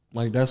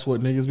 that's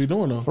what niggas be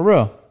doing though. For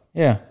real.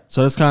 Yeah.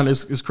 So that's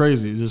it's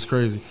crazy. It's just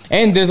crazy.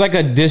 And there's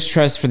a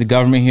distrust for the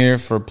government here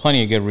for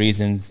plenty of good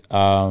reasons.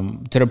 To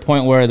the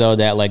point where though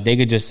that they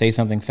could just say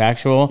something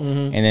factual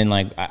and then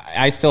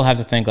I still have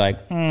to think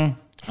I'm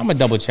gonna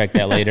double check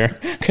that later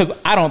because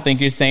I don't think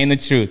you're saying the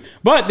truth.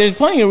 But there's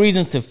plenty of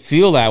reasons to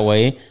feel that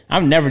way.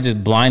 I've never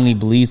just blindly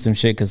believed some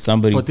shit because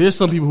somebody. But there's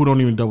some people who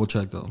don't even double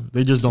check though.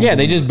 They just don't. Yeah,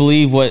 they just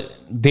believe what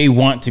they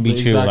want to be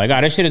true.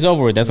 Exactly. This shit is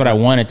over with. That's what I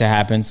want it to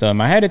happen. So in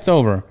my head, it's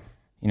over.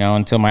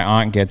 Until my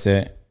aunt gets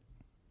it.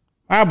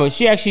 All right, but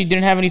she actually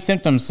didn't have any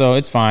symptoms, so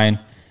it's fine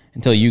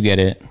until you get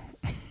it.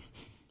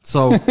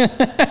 So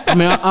I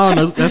mean, I don't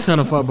know. That's kind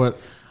of fun, but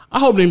I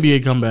hope the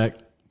NBA come back.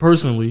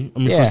 Personally, I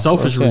mean, for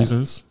selfish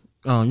reasons.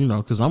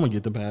 Because I'm gonna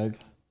get the bag,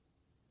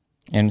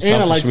 and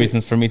selfish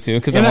reasons for me too,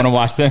 because I want to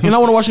watch them, and I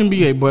want to watch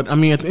NBA. But I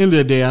mean, at the end of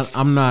the day,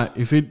 I'm not.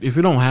 If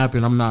it don't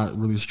happen, I'm not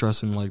really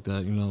stressing like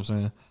that. You know what I'm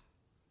saying?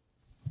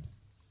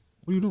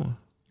 What are you doing?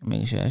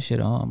 Making sure that shit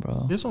on,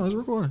 bro. It's on. It's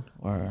recording.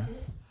 Word.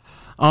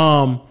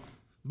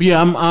 But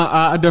yeah,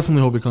 I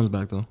definitely hope it comes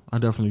back though. I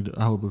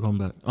hope it comes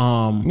back.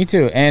 Me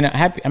too. And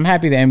I'm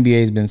happy the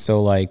NBA has been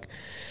so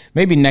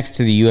maybe next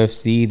to the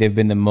UFC, they've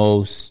been the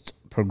most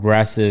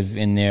progressive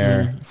in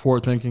their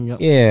forward thinking.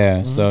 Yep. Yeah.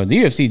 Mm-hmm. So the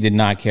UFC did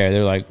not care.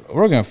 They're like,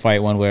 we're gonna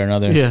fight one way or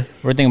another. Yeah.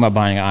 We're thinking about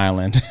buying an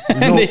island.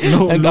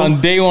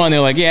 On day one, they're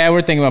like, yeah,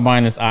 we're thinking about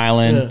buying this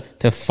island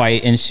to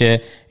fight and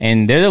shit.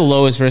 And they're the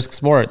lowest risk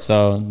sport,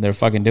 so they're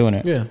fucking doing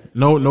it. Yeah.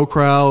 No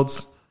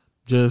crowds,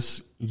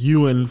 just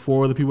you and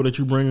 4 other people that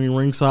you bring in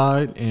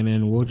ringside, and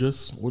then we'll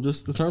just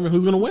determine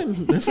who's gonna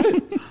win. That's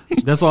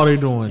it. That's all they're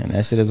doing. And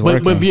that shit is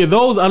working. But yeah,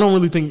 those I don't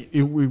really think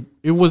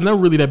it was never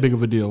really that big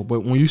of a deal.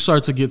 But when you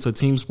start to get to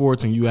team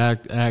sports and you're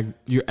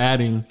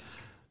adding,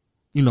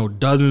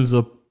 dozens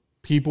of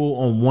people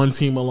on one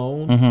team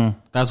alone,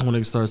 that's when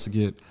it starts to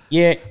get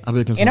a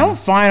bit concerning. And I'm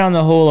fine on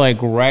the whole like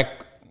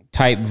rec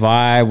type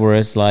vibe where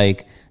it's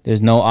like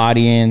there's no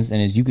audience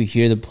and you could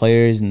hear the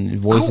players and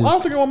voices. I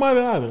don't think I would mind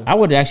that either. I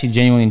would actually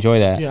genuinely enjoy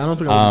that. Yeah, I don't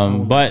think I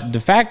would. But the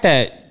fact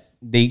that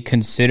they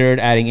considered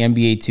adding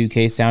NBA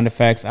 2K sound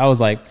effects, I was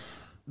like,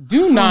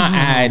 do not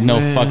add no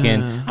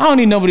fucking. I don't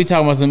need nobody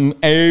talking about some.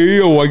 Hey,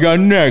 yo, I got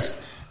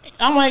next.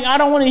 I'm like, I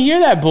don't want to hear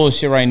that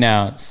bullshit right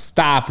now.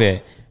 Stop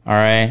it. All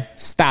right,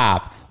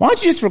 stop. Why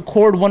don't you just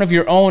record one of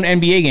your own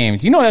NBA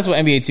games? You know that's what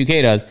NBA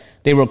 2K does.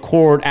 They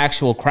record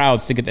actual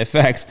crowds to get the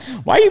effects.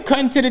 Why are you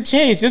cutting to the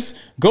chase? Just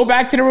go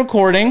back to the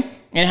recording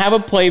and have a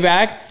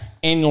playback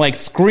and like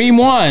scream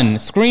 1,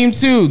 scream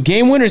 2,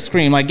 game winner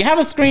scream. Like have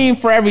a scream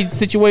for every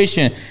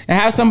situation and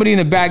have somebody in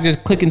the back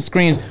just clicking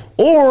screams.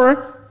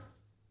 Or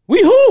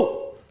we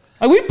hoop.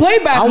 Like we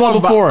played basketball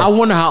before. I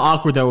wonder how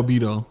awkward that would be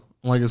though.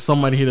 Like if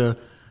somebody hit a.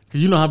 Cause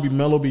you know how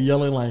Melo be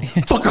yelling like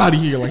 "fuck out of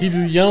here," like he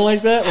just yelling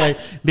like that. Like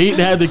they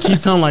had to keep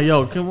telling like,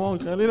 "Yo, come on,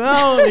 cut it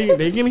out.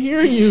 They can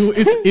hear you.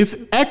 It's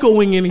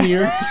echoing in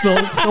here. So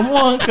come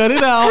on, cut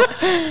it out."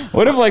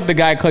 What if like the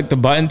guy clicked the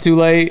button too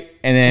late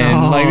and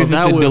then like this is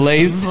the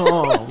delays?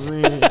 Oh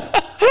man, that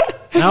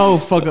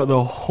would fuck up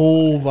the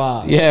whole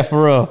vibe. Yeah,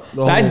 for real.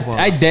 Vibe.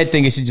 I dead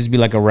think it should just be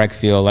like a rec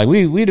field. Like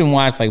we didn't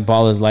watch like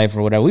Baller's Life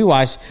or whatever. We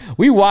watch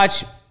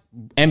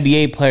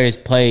NBA players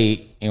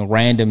play in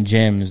random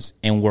gyms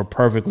and we're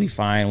perfectly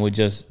fine with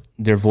just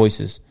their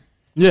voices.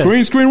 Yeah.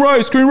 Screen right.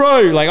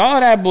 Like all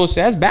that bullshit.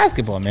 That's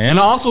basketball, man. And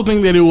I also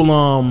think that it will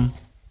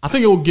I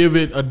think it will give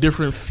it a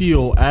different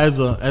feel as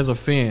a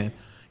fan.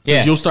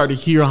 Because you'll start to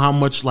hear how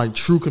much like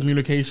true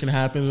communication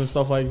happens and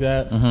stuff like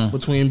that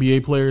between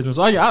NBA players. And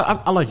so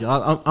I like it.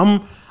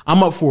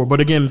 I'm up for it.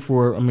 But again,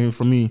 for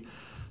me,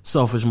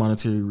 selfish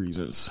monetary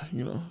reasons.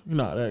 You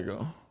know how that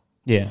go.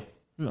 Yeah.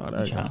 No,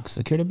 that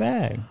secure the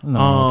bag.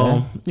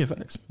 Yeah,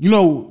 facts. You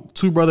know,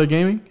 Two Brother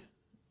Gaming?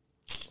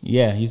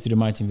 Yeah, he used to do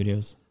My Team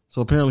videos.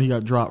 So apparently he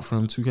got dropped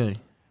from 2K.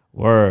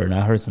 Word,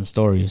 I heard some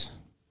stories.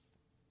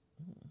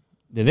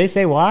 Did they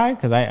say why?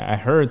 Because I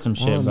heard some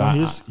shit about.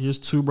 Here's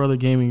Two Brother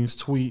Gaming's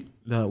tweet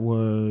that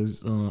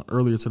was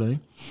earlier today.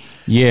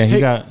 Yeah, he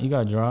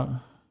got dropped.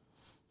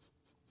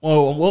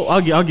 Oh well,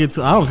 I'll get to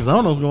because I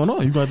don't know what's going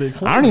on. You got to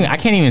explain. I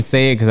can't even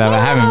say it because I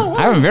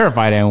haven't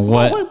verified it. And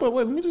what? Wait.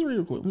 Let me just read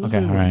it quick. Okay,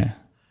 all right.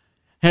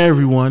 Hey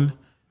everyone,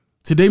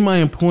 today my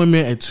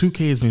employment at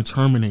 2K has been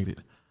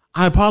terminated.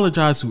 I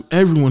apologize to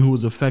everyone who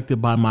was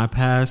affected by my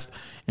past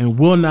and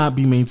will not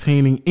be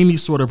maintaining any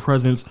sort of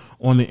presence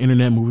on the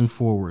internet moving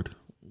forward.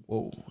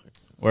 Whoa.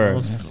 Word.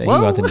 He's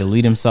about to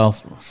delete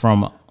himself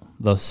from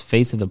the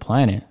face of the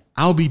planet.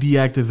 I'll be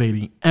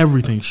deactivating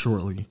everything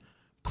shortly.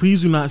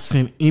 Please do not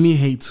send any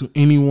hate to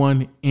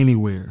anyone,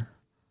 anywhere.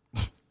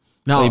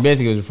 Now, so he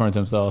basically was referring to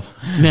himself.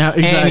 Now,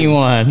 exactly.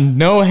 Anyone.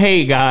 No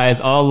hate,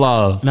 guys. All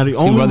love. Now, the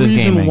only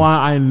reason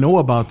why I know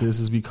about this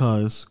is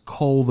because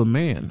Cole the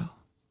Man,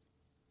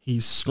 he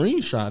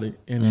screenshot it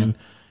and then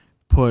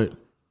put,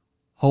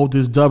 hold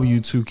this W,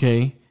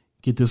 2K,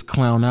 get this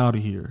clown out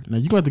of here. Now,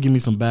 you're going to have to give me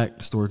some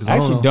backstory. Cause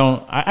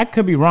I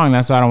could be wrong.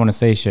 That's why I don't want to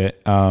say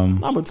shit.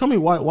 No, but tell me,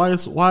 why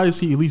is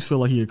he at least feel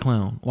like he a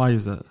clown? Why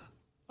is that?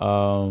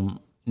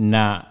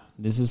 Nah,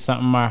 this is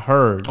something I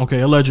heard.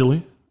 Okay,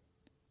 allegedly.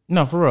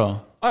 No, for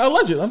real.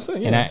 Allegedly, I'm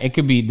saying. Yeah. And it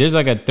could be, there's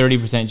like a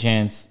 30%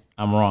 chance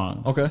I'm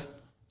wrong. Okay.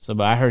 So,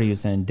 but I heard he was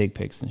sending dick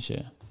pics and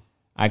shit.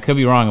 I could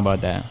be wrong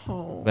about that.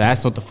 But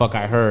that's what the fuck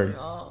I heard.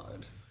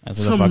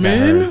 That's what the fuck I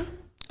heard.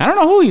 I don't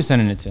know who he was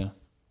sending it to.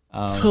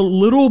 To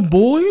little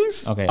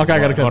boys? Okay, I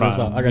gotta cut this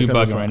out. I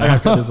gotta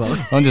cut this out.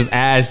 Don't just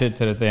add shit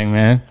to the thing,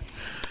 man.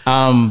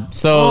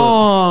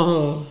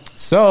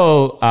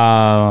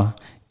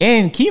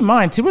 And keep in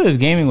mind, Two Brothers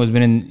Gaming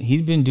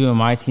he's been doing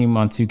My Team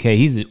on 2K.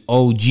 He's an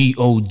OG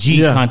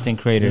content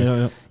creator.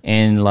 Yeah.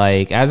 And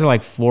like as of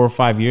like 4 or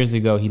 5 years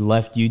ago, he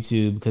left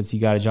YouTube because he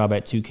got a job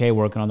at 2K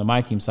working on the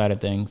My Team side of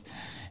things.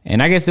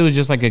 And I guess it was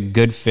just like a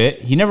good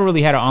fit. He never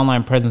really had an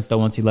online presence though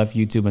once he left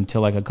YouTube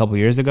until like a couple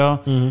years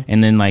ago. Mm-hmm.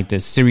 And then like the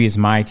serious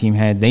My Team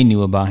heads, they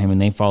knew about him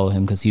and they followed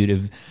him because he would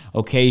have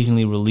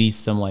occasionally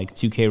released some like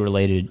 2K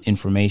related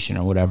information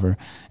or whatever.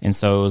 And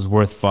so it was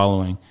worth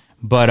following.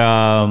 But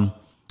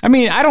I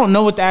mean, I don't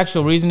know what the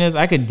actual reason is.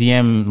 I could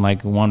DM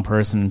like one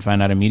person and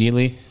find out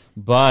immediately.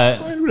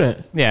 But why do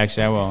that? Yeah,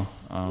 actually I will.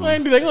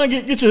 Man, they're gonna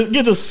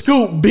get the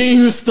scoop,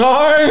 Beam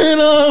Star, you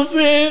know what I'm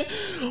saying?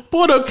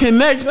 Put a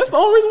connection. That's the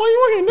only reason why you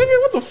working, nigga.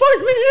 What the fuck,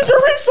 nigga? Use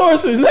your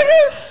resources,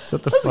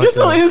 nigga. Let's get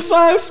some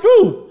inside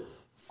scoop.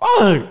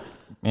 Fuck.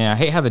 Yeah, I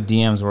hate how the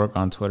DMs work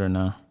on Twitter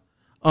now.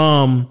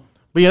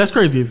 But yeah, that's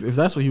crazy. If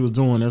that's what he was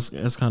doing,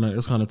 that's kind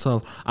of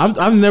tough. I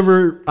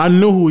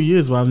know who he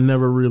is, but I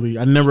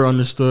never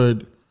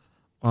understood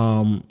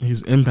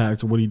his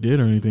impact or what he did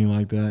or anything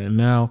like that. And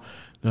now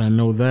that I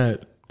know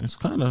that, it's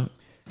kind of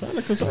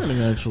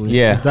concerning, actually.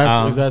 Yeah, if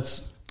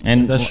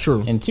that's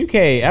true. In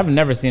 2K, I've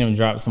never seen him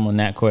drop someone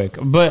that quick.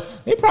 But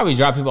they probably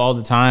drop people all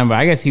the time. But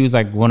I guess he was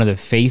like one of the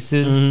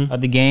faces of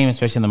the game,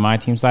 especially on the My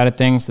Team side of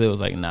things. So it was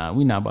like, nah,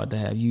 we not about to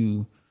have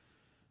you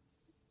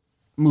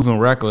moving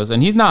reckless,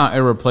 and he's not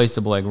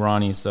irreplaceable like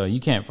Ronnie. So you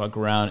can't fuck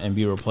around and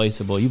be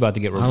replaceable. You about to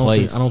get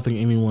replaced. I don't think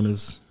anyone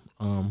is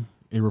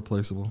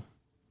irreplaceable.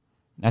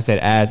 I said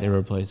as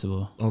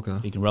irreplaceable. Okay.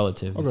 Speaking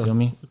relative. You Okay. feel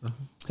me? Okay.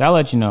 So I'll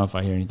let you know if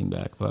I hear anything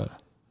back. But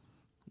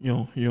You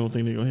don't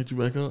think they're gonna hit you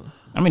back up?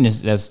 I mean,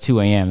 that's 2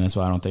 a.m. That's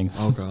why I don't think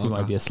Okay, he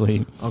might be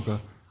asleep. Okay.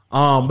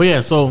 But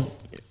yeah, so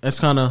that's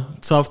kind of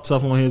tough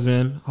on his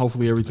end.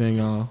 Hopefully everything.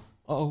 No,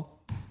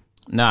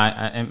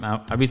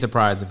 I'd be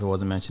surprised if it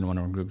wasn't mentioned in one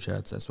of our group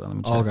chats. That's why. Let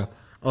me check. Okay.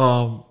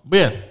 But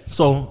yeah,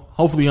 so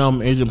hopefully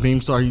Agent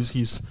Beamstar,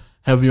 he's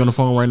heavy on the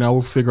phone right now.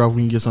 We'll figure out if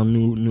we can get some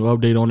new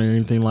update on it or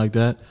anything like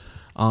that.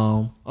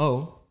 No,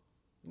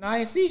 I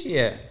didn't see shit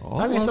yet.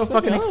 Stop being so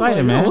fucking like,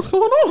 excited, man. What's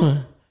going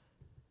on?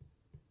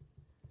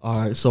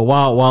 All right, so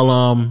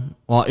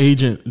while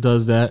Agent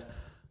does that,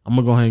 I'm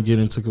gonna go ahead and get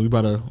into. We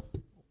about to.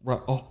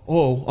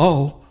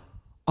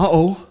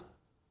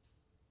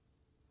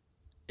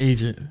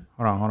 Agent.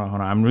 Hold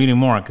on. I'm reading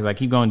more because I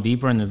keep going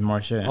deeper and there's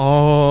more shit.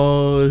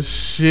 Oh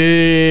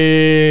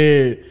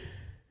shit!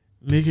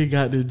 Nigga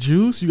got the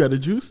juice. You got the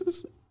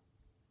juices.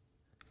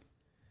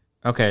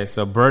 Okay,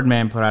 so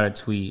Birdman put out a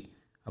tweet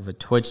of a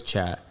Twitch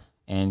chat,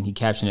 and he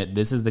captioned it,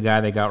 "This is the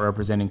guy they got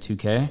representing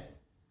 2K."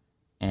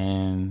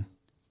 And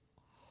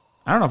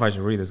I don't know if I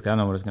should read this. 'Cause I don't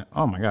know what it's going to...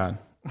 Oh, my God.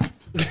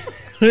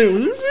 Wait,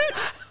 what is it?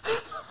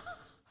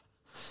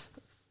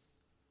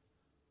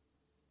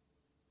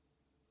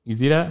 You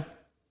see that?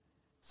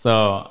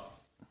 So,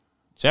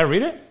 should I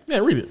read it? Yeah,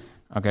 read it.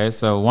 Okay,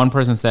 so one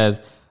person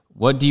says,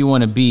 "What do you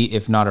want to be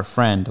if not a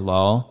friend,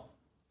 lol?"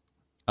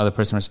 Other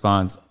person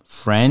responds,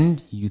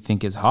 "Friend you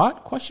think is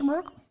hot? Question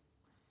mark.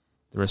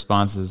 The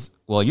response is,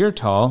 "Well, you're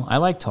tall. I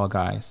like tall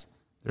guys."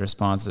 The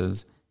response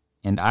is,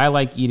 "And I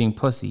like eating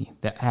pussy.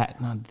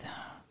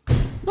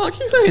 No, I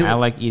keep saying I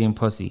like eating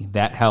pussy.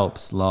 That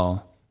helps,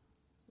 lol."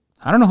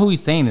 I don't know who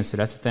he's saying this to.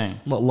 That's the thing.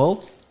 What,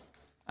 lol?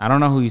 I don't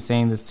know who he's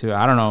saying this to.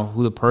 I don't know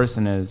who the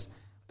person is,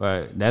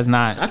 but that's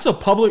not. That's a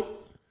public.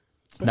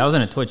 That was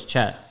in a Twitch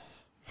chat.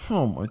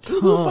 Oh my god!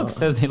 Who the fuck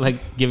says they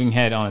like giving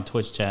head on a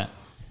Twitch chat?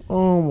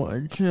 Oh my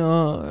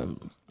god!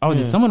 Oh,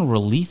 did someone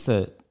release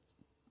a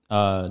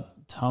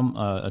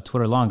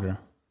Twitter longer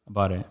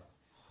about it?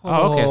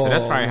 Oh, okay. So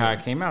that's probably how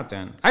it came out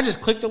then. I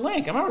just clicked the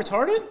link. Am I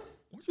retarded?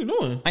 What you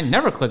doing? I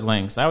never click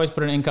links. I always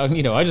put it in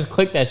incognito. I just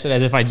click that shit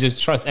as if I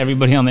just trust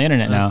everybody on the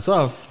internet now. That's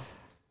tough.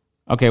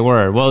 Okay,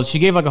 word. Well, she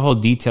gave like a whole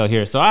detail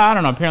here. So I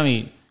don't know.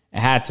 Apparently it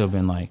had to have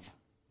been like,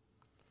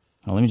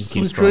 oh, let me just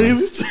keep Some scrolling.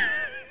 crazy.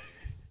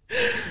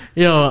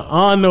 Yo,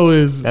 all I know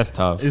is That's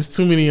tough. It's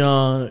too many.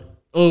 What's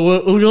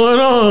going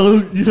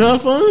on? You know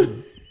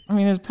something? I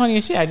mean, there's plenty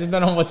of shit. I just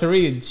don't know what to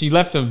read. She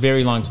left a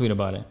very long tweet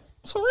about it.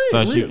 So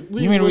you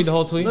mean to read the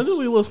whole tweet? No, just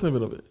read a little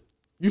snippet of it.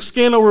 You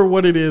scan over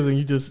what it is, and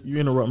you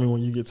interrupt me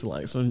when you get to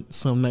like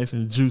some nice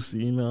and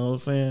juicy. You know what I'm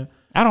saying?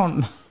 I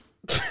don't.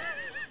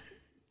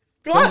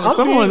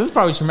 This is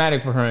probably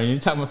traumatic for her. And you're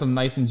talking about something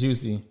nice and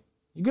juicy.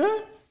 You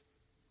good?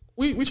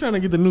 We trying to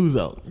get the news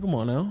out. Come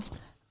on now.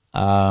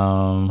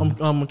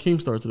 I'm a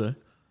Keemstar today.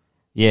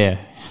 Yeah.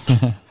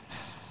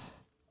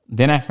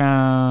 Then I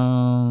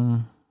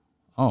found.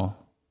 Oh,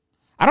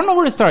 I don't know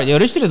where to start. Yo,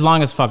 this shit is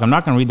long as fuck. I'm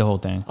not gonna read the whole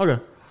thing.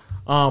 Okay.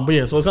 But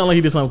yeah, so it sounds like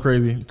he did something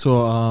crazy to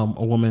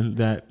a woman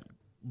that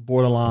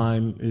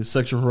borderline is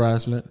sexual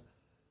harassment.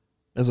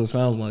 That's what it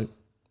sounds like.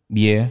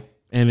 Yeah.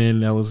 And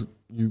then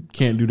you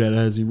can't do that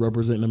as you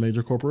representing a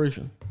major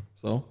corporation.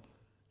 So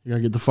you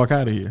gotta get the fuck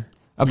out of here.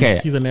 Okay.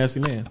 He's a nasty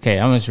man. Okay,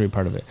 I'm going to read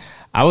part of it.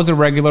 "I was a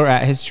regular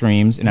at his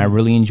streams, and I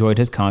really enjoyed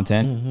his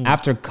content. Mm-hmm.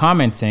 After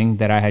commenting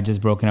that I had just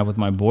broken up with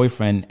my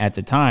boyfriend at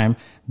the time,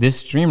 this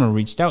streamer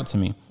reached out to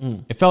me.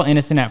 It felt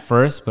innocent at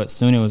first, but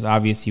soon it was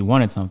obvious he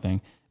wanted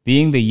something.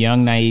 Being the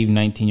young, naive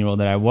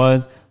 19-year-old that I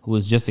was, who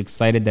was just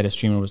excited that a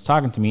streamer was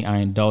talking to me, I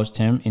indulged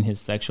him in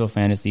his sexual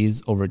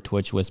fantasies over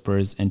Twitch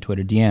whispers and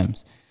Twitter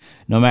DMs,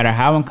 no matter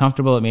how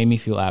uncomfortable it made me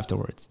feel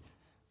afterwards.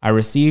 I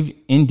received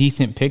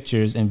indecent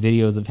pictures and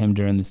videos of him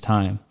during this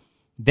time.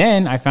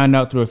 Then I found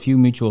out through a few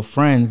mutual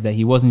friends that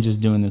he wasn't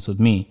just doing this with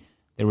me.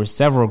 There were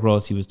several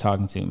girls he was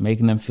talking to,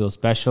 making them feel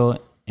special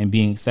and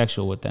being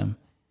sexual with them.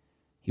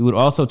 He would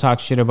also talk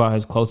shit about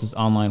his closest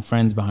online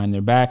friends behind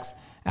their backs.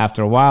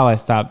 After a while, I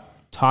stopped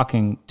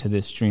talking to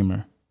this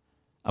streamer.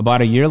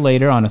 About a year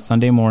later, on a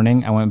Sunday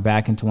morning, I went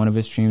back into one of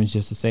his streams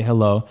just to say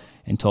hello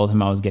and told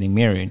him I was getting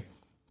married.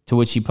 To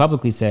which he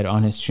publicly said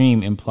on his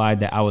stream implied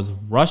that I was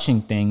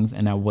rushing things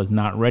and I was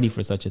not ready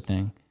for such a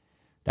thing.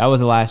 That was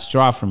the last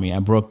straw for me. I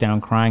broke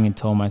down crying and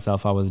told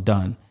myself I was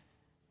done.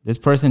 This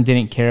person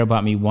didn't care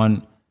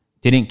one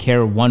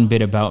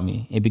bit about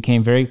me. It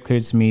became very clear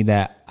to me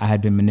that I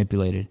had been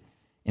manipulated.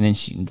 And then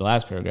in the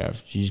last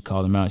paragraph, she just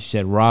called him out. She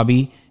said,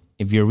 "Robbie,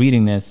 if you're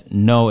reading this,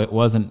 no, it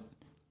wasn't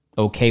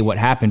okay what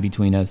happened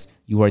between us.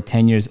 You are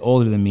 10 years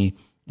older than me,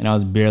 and I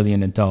was barely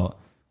an adult.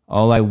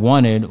 All I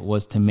wanted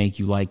was to make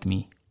you like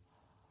me.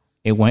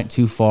 It went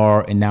too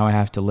far, and now I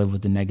have to live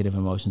with the negative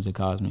emotions it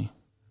caused me."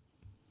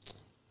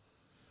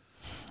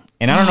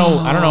 And I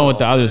don't know what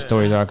the other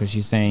stories are, because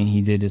she's saying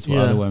he did this with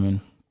other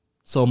women.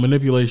 So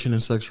manipulation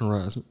and sexual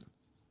harassment.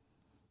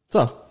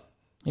 Tough.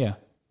 Yeah.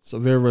 So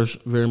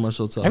very much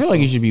so tough. I feel like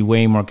you should be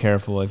way more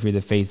careful if you're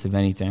the face of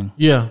anything.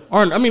 Yeah.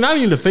 Or, I mean, not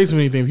even the face of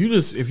anything.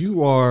 If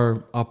you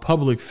are a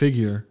public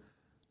figure,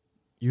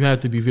 you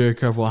have to be very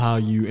careful how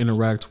you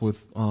interact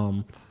with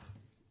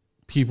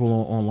people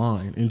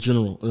online in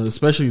general,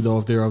 especially though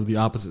if they're of the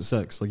opposite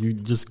sex. Like, you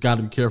just got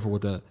to be careful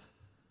with that.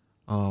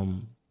 But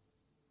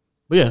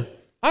yeah,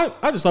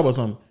 I just thought about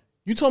something.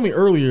 You told me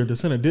earlier to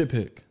send a dick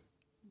pic,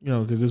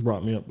 because this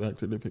brought me back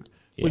to dick pic.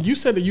 Yeah. But you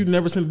said that you've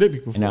never sent a dick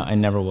pic before. No, I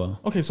never will.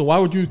 Okay, so why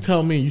would you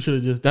tell me you should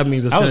have just? That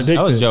means I sent a dick pic.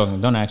 I was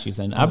joking. Don't actually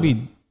send.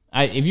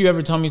 If you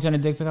ever told me to send a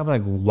dick pic, I'd be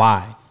like,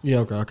 why? Yeah.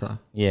 Okay.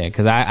 Yeah,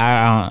 because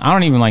I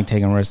don't even like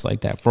taking risks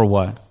like that. For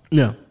what?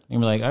 Yeah. And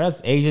be like, oh,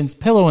 that's Agent's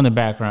pillow in the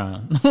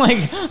background. Like,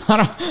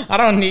 I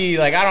don't need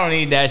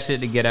that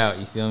shit to get out.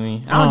 You feel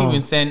me? I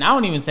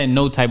don't even send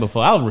no type of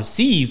photo. I'll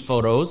receive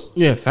photos.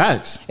 Yeah,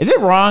 facts. Is it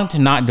wrong to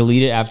not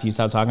delete it after you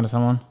stop talking to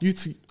someone?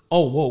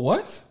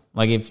 What?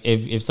 Like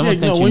if someone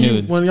sent you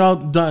nudes, when y'all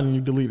done,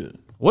 you delete it.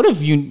 What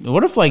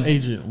if like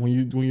Agent,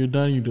 when you're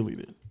done, you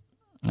delete it.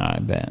 I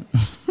bet.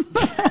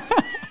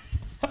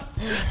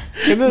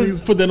 You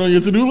put that on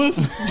your to-do list?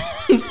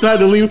 Start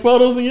deleting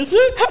photos and your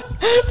shit?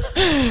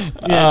 Yeah,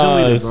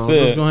 delete it, bro.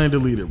 Shit. Just go ahead and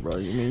delete it, bro. I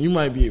mean, you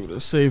might be able to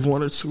save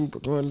one or two,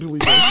 but go ahead and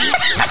delete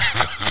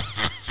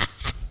that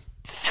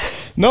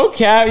shit. No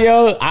cap,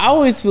 yo. I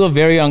always feel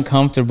very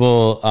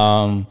uncomfortable.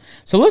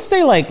 So let's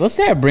say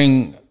I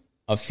bring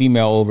a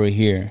female over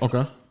here.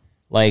 Okay.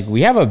 Like,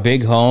 we have a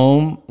big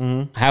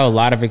home, I have a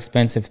lot of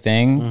expensive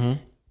things,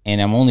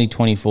 and I'm only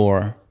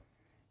 24.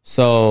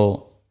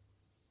 So,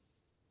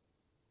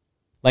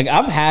 like,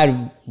 I've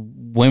had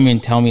women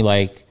tell me,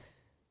 like,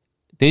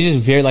 they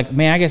just very, like,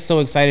 man, I get so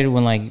excited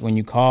when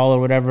you call or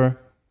whatever.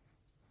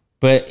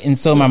 And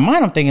so in my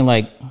mind, I'm thinking,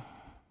 like,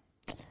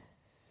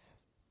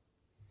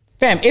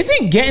 fam,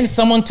 isn't getting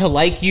someone to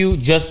like you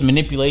just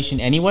manipulation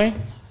anyway?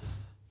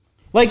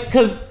 Like,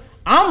 because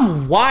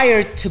I'm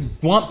wired to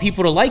want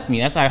people to like me.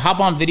 That's why I hop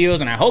on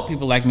videos and I hope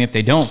people like me. If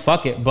they don't,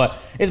 fuck it. But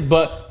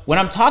when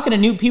I'm talking to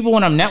new people,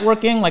 when I'm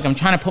networking, like, I'm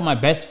trying to put my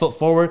best foot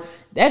forward,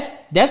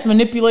 that's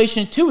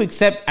manipulation too,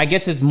 except I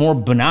guess it's more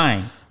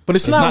benign. But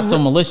it's not so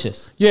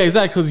malicious. Yeah,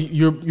 exactly, because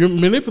you're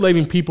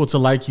manipulating people to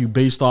like you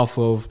based off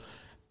of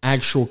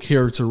actual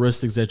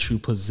characteristics that you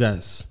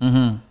possess.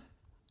 And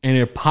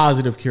they're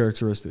positive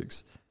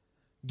characteristics.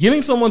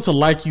 Getting someone to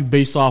like you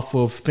based off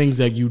of things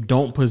that you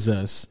don't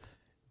possess,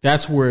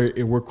 that's where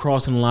we're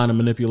crossing the line of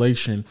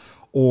manipulation.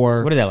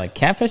 Or what is that, like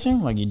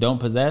catfishing? Like, you don't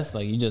possess,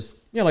 like, you just...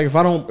 Yeah, like if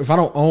I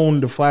don't own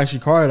the flashy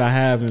car that I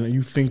have, and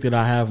you think that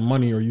I have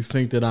money, or you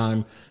think that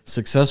I'm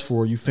successful,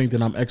 or you think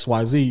that I'm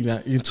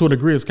XYZ, to a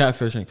degree it's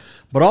catfishing.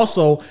 But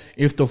also,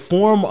 if the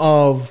form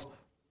of,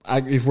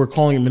 if we're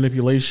calling it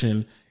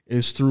manipulation,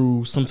 is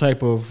through some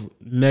type of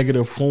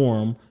negative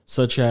form,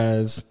 such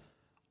as,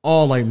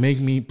 make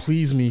me,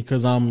 please me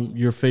because I'm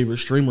your favorite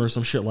streamer or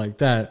some shit like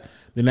that,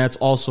 then that's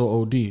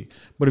also OD.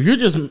 But if you're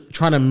just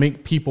trying to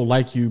make people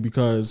like you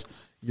because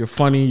you're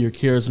funny, you're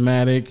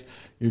charismatic,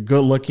 you're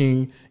good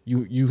looking,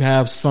 you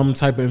have some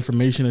type of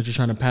information that you're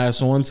trying to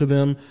pass on to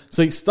them,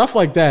 so stuff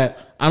like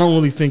that, I don't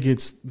really think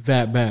it's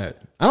that bad.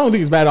 I don't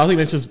think it's bad. I think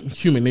that's just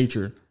human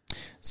nature.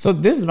 So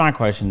this is my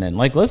question then.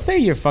 Like, let's say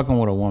you're fucking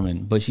with a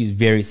woman, but she's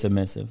very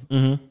submissive.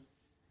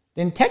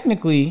 Then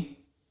technically,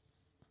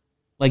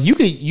 like, you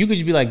could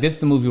just be like, this is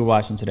the movie we're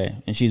watching today,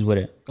 and she's with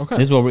it. Okay.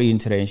 This is what we're eating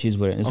today, and she's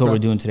with it. This is what we're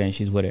doing today, and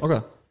she's with it.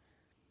 Okay.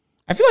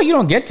 I feel like you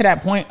don't get to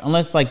that point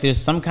unless, like,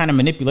 there's some kind of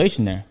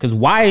manipulation there. Because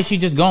why is she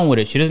just going with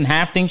it? She doesn't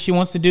have things she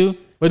wants to do.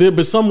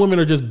 But some women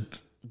are just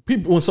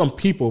people. Well, some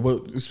people,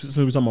 but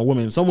specifically talking about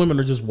women. Some women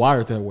are just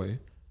wired that way.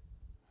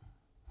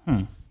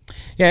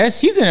 Yeah,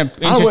 she's in an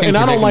interesting.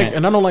 I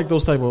don't like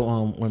those type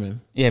of women.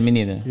 Yeah, me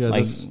neither. Yeah,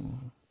 like,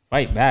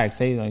 fight back,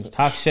 say, like,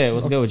 talk shit.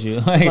 What's good with you?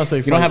 Like, let's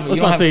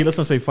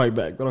not say fight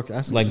back, but okay.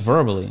 Like,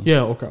 verbally.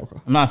 Yeah, okay.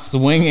 I'm not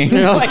swinging.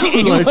 Yeah, like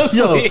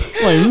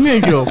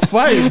nigga,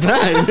 fight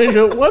back,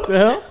 nigga. What the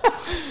hell?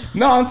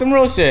 No, on some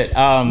real shit.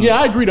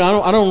 Yeah, I agree.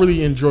 I don't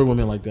really enjoy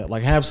women like that.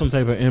 Like, have some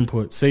type of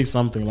input, say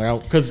something.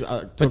 Like, because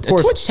of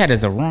course, Twitch chat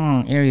is a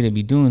wrong area to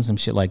be doing some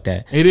shit like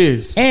that. It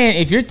is. And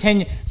if you're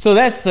 10, so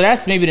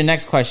that's maybe the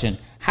next question.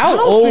 How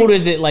old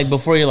is it, like,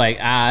 before you're like,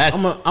 that's...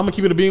 I'm gonna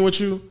keep it a being with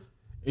you.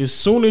 As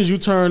soon as you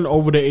turn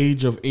over the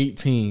age of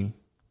 18,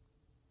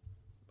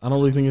 I don't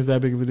really think it's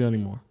that big of a deal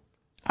anymore.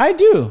 I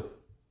do.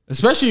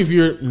 Especially if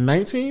you're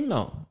 19,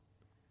 no.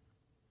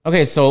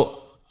 Okay,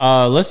 so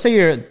let's say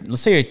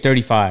you're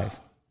 35,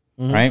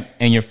 right?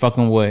 And you're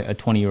fucking with a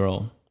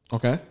 20-year-old.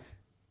 Okay.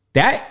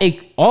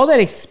 All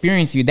that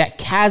experience, that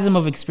chasm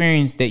of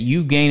experience that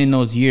you gain in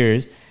those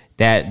years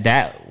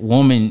that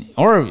woman,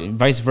 or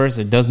vice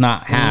versa, does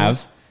not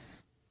have,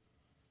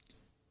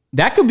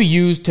 that could be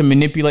used to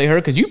manipulate her,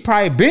 because you've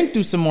probably been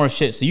through some more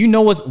shit, so you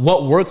know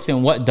what works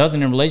and what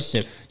doesn't in a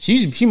relationship.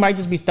 She might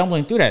just be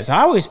stumbling through that. So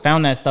I always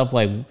found that stuff,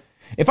 like,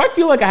 if I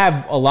feel like I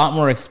have a lot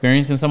more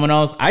experience than someone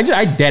else, I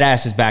dead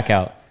ass just back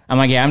out. I'm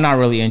like, yeah, I'm not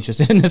really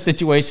interested in this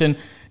situation,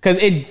 because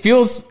it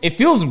feels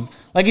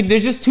Like, they're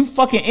just too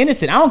fucking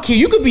innocent. I don't care.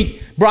 You could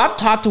be, bro. I've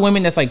talked to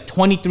women that's like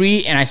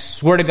 23, and I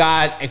swear to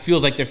God, it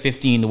feels like they're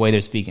 15 the way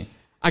they're speaking.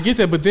 I get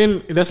that, but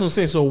then that's what I'm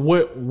saying. So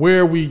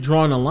where are we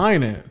drawing the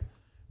line at?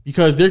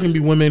 Because there can be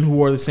women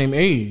who are the same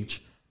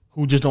age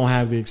who just don't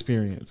have the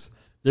experience.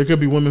 There could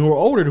be women who are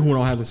older who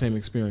don't have the same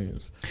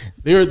experience.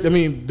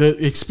 The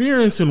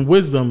experience and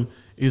wisdom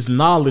is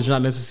knowledge,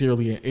 not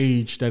necessarily an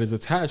age that is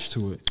attached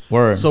to it.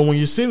 Word. So when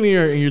you're sitting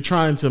here and you're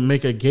trying to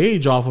make a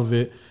gauge off of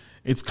it,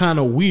 it's kind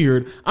of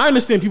weird. I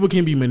understand people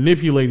can be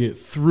manipulated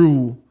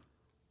through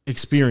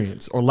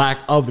experience or lack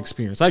of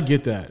experience. I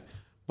get that.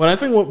 But I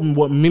think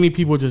what many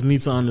people just need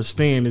to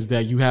understand is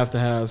that you have to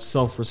have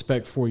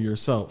self-respect for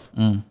yourself.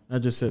 I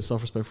just said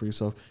self-respect for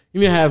yourself. You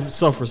need to have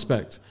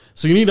self-respect.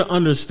 So you need to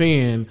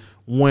understand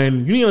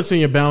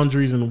your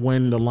boundaries and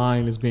when the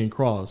line is being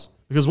crossed.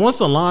 Because once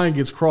the line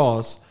gets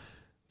crossed,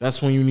 that's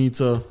when you need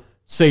to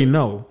say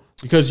no.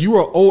 Because you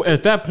are old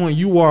at that point.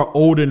 You are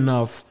old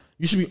enough.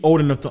 You should be old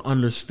enough to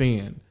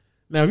understand.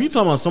 Now, if you're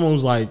talking about someone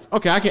who's like,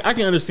 okay, I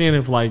can understand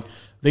if like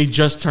they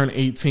just turned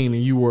 18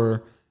 and you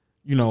were,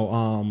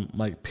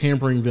 like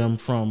pampering them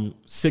from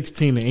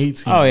 16 to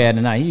 18. Oh yeah,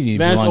 no, you need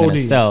to belong in a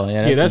cell.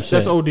 Yeah,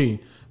 that's OD.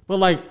 But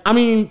like, I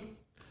mean,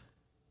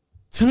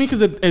 to me,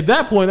 because at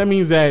that point, that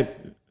means that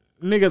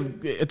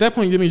nigga. At that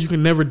point, that means you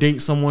can never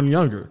date someone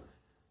younger.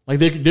 Like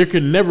there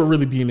could never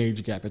really be an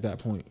age gap at that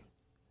point.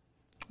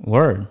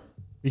 Word.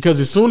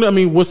 Because as soon,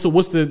 what's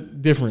the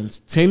difference?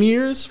 10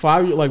 years,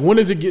 5 years? Like when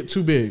does it get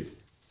too big?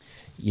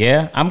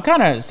 Yeah, I'm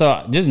kind of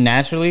so just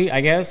naturally,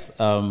 I guess.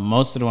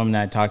 Most of the women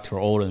that I talk to are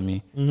older than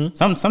me.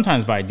 Mm-hmm.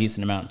 Sometimes by a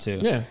decent amount too.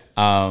 Yeah.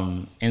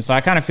 And so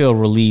I kind of feel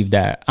relieved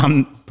that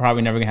I'm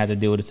probably never gonna have to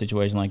deal with a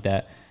situation like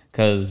that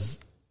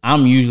because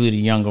I'm usually the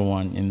younger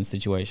one in the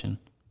situation.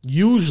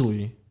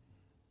 Usually,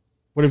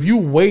 but if you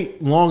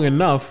wait long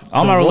enough,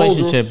 all my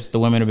relationships, the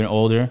women have been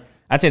older.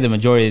 I'd say the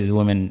majority of the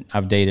women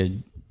I've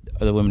dated,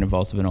 the women have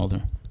also been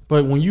older.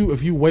 But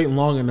if you wait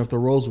long enough, the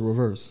roles will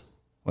reverse.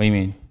 What do you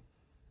mean?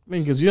 I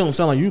mean, because you don't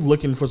sound like you're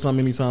looking for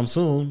something anytime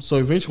soon. So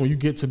eventually, when you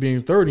get to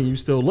being 30 and you're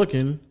still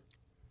looking,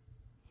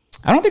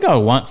 I don't think I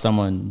would want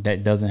someone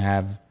that doesn't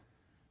have.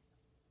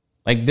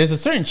 Like, there's a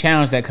certain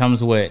challenge that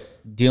comes with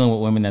dealing with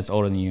women that's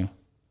older than you.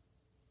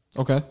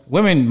 Okay.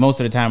 Women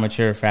most of the time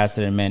mature faster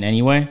than men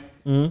anyway.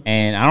 Mm-hmm.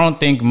 And I don't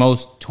think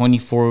most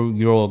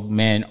 24-year-old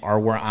men are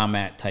where I'm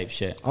at type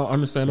shit.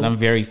 Understandable. I'm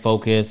very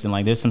focused and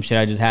like there's some shit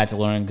I just had to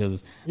learn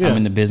because I'm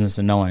in the business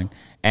of knowing.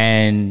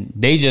 And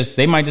they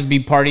might just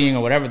be partying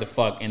or whatever the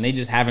fuck, and they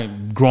just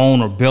haven't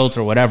grown or built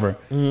or whatever.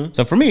 Mm-hmm.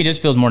 So for me, it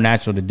just feels more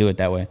natural to do it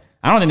that way.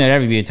 I don't think there'd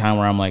ever be a time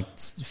where I'm like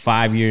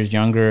 5 years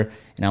younger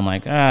and I'm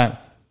like,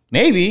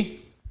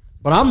 maybe.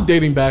 But I'm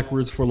dating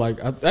backwards for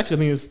like, I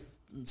think it's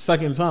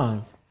second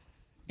time.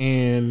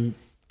 And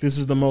this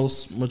is the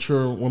most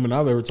mature woman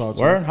I've ever talked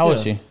to. Word? How old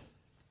is she? Can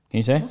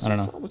you say? I don't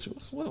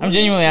know. I'm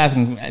genuinely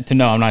asking to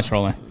know. I'm not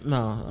trolling.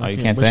 No, you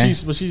can't say.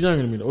 But she's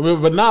younger than me though.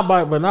 But not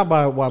by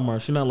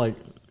Walmart. She's not like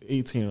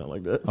 18 or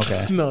like that.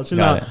 Okay. No, she's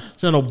not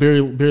no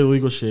barely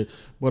legal shit.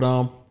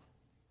 But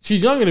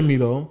she's younger than me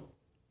though,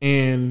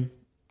 and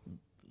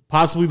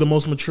possibly the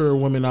most mature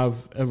woman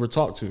I've ever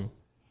talked to.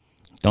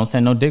 Don't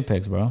send no dick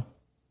pics, bro.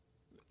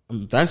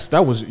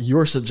 That was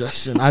your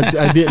suggestion.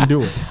 I didn't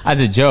do it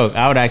as a joke.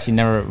 I would actually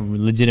never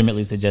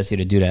legitimately suggest you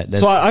to do that.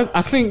 So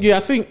I think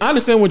I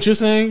understand what you're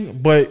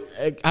saying, but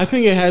I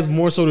think it has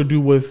more so to do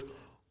with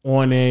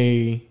on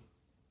a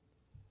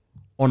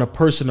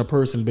person to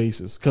person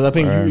basis, because I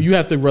think you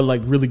have to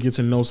really get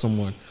to know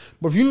someone.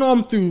 But if you know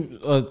them through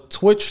a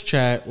Twitch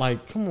chat,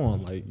 like come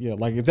on,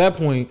 like at that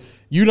point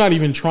you're not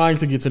even trying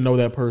to get to know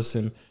that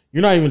person.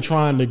 You're not even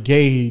trying to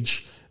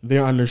gauge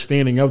their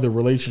understanding of the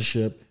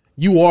relationship.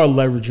 You are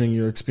leveraging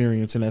your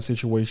experience in that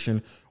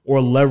situation, or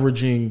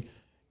leveraging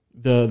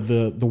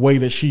the way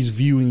that she's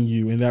viewing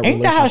you in that relationship.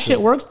 Ain't that how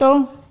shit works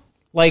though?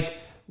 Like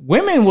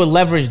women would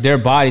leverage their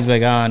bodies,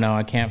 like, oh no,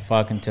 I can't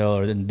fuck until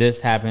or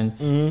this happens,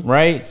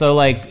 right? So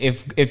like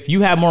if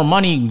you have more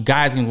money,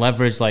 guys can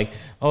leverage like,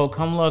 oh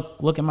come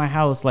look at my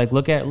house, like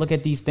look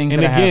at these things.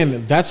 And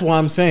again, that's why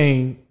I'm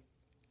saying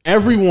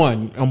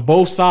everyone on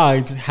both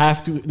sides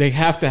have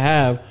to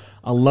have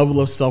a level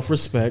of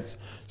self-respect,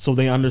 so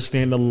they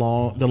understand the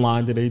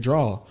line that they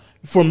draw.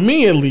 For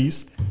me, at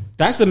least,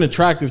 that's an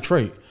attractive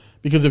trait.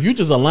 Because if you're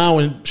just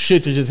allowing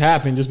shit to just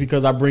happen just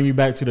because I bring you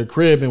back to the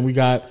crib and we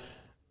got,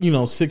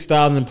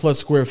 6,000 plus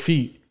square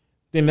feet,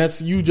 then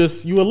that's you a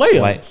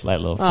layup. Slight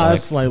little flex.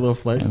 That's slight little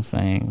flex.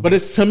 Insane. But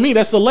to me,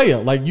 that's a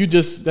layup. Like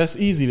that's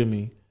easy to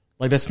me.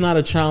 Like that's not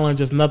a challenge.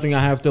 It's nothing I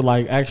have to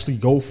like actually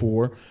go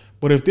for.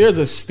 But if there's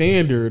a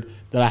standard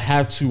that I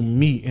have to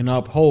meet and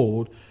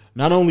uphold,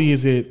 not only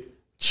is it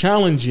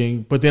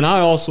challenging, but then I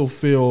also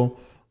feel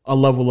a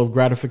level of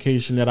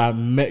gratification that I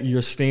met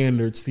your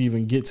standards to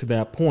even get to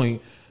that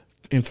point.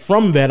 And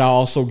from that, I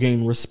also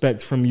gain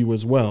respect from you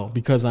as well,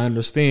 because I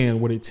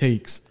understand what it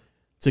takes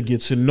to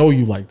get to know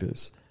you like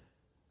this.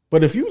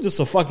 But if you just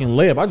a fucking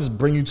layup, I just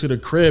bring you to the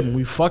crib and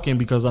we fucking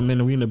because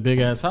we in a big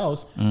ass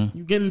house,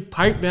 you getting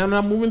piped down and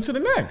I'm moving to the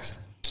next.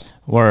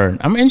 Word.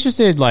 I'm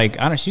interested. Like,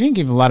 she didn't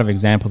give a lot of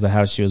examples of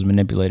how she was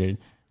manipulated.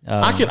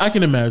 I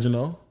can imagine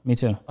though. Me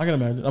too. I can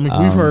imagine. I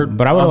mean, we've heard,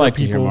 but I would like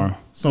to hear more.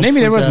 Maybe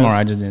there was more.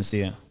 I just didn't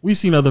see it. We've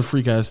seen other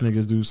freak ass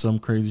niggas do some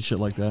crazy shit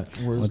like that.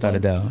 Without a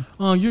doubt.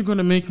 Oh, you're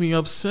gonna make me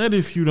upset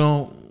if you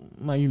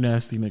don't. Like, you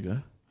nasty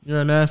nigga.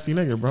 You're a nasty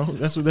nigga, bro.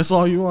 That's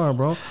all you are,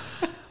 bro.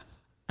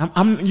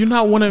 You're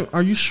not one of.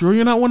 Are you sure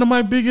you're not one of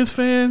my biggest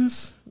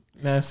fans?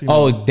 Nasty.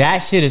 Oh, nigga. that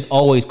shit is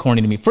always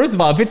corny to me. First of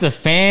all, if it's a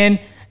fan,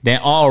 then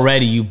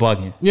already you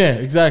bugging. Yeah,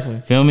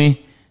 exactly. Feel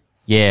me?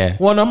 Yeah.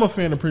 Well, I'm a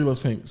fan of Pretty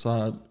Little Pink,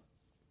 so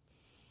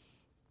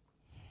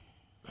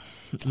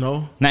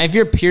no. Now, if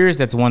you're peers,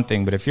 that's one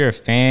thing. But if you're a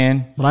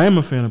fan, but I am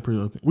a fan of Pretty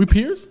Little Pink. We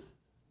peers?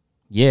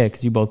 Yeah,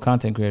 because you both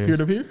content creators. Peer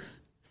to peer.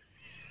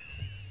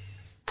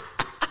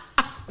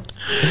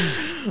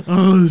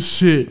 Oh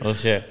shit. Oh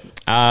shit.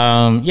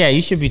 Yeah,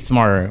 you should be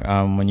smarter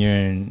when you're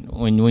in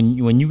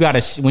when you got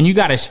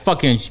a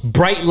fucking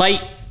bright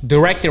light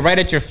directed right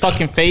at your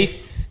fucking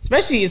face,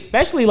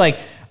 especially like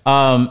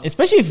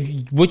especially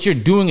if what you're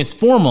doing is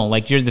formal,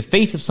 like you're the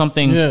face of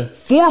something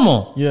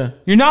formal. Yeah,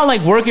 you're not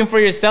like working for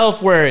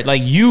yourself where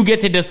like you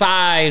get to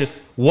decide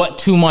what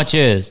too much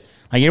is.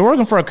 Like, you're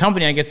working for a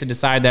company that gets to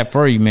decide that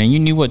for you, man. You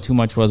knew what too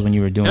much was when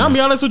you were doing it. And I'll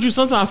be honest with you,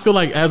 sometimes I feel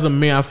like as a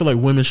man, I feel like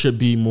women should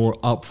be more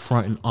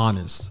upfront and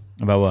honest.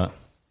 About what?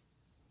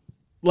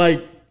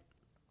 Like,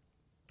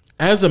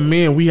 as a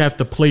man, we have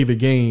to play the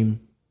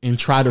game and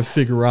try to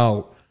figure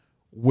out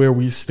where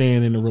we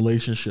stand in the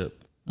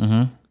relationship.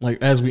 Mm-hmm.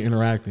 Like, as we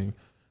interacting.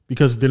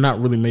 Because they're not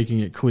really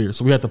making it clear.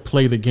 So we have to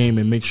play the game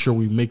and make sure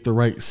we make the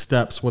right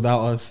steps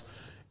without us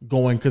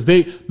going, because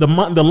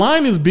the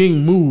line is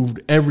being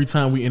moved every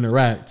time we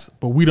interact,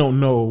 but we don't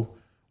know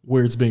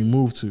where it's being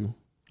moved to.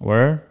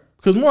 Where?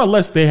 Because more or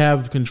less they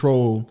have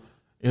control,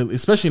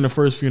 especially in the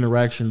first few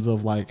interactions,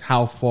 of like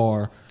how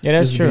far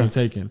this is being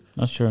taken.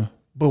 That's true.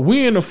 But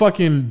we in a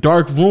fucking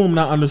dark room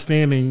not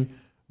understanding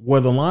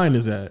where the line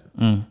is at.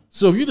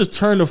 So if you just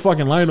turn the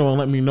fucking light on and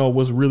let me know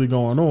what's really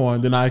going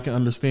on, then I can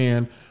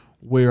understand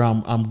where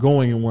I'm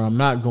going and where I'm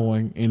not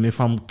going, and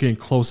if I'm getting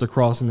close to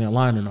crossing that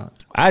line or not.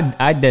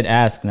 I did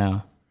ask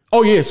now.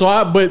 Oh yeah,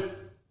 but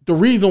the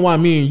reason why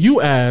me and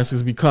you ask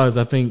is because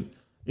I think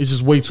it's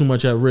just way too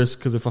much at risk,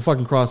 because if I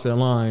fucking cross that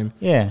line,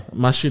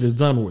 my shit is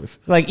done with.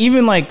 Like,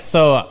 even like,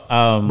 so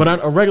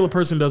but a regular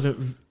person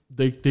doesn't,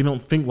 they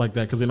don't think like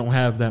that because they don't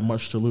have that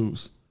much to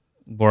lose.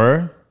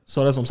 Word.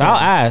 So that's what I'm saying. I'll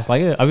ask,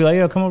 like, I'll be like,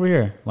 yo, come over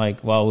here,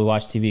 like, while we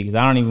watch TV, because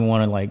I don't even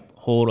want to like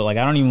hold, or like,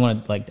 I don't even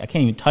want to, like, I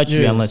can't even touch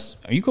you unless,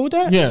 are you cool with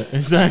that? Yeah,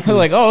 exactly.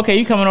 Like, oh, okay,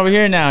 you coming over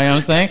here now, you know what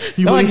I'm saying?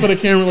 You looking for the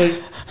camera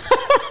like,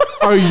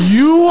 are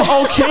you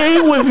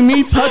okay with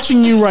me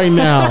touching you right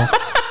now?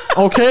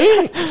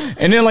 Okay?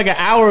 And then like an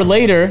hour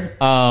later,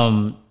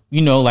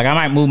 you know, like I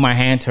might move my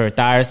hand to her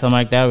thigh or something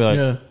like that. I'll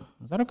be like,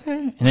 is that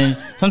okay? And then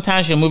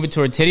sometimes she'll move it to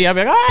her titty. I'll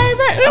be like, all right,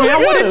 bet. I mean, I'm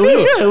with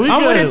it too.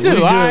 I'm with it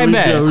too. All right,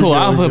 bet. Cool.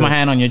 I'll put my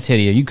hand on your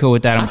titty. Are you cool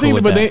with that? I'm cool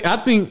with that. I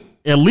think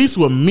at least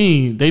with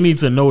me, they need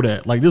to know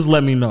that. Like, just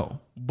let me know.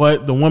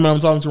 But the woman I'm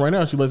talking to right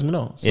now, she lets me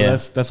know. So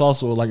that's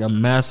also like a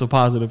massive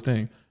positive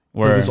thing.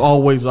 Because it's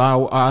always,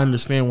 I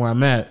understand where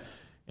I'm at.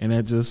 And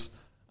that just,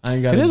 I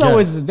ain't got to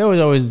guess. There was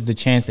always the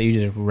chance that you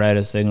just read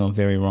a signal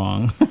very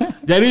wrong.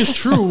 That is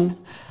true,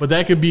 but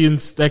that could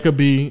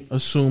be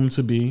assumed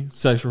to be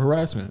sexual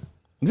harassment.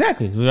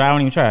 Exactly. So I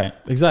don't even try it.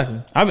 Exactly.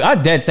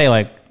 I'd dead say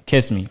like,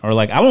 kiss me, or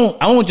like I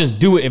won't just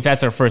do it if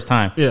that's her first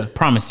time. Yeah.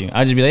 Promise you.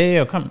 I'll just be like, hey,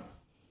 yo, come.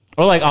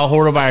 Or like I'll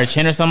hold her by her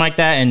chin or something like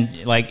that,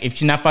 and like if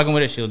she's not fucking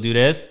with it, she'll do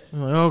this.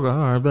 I'm like, okay, all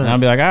right, bet. And I'll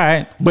be like, all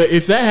right. But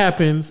if that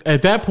happens,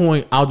 at that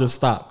point, I'll just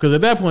stop. Because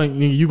at that point,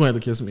 you're going to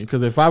have to kiss me.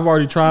 Because if I've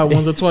already tried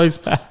once or twice,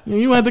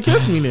 you have to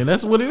kiss me then.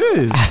 That's what it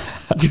is.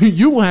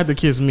 You will have to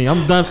kiss me.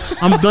 I'm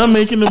done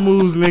making the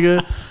moves,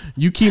 nigga.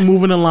 You keep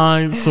moving the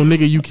line, so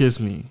nigga, you kiss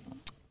me.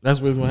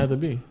 That's what it's going to have to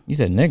be. You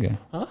said nigga.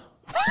 Huh?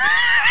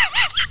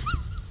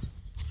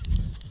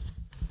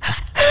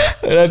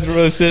 That's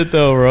real shit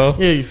though, bro.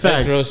 Yeah, facts.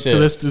 That's real shit.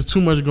 There's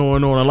too much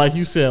going on. And like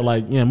you said,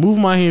 like, move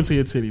my hand to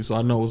your titty so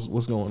I know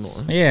what's going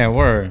on. Yeah,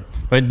 word.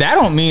 But that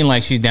don't mean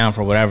like she's down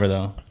for whatever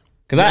though.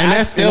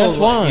 Because that's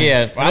fine.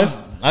 Yeah,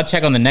 I'll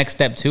check on the next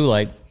step too.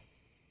 Like,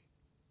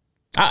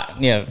 I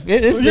see what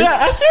you're saying.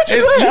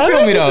 You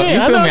feel me though? You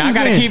feel me? I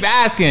gotta keep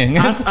asking.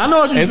 I know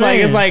what you're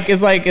saying.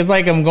 It's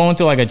like I'm going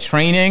to like a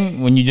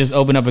training when you just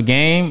open up a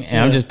game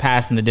and I'm just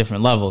passing the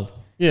different levels.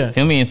 Yeah,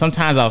 feel me? And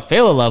sometimes I'll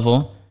fail a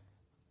level.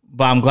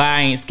 But I'm glad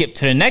I ain't skipped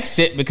to the next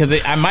shit because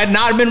I might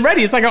not have been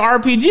ready. It's like an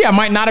RPG. I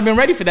might not have been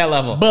ready for that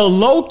level. But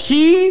low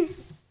key,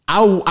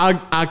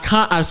 I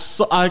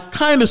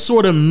kind of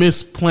sort of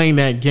miss playing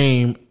that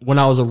game when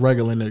I was a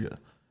regular nigga.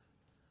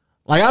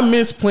 Like, I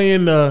miss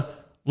playing the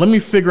let me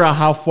figure out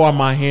how far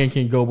my hand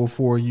can go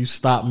before you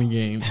stop me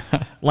game.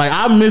 Like,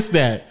 I miss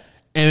that.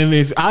 And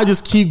if I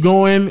just keep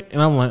going,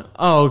 and I'm like,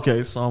 oh,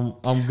 okay, so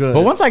I'm good.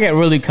 But once I get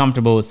really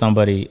comfortable with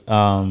somebody,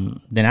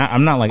 then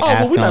I'm not like. Oh,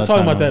 asking but we're not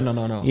talking all about the that.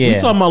 time. No. Yeah. We're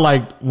talking about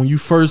like when you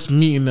first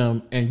meeting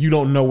them and you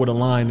don't know where the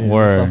line is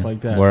Word, and stuff like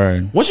that.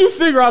 word. Once you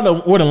figure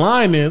out where the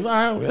line is,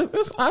 all right,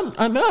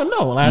 I now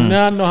know.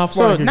 Now I know how far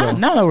So I can go.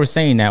 now that we're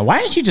saying that, why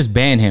didn't you just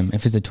ban him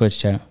if it's a Twitch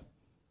chat?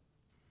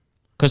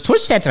 Because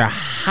Twitch chats are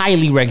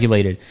highly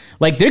regulated.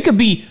 Like there could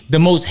be the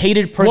most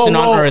hated person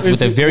on earth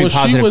with a very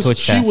positive Twitch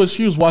chat.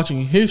 She was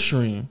watching his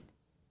stream.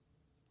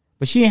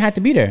 But she ain't had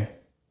to be there.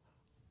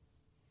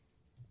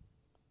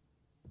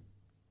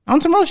 On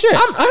some real shit. I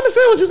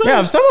understand what you're saying. Yeah,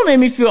 if someone made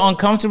me feel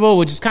uncomfortable,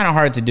 which is kind of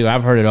hard to do,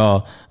 I've heard it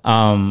all.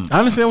 I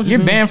understand what you're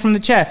saying. banned from the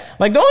chat.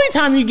 Like the only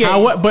time you get,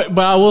 but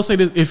I will say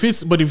this: if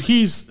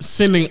he's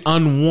sending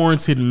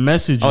unwarranted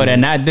messages,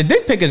 then the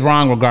dick pic is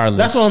wrong regardless.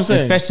 That's what I'm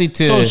saying. Especially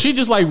to so she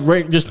just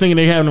just thinking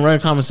they having a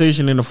regular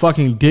conversation, and the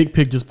fucking dick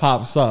pic just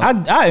pops up.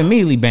 I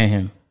immediately ban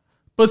him.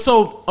 But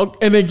so,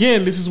 and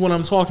again, this is what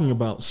I'm talking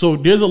about. So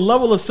there's a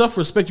level of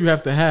self-respect you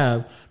have to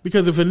have,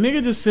 because if a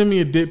nigga just send me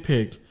a dick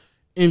pic,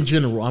 in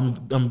general, I'm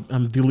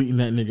deleting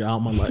that nigga out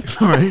of my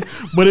life, all right?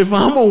 But if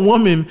I'm a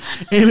woman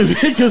and a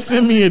nigga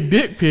send me a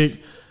dick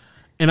pic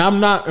and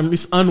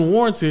it's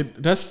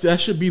unwarranted, that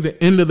should be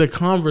the end of the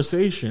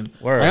conversation.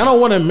 Like, I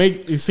don't want to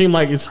make it seem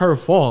like it's her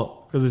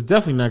fault, because it's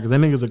definitely not, because that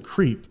nigga's a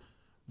creep.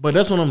 But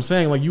that's what I'm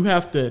saying. Like, you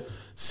have to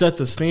set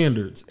the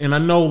standards. And I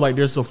know like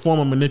there's a form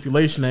of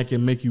manipulation that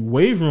can make you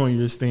waver on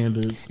your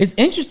standards. It's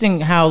interesting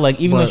how like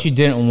even though she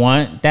didn't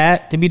want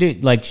that to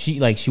be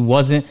she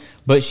wasn't,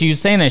 but she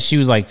was saying that she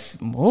was like,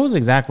 what was the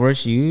exact word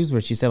she used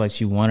where she said like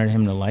she wanted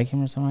him to like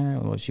him or something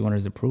like that, or she wanted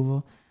his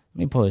approval. Let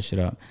me pull this shit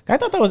up. I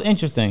thought that was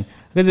interesting,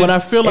 because but I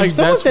feel like if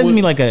someone sends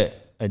me like a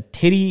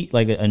titty,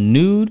 like a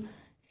nude,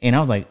 and I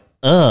was like,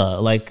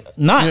 like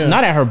not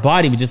at her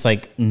body, but just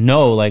like,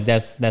 no, like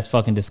that's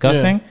fucking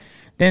disgusting. Yeah.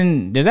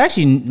 Then there's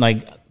actually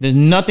like there's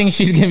nothing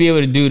she's gonna be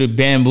able to do to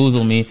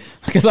bamboozle me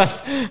because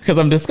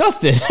I'm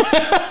disgusted.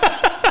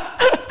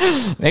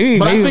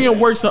 maybe I think it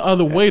works the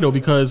other way though,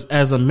 because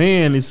as a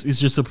man, it's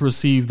just to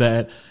perceive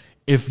that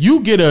if you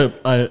get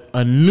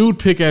a nude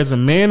pic as a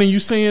man and you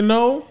saying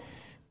no,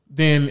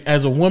 then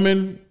as a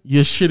woman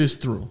your shit is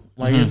through.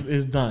 Like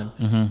it's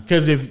done.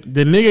 Because if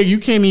the nigga, you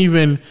can't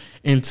even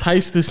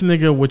entice this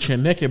nigga with your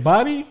naked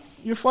body,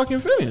 you're fucking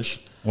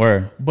finished.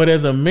 Word. But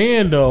as a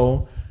man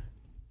though,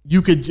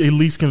 you could at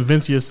least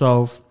convince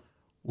yourself,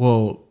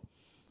 well,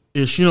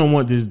 if she don't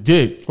want this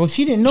dick, well,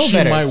 she didn't know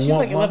better. She's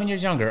like 11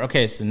 years younger.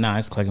 Okay, so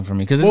it's clicking for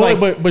me because it's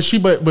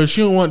but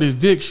she don't want this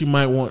dick. She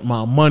might want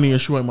my money, or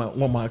she might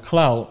want my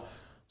clout.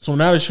 So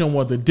now that she don't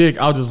want the dick,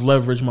 I'll just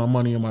leverage my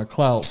money and my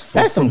clout.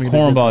 That's some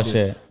cornball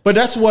shit. But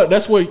that's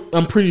what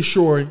I'm pretty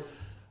sure.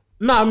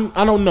 I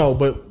don't know,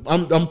 but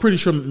I'm pretty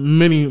sure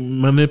many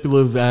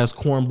manipulative ass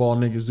cornball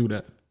niggas do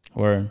that.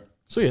 Word.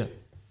 So yeah.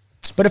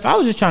 But if I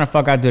was just trying to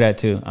fuck, I'd do that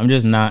too. I'm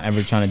just not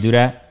ever trying to do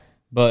that.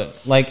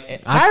 But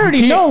like, I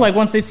already know. Like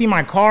once they see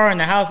my car in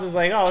the house, it's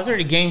like, oh, it's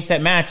already game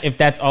set match. If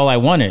that's all I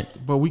wanted.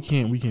 But we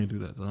can't do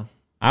that though.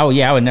 I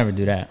would never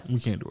do that. We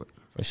can't do it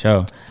for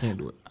sure. Can't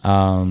do it.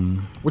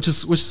 Which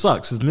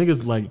sucks. Cause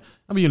niggas like,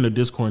 I be in the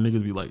Discord,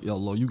 niggas be like, yo,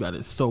 Lo, you got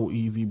it so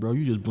easy, bro.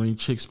 You just bring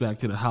chicks back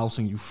to the house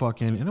and you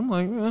fucking. And I'm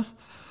like,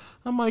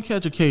 I might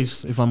catch a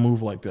case if I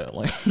move like that.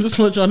 Like, just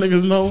to let y'all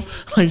niggas know.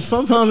 Like,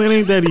 sometimes it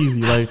ain't that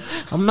easy. Like,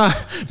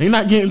 they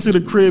not getting to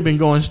the crib and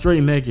going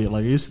straight naked.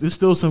 Like, it's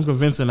still some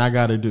convincing I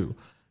gotta do.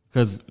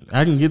 Cause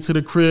I can get to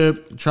the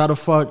crib, try to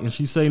fuck, and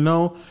she say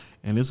no,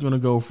 and it's gonna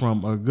go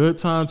from a good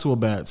time to a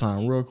bad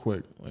time real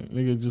quick. Like,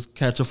 nigga, just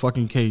catch a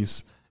fucking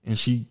case, and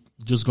she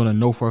just gonna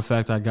know for a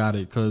fact I got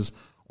it. Cause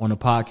on the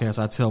podcast,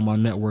 I tell my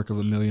network of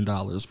 $1 million,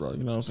 bro.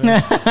 You know what I'm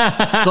saying?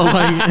 So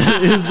like,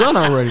 it's done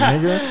already,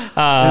 nigga.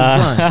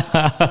 It's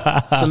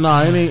done. So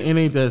nah, it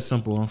ain't that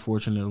simple,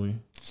 unfortunately.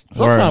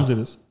 Sometimes it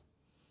is,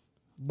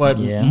 but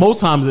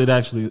most times it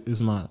actually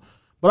is not.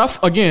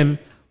 But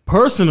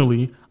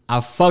personally, I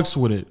fucks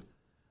with it,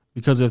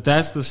 because if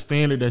that's the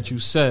standard that you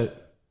set,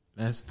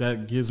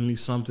 that gives me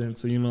something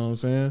to, you know what I'm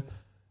saying,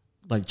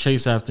 like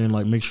chase after and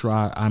like make sure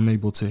I'm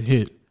able to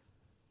hit.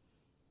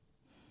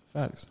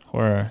 Facts.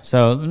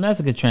 So that's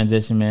a good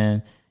transition,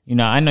 man. You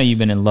know, I know you've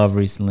been in love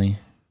recently.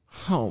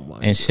 Oh my!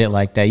 And shit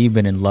like that. You've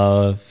been in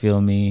love,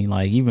 feel me?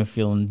 Like you've been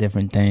feeling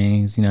different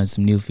things. You know,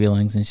 some new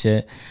feelings and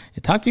shit.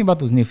 Talk to me about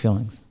those new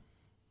feelings.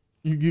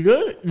 You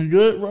good? You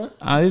good, bro?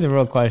 These are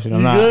real questions.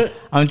 I'm good?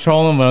 I'm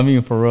trolling, but I'm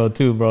even for real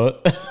too, bro.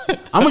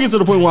 I'm gonna get to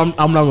the point where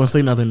I'm not gonna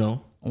say nothing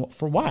though.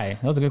 For why?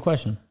 That was a good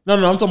question. No,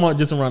 I'm talking about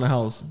just around the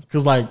house.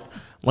 Cause like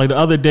the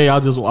other day, I'll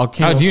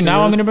came. Oh, do you not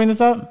want me to bring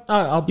this up?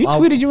 You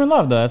tweeted you were in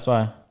love though. That's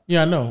why.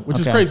 Yeah, I know, which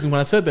is crazy, because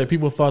when I said that,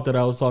 people thought that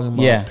I was talking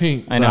about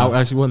Pink. I know.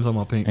 I actually wasn't talking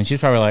about Pink. And she's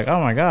probably like,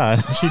 oh my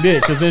God. She did,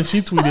 because then she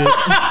tweeted,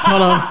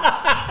 hold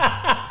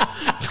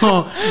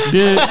on.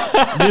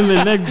 Then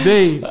the next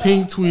day,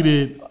 Pink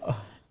tweeted,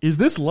 is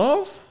this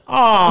love?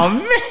 Oh,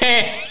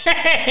 man.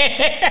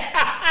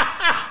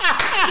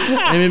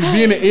 And then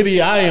being the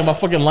idiot I am, I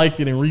fucking liked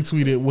it and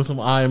retweeted with some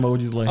eye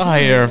emojis like, oh,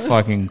 you're a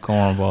fucking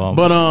cornball.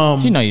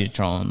 But you know you're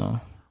trolling though.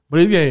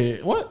 But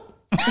what?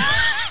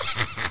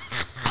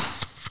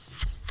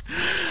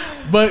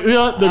 But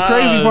the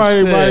crazy part,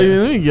 everybody,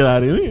 let me get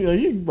out of here.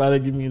 You about to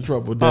get me in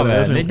trouble. You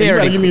about to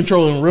get me in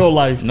trouble in real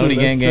life. No, the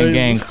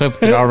gang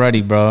clipped it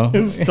already, bro.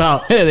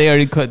 Stop. They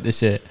already clipped the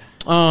shit.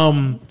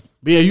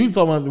 But yeah, you can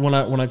talk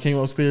about when I came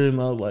upstairs and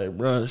I was like,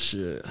 bro,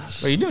 shit.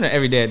 Bro, you're doing it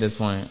every day at this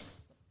point.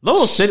 Lo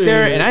will sit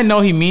there, and I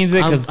know he means it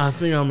because I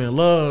think I'm in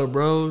love,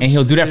 bro. And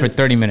he'll do that for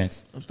 30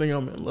 minutes. I think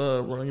I'm in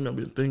love, bro. You know,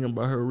 been thinking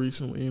about her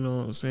recently. You know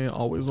what I'm saying?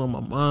 Always on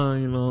my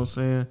mind. You know what I'm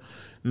saying?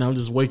 And I'm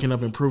just waking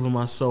up and proving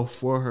myself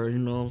for her. You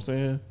know what I'm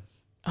saying?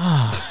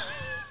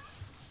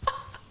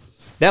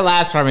 That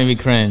last part made me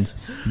cringe.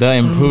 The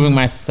improving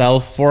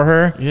myself for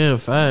her. Yeah,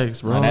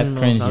 facts, bro. Oh, that's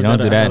cringe. So you don't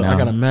do that now. I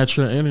gotta match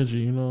her energy.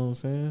 You know what I'm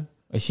saying?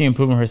 Is she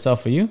improving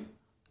herself for you?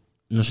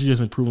 No, she's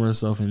just improving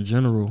herself in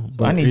general.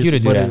 But I need you to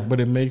do that. But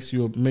it makes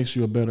you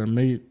a better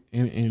mate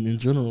in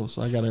general.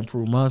 So I gotta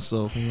improve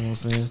myself. You know what I'm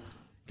saying?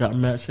 Gotta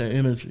match that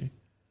energy.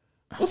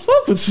 What's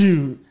up with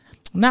you?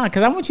 Nah,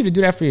 because I want you to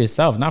do that for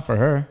yourself, not for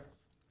her.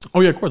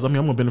 Oh yeah, of course. I mean,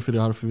 I'm gonna benefit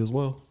out of it as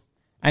well.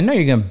 I know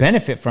you're gonna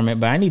benefit from it,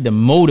 but I need the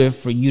motive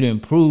for you to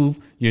improve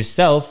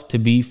yourself to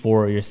be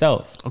for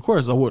yourself. Of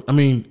course, I would. I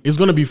mean, it's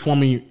gonna be for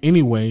me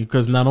anyway,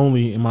 because not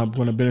only am I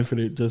gonna benefit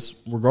it just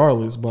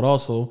regardless, but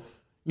also,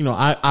 you know,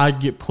 I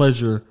get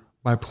pleasure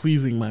by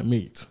pleasing my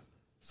mate.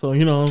 So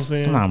you know what I'm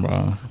saying? Come on,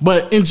 bro.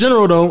 But in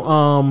general, though,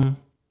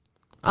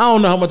 I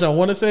don't know how much I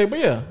want to say, but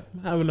yeah,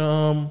 I'm having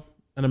an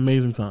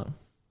amazing time.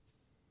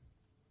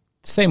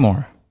 Say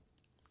more.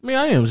 I mean,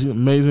 I am. She's an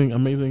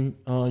amazing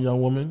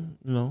young woman.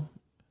 You know,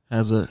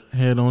 has her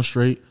head on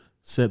straight,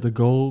 set the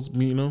goals,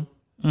 meeting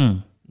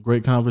them.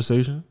 Great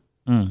conversation.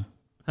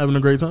 Having a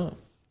great time.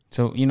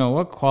 So, you know,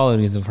 what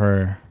qualities of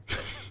her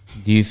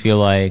do you feel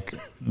like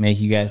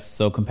make you guys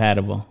so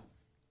compatible?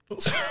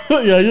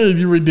 Yeah,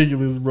 you're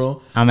ridiculous,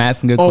 bro. I'm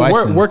asking good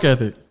questions. Work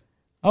ethic.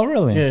 Oh,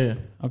 really? Yeah.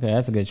 Okay,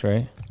 that's a good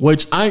trait.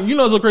 Which you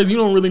know, it's so crazy. You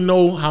don't really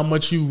know how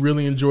much you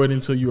really enjoy it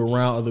until you're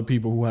around other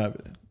people who have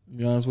it. To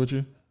be honest with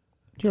you.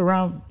 You're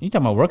around. You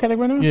talking about work ethic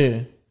right now?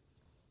 Yeah.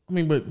 I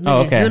mean, but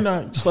nigga, you're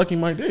not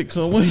sucking my dick.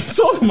 So what are you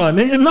talking about,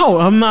 nigga? No,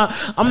 I'm not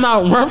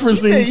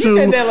referencing you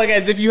said that like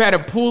as if you had a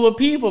pool of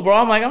people, bro.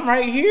 I'm like, I'm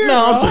right here.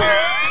 No,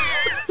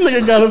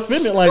 nigga got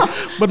offended. Like,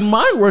 but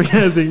my work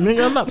ethic,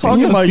 nigga. I'm not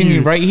talking about you. Me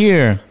right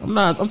here. I'm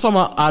talking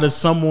about out of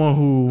someone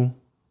who,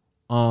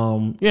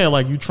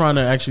 like you trying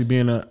to actually be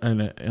in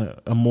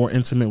a more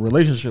intimate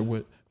relationship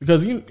with.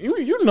 Because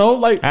you know,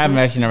 like I haven't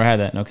actually never had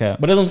that. Okay,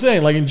 but as I'm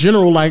saying, like in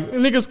general, like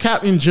niggas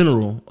cap in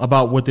general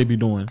about what they be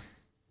doing,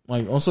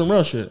 like on some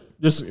real shit.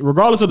 Just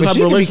regardless of the type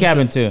of relationship. She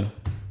capping too.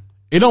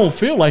 It don't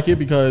feel like it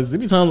because there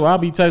be times where I'll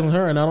be texting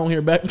her and I don't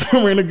hear back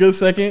from her in a good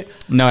second.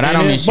 No, that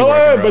don't mean she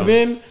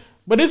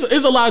but it's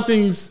a lot of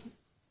things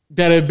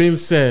that have been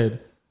said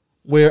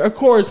where, of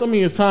course, I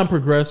mean, as time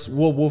progresses,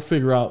 we'll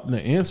figure out the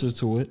answers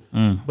to it.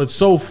 But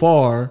so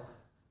far,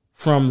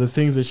 from the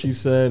things that she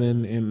said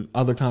and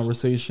other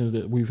conversations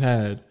that we've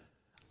had,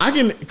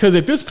 because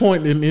at this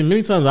point, in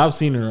many times I've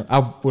seen her,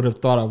 I would have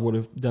thought I would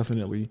have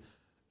definitely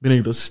been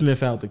able to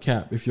sniff out the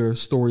cap if your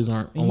stories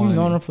aren't aligned. You've been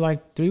going on for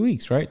like 3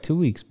 weeks, right? 2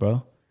 weeks,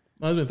 bro.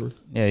 No, it's been 3.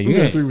 Yeah, you're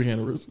going to 3 week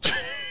anniversary.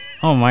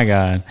 Oh my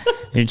God.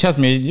 Trust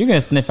me, you're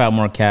gonna sniff out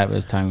more cap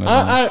as time goes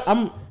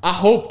on. I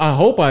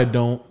hope I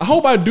don't. I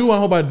hope I do. I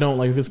hope I don't.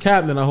 Like if it's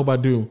cap, then I hope I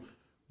do.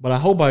 But I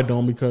hope I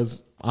don't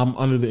because I'm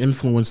under the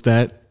influence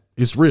that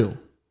it's real.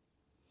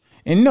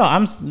 And no,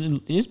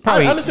 it's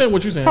probably. I understand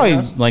what you're saying. Probably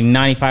like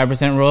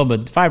 95% real,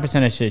 but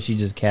 5% of shit she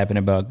just capping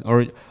about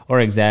or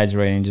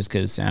exaggerating just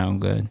because it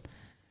sound good.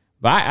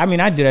 But I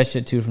mean, I do that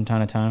shit too from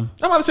time to time.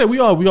 I'm about to say we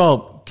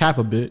all cap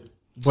a bit,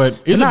 but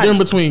it's a difference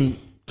between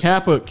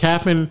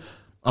capping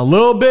a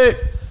little bit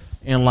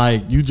and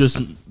like you just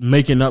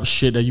making up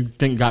shit that you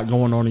think got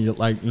going on in your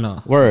like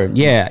nah. Word.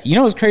 Yeah. You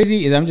know what's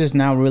crazy is I'm just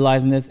now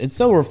realizing this. It's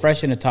so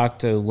refreshing to talk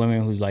to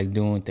women who's like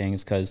doing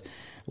things because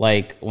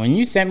like when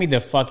you sent me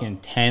the fucking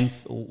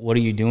 10th what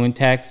are you doing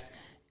text,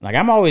 like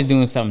I'm always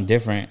doing something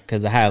different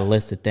because I had a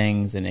list of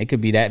things and it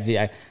could be that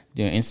I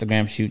do an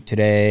Instagram shoot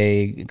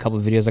today, a couple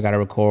of videos I got to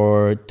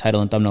record,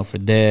 title and thumbnail for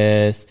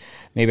this.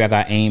 Maybe I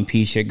got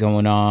A&P shit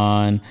going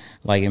on.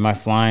 Like, am I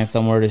flying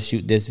somewhere to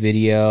shoot this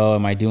video?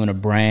 Am I doing a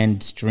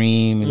brand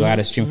stream? Go out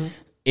of stream.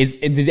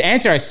 The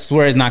answer, I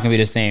swear, is not going to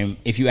be the same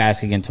if you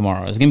ask again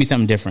tomorrow. It's going to be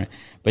something different.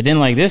 But then,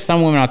 like, there's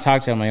some women I'll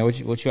talk to. I'm like,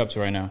 what you up to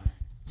right now?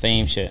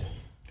 Same shit.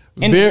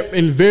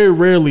 And very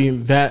rarely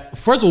that.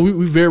 First of all,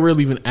 we very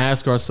rarely even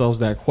ask ourselves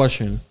that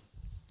question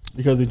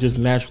because it just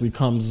naturally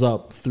comes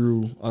up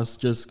through us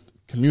just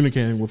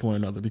communicating with one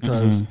another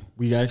because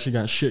we actually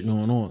got shit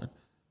going on.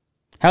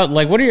 How,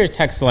 like, what are your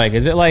texts like?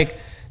 Is it like,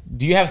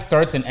 do you have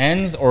starts and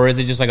ends, or is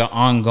it just like an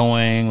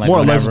ongoing? Like more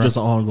or less, just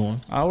an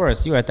ongoing. Oh, where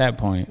is you at that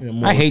point?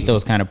 Yeah, I hate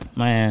those kind of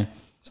man.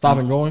 Stop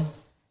and going.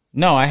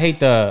 No, I hate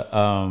the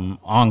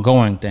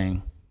ongoing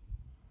thing.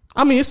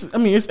 I mean,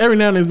 it's every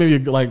now and then. Maybe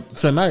like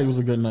tonight was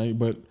a good night,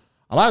 but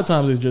a lot of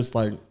times it's just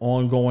like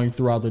ongoing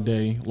throughout the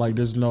day. Like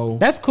there's no.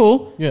 That's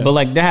cool. Yeah, but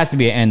like there has to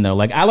be an end though.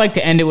 Like I like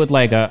to end it with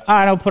like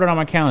I don't put it on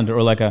my calendar,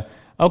 or like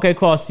okay,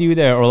 cool, I'll see you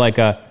there, or like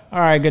All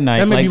right, good night.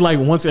 That may be like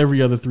once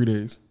every other 3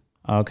 days.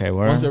 Okay,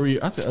 where? Once every.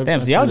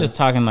 Damn, so y'all just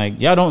talking like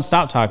y'all don't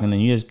stop talking. Then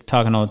you just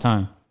talking all the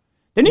time.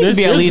 There needs to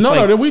be at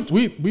least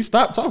we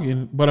stopped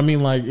talking, but I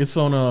mean like it's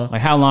on a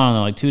like how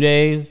long? Like 2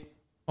 days?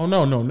 Oh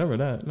no, never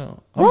that.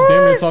 No, I'm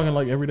damn near talking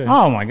like every day.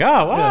 Oh my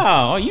god! Wow.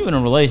 Yeah. Oh, you in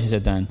a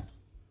relationship then?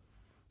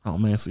 Oh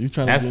man, so you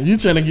trying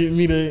to get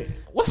me to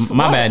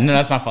my bad? No,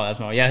 that's my fault. That's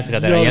my fault. You have to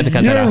cut that out. You have to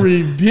cut that out.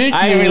 Ridiculous.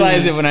 I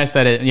realized it when I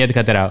said it. You have to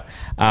cut that out.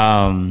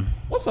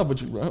 What's up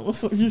with you, bro?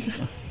 What's up?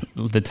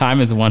 The time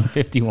is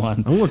 1:51.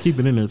 I'm gonna keep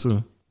it in there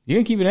too. You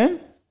gonna keep it in?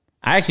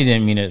 I actually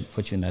didn't mean to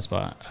put you in that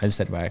spot. I just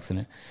said it by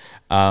accident.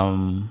 But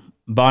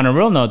on a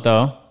real note,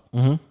 though,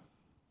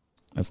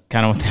 that's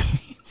kind of what that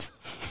means.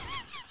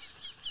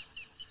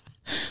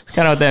 It's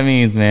kind of what that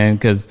means, man.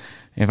 Because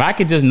if I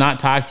could just not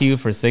talk to you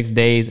for 6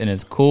 days and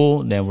it's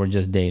cool, then we're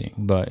just dating.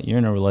 But you're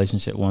in a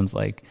relationship once,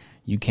 like,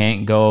 you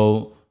can't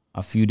go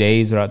a few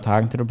days without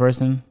talking to the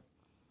person.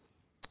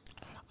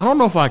 I don't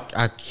know if I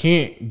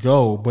can't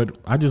go, but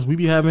we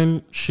be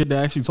having shit to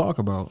actually talk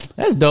about.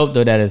 That's dope,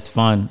 though, that it's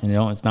fun and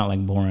it's not,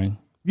 like, boring.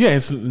 Yeah,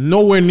 it's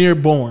nowhere near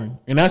boring.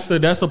 And that's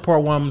the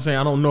part why I'm saying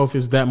I don't know if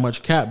it's that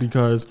much cap,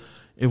 because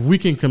if we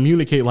can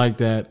communicate like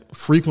that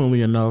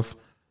frequently enough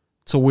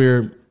to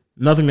where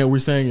nothing that we're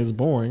saying is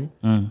boring,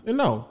 then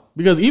no.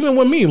 Because even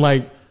with me,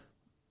 like,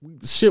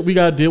 shit we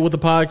got to deal with the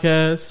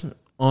podcast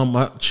on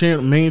my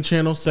main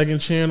channel, second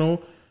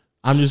channel,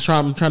 I'm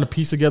trying to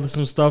piece together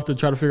some stuff to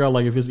try to figure out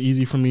like if it's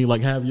easy for me,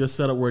 like have your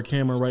setup where a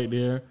camera right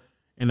there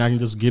and I can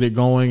just get it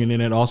going, and then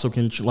it also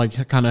can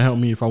like kind of help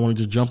me if I want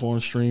to just jump on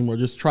stream or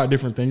just try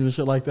different things and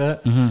shit like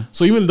that.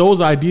 So even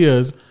those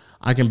ideas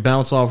I can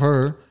bounce off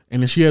her,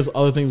 and then she has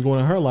other things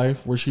going in her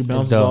life where she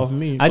bounces off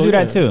me. I do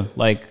that too.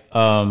 Like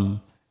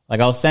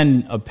I'll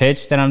send a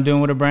pitch that I'm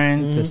doing with a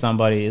brand to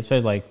somebody,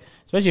 especially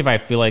if I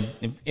feel like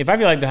if I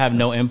feel like they have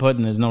no input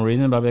and there's no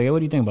reason, but I'll be like, hey, what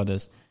do you think about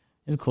this?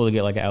 It's cool to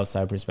get like an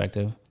outside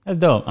perspective. That's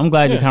dope. I'm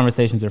glad your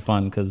conversations are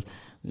fun, because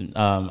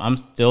I'm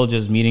still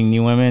just meeting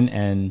new women,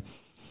 and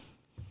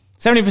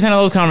 70% of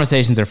those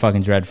conversations are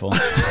fucking dreadful.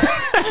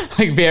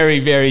 Like very,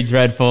 very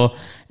dreadful.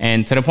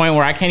 And to the point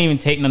where I can't even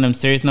take none of them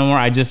serious no more.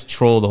 I just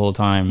troll the whole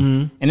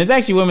time. And there's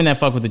actually women that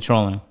fuck with the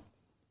trolling.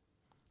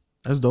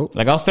 That's dope.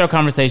 Like I'll start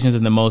conversations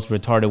in the most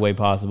retarded way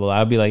possible.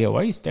 I'll be like, yo,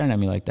 why are you staring at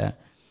me like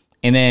that?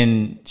 And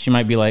then she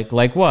might be like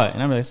what?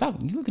 And I'll be like, stop,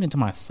 you looking into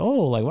my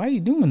soul. Like, why are you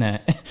doing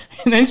that?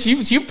 And then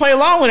she play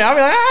along with it. I'll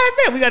be like, I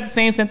bet we got the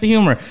same sense of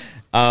humor.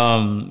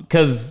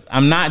 Because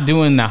I'm not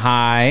doing the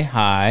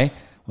hi,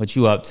 what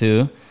you up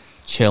to?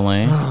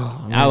 Chilling.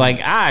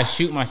 I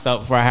shoot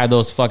myself before I had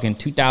those fucking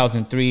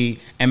 2003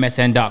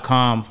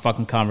 MSN.com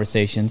fucking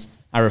conversations.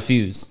 I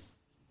refuse.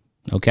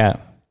 No cap.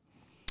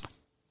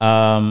 So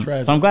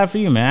I'm glad for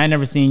you, man. I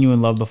never seen you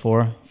in love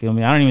before. Feel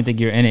me? I don't even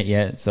think you're in it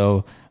yet.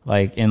 So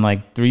like in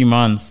like 3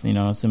 months,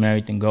 assuming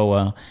everything go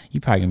well, you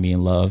probably gonna be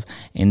in love.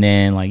 And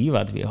then like you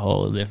about to be a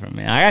whole different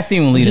man. I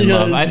seen him lead in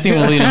love. I seen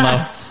him lead in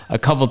love a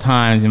couple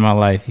times in my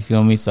life. You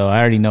feel me? So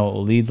I already know what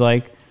leads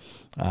like.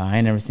 I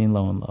ain't never seen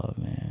Lo in love,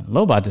 man.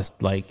 Lo about to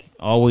like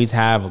always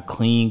have a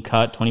clean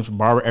cut 24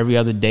 barber every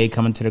other day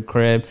coming to the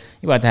crib.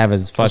 He about to have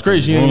his fucking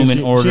room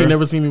in order. She ain't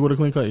never seen me with a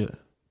clean cut yet.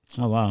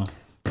 Oh wow!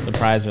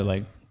 Surprise her,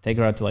 like take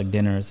her out to like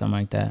dinner or something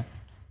like that,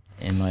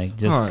 and like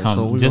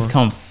just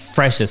come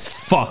fresh as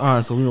fuck. All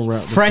right, so we gonna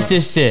wrap this fresh up.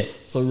 As shit.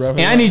 So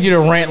and I need you to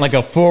rant like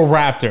a full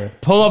Raptor.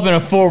 Pull up in a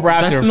full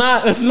Raptor.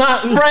 That's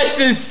not fresh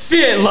as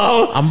shit,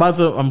 Lo. I'm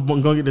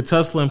gonna get the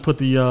Tesla and put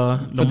the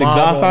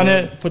exhaust on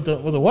it. Put the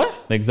what?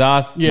 The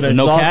exhaust. Yeah, the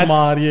exhaust cats?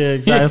 Mod. Yeah,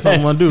 exactly. That's what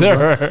I'm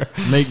gonna do.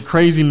 Bro. Make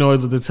crazy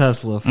noise with the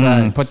Tesla.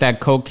 Facts. Put that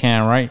Coke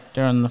can right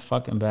there in the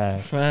fucking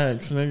bag.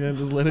 Facts, nigga.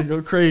 Just let it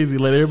go crazy.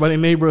 Let everybody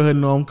in the neighborhood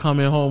know I'm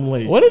coming home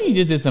late. What if you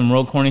just did some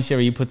real corny shit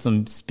where you put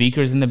some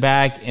speakers in the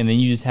back and then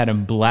you just had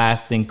them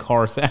blasting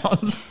car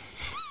sounds?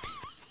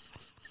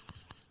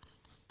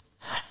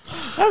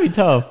 That'd be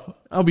tough.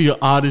 That'd be the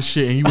oddest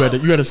shit. And you had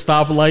a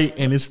stoplight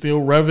and it's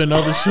still revving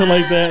up and shit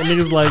like that. And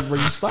niggas like, bro,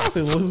 you stop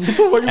it. What the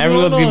fuck is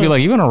Everyone's going gonna on? be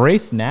like, you gonna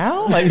race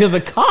now? Like there's a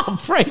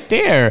cop right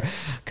there.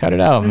 Cut it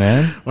out,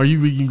 man. Or you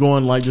can go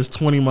on like just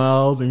 20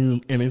 miles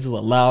and it's just a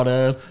loud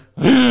ass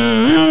in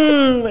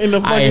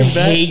the fucking I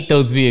back. hate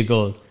those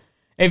vehicles.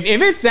 If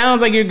it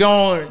sounds like you're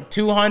going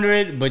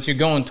 200 but you're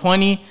going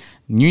 20,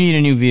 you need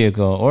a new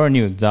vehicle or a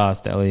new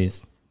exhaust at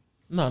least.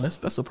 No, that's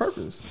the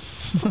purpose.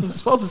 It's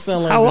supposed to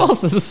sound like how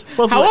else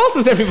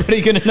is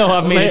everybody gonna know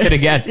I've made it to the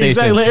gas station?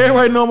 Exactly. Let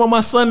everybody know I'm on my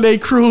Sunday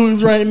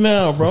cruise right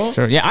now, bro.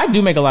 Sure. Yeah, I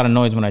do make a lot of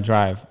noise when I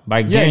drive. But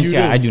I guarantee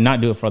I do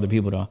not do it for other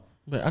people though.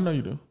 But I know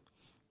you do.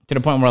 To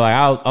the point where like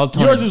I'll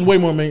turn. Yours is way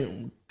more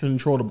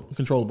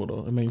controllable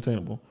though and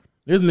maintainable.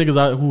 There's niggas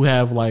out who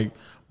have like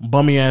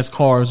bummy ass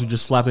cars who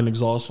just slap an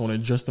exhaust on it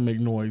just to make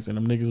noise, and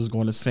them niggas is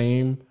going the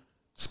same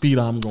speed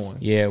I'm going.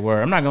 Yeah,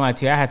 where I'm not gonna lie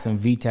to you, I had some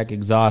VTEC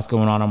exhaust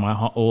going on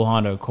my old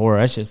Honda Accord.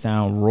 That shit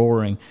sound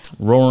roaring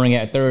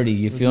at 30.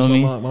 You feel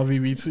me? My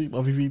VVT.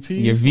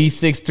 Your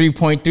V6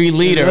 3.3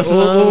 liter.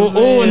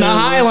 Ooh, in the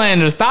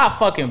Highlander. Stop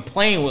fucking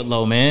playing with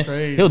Lo, man.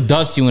 Crazy. He'll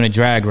dust you in a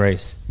drag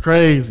race.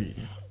 Crazy.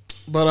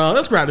 But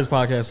let's wrap this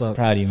podcast up.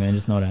 Proud of you, man.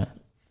 Just know that.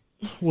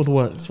 With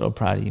what? So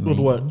proud of you, man. With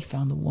what? You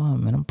found the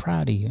one, man. I'm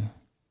proud of you.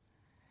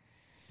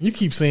 You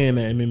keep saying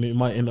that, and then it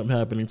might end up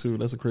happening too.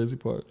 That's the crazy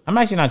part. I'm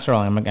actually not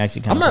trolling. I'm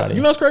actually kind of proud of you.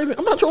 You know what's crazy?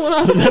 I'm not trolling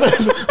either.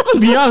 I'm gonna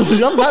be honest with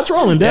you. I'm not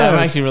trolling. Yeah, I'm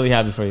actually really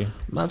happy for you.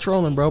 I'm not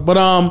trolling, bro. But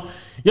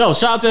yo,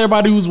 shout out to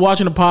everybody who's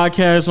watching the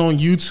podcast on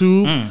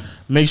YouTube.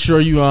 Make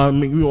sure you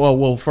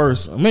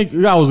first,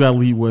 you always gotta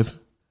lead with.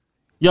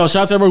 Yo,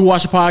 shout out to everybody who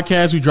watch the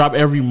podcast. We drop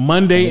every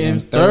Monday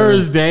and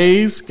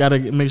Thursdays. Gotta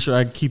make sure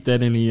I keep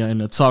that in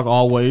the talk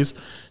always.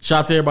 Shout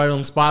out to everybody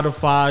on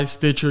Spotify,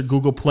 Stitcher,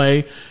 Google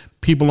Play.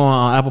 People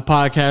on Apple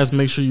Podcasts,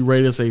 make sure you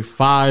rate us a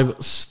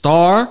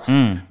 5-star.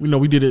 We know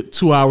we did it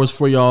 2 hours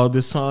for y'all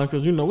this time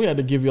because we had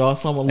to give y'all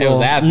something. They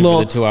was asking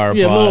for the 2 hour.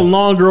 Yeah, a little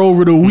longer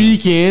over the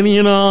weekend.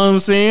 You know what I'm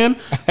saying?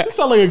 This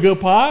felt like a good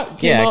pod.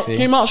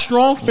 Came out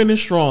strong,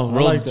 finished strong.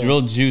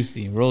 Real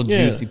juicy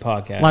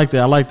podcast.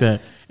 I like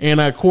that. And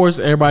of course,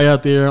 everybody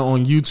out there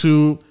on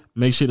YouTube,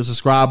 make sure to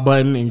subscribe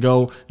button and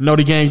go know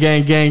the gang.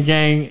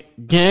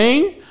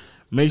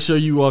 Make sure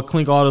you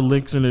click all the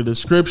links in the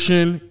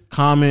description,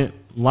 comment,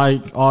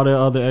 like all that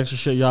other extra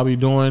shit y'all be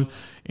doing,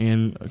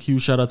 and a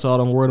huge shout out to all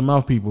them word of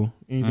mouth people.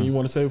 Anything you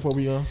want to say before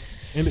we end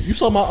it? You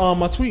saw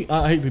my tweet.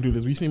 I hate to do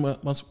this. You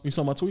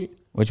saw my tweet?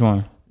 Which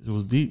one? It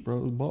was deep, bro.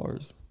 It was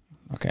bars.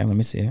 Okay, let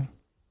me see it.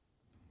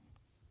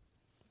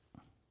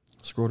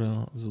 Scroll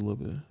down just a little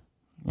bit.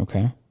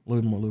 Okay. A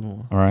little bit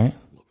more. All right.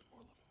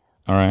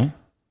 A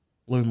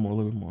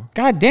little bit more.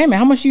 God damn it!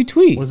 How much do you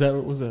tweet? What's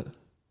that?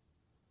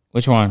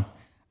 Which one?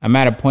 I'm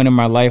at a point in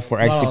my life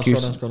where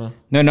execution. Scroll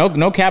down.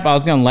 No cap. I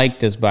was gonna like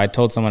this, but I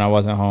told someone I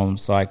wasn't home,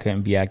 so I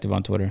couldn't be active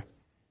on Twitter.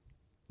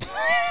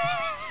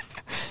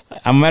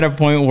 I'm at a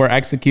point where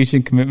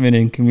execution, commitment,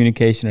 and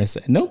communication are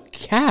set. No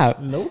cap.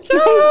 No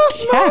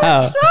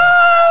cap.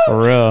 For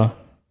real.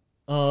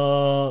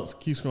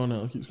 Keep scrolling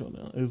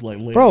down. It's like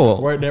later.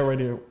 Bro, right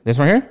there. This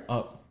right here.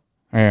 Up.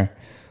 Right here.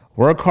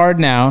 Work hard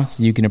now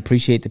so you can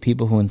appreciate the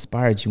people who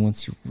inspired you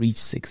once you reach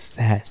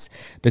success.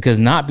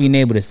 Because not being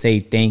able to say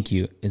thank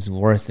you is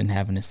worse than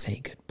having to say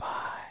goodbye.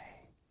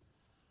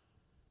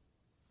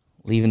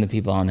 Leaving the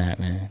people on that,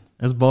 man.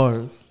 That's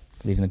bars.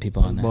 Leaving the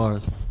people on that.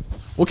 Bars.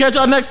 We'll catch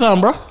y'all next time,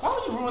 bro. Why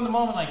would you ruin the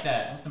moment like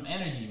that? With some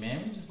energy,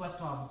 man. We just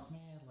left off, man,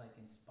 like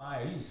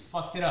inspired. You just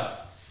fucked it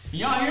up. Can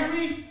y'all hear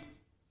me?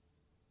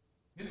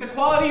 It's the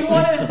quality you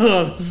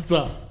wanted?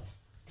 Stop.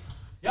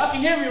 Y'all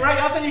can hear me, right?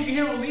 Y'all said you can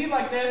hear me lead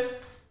like this.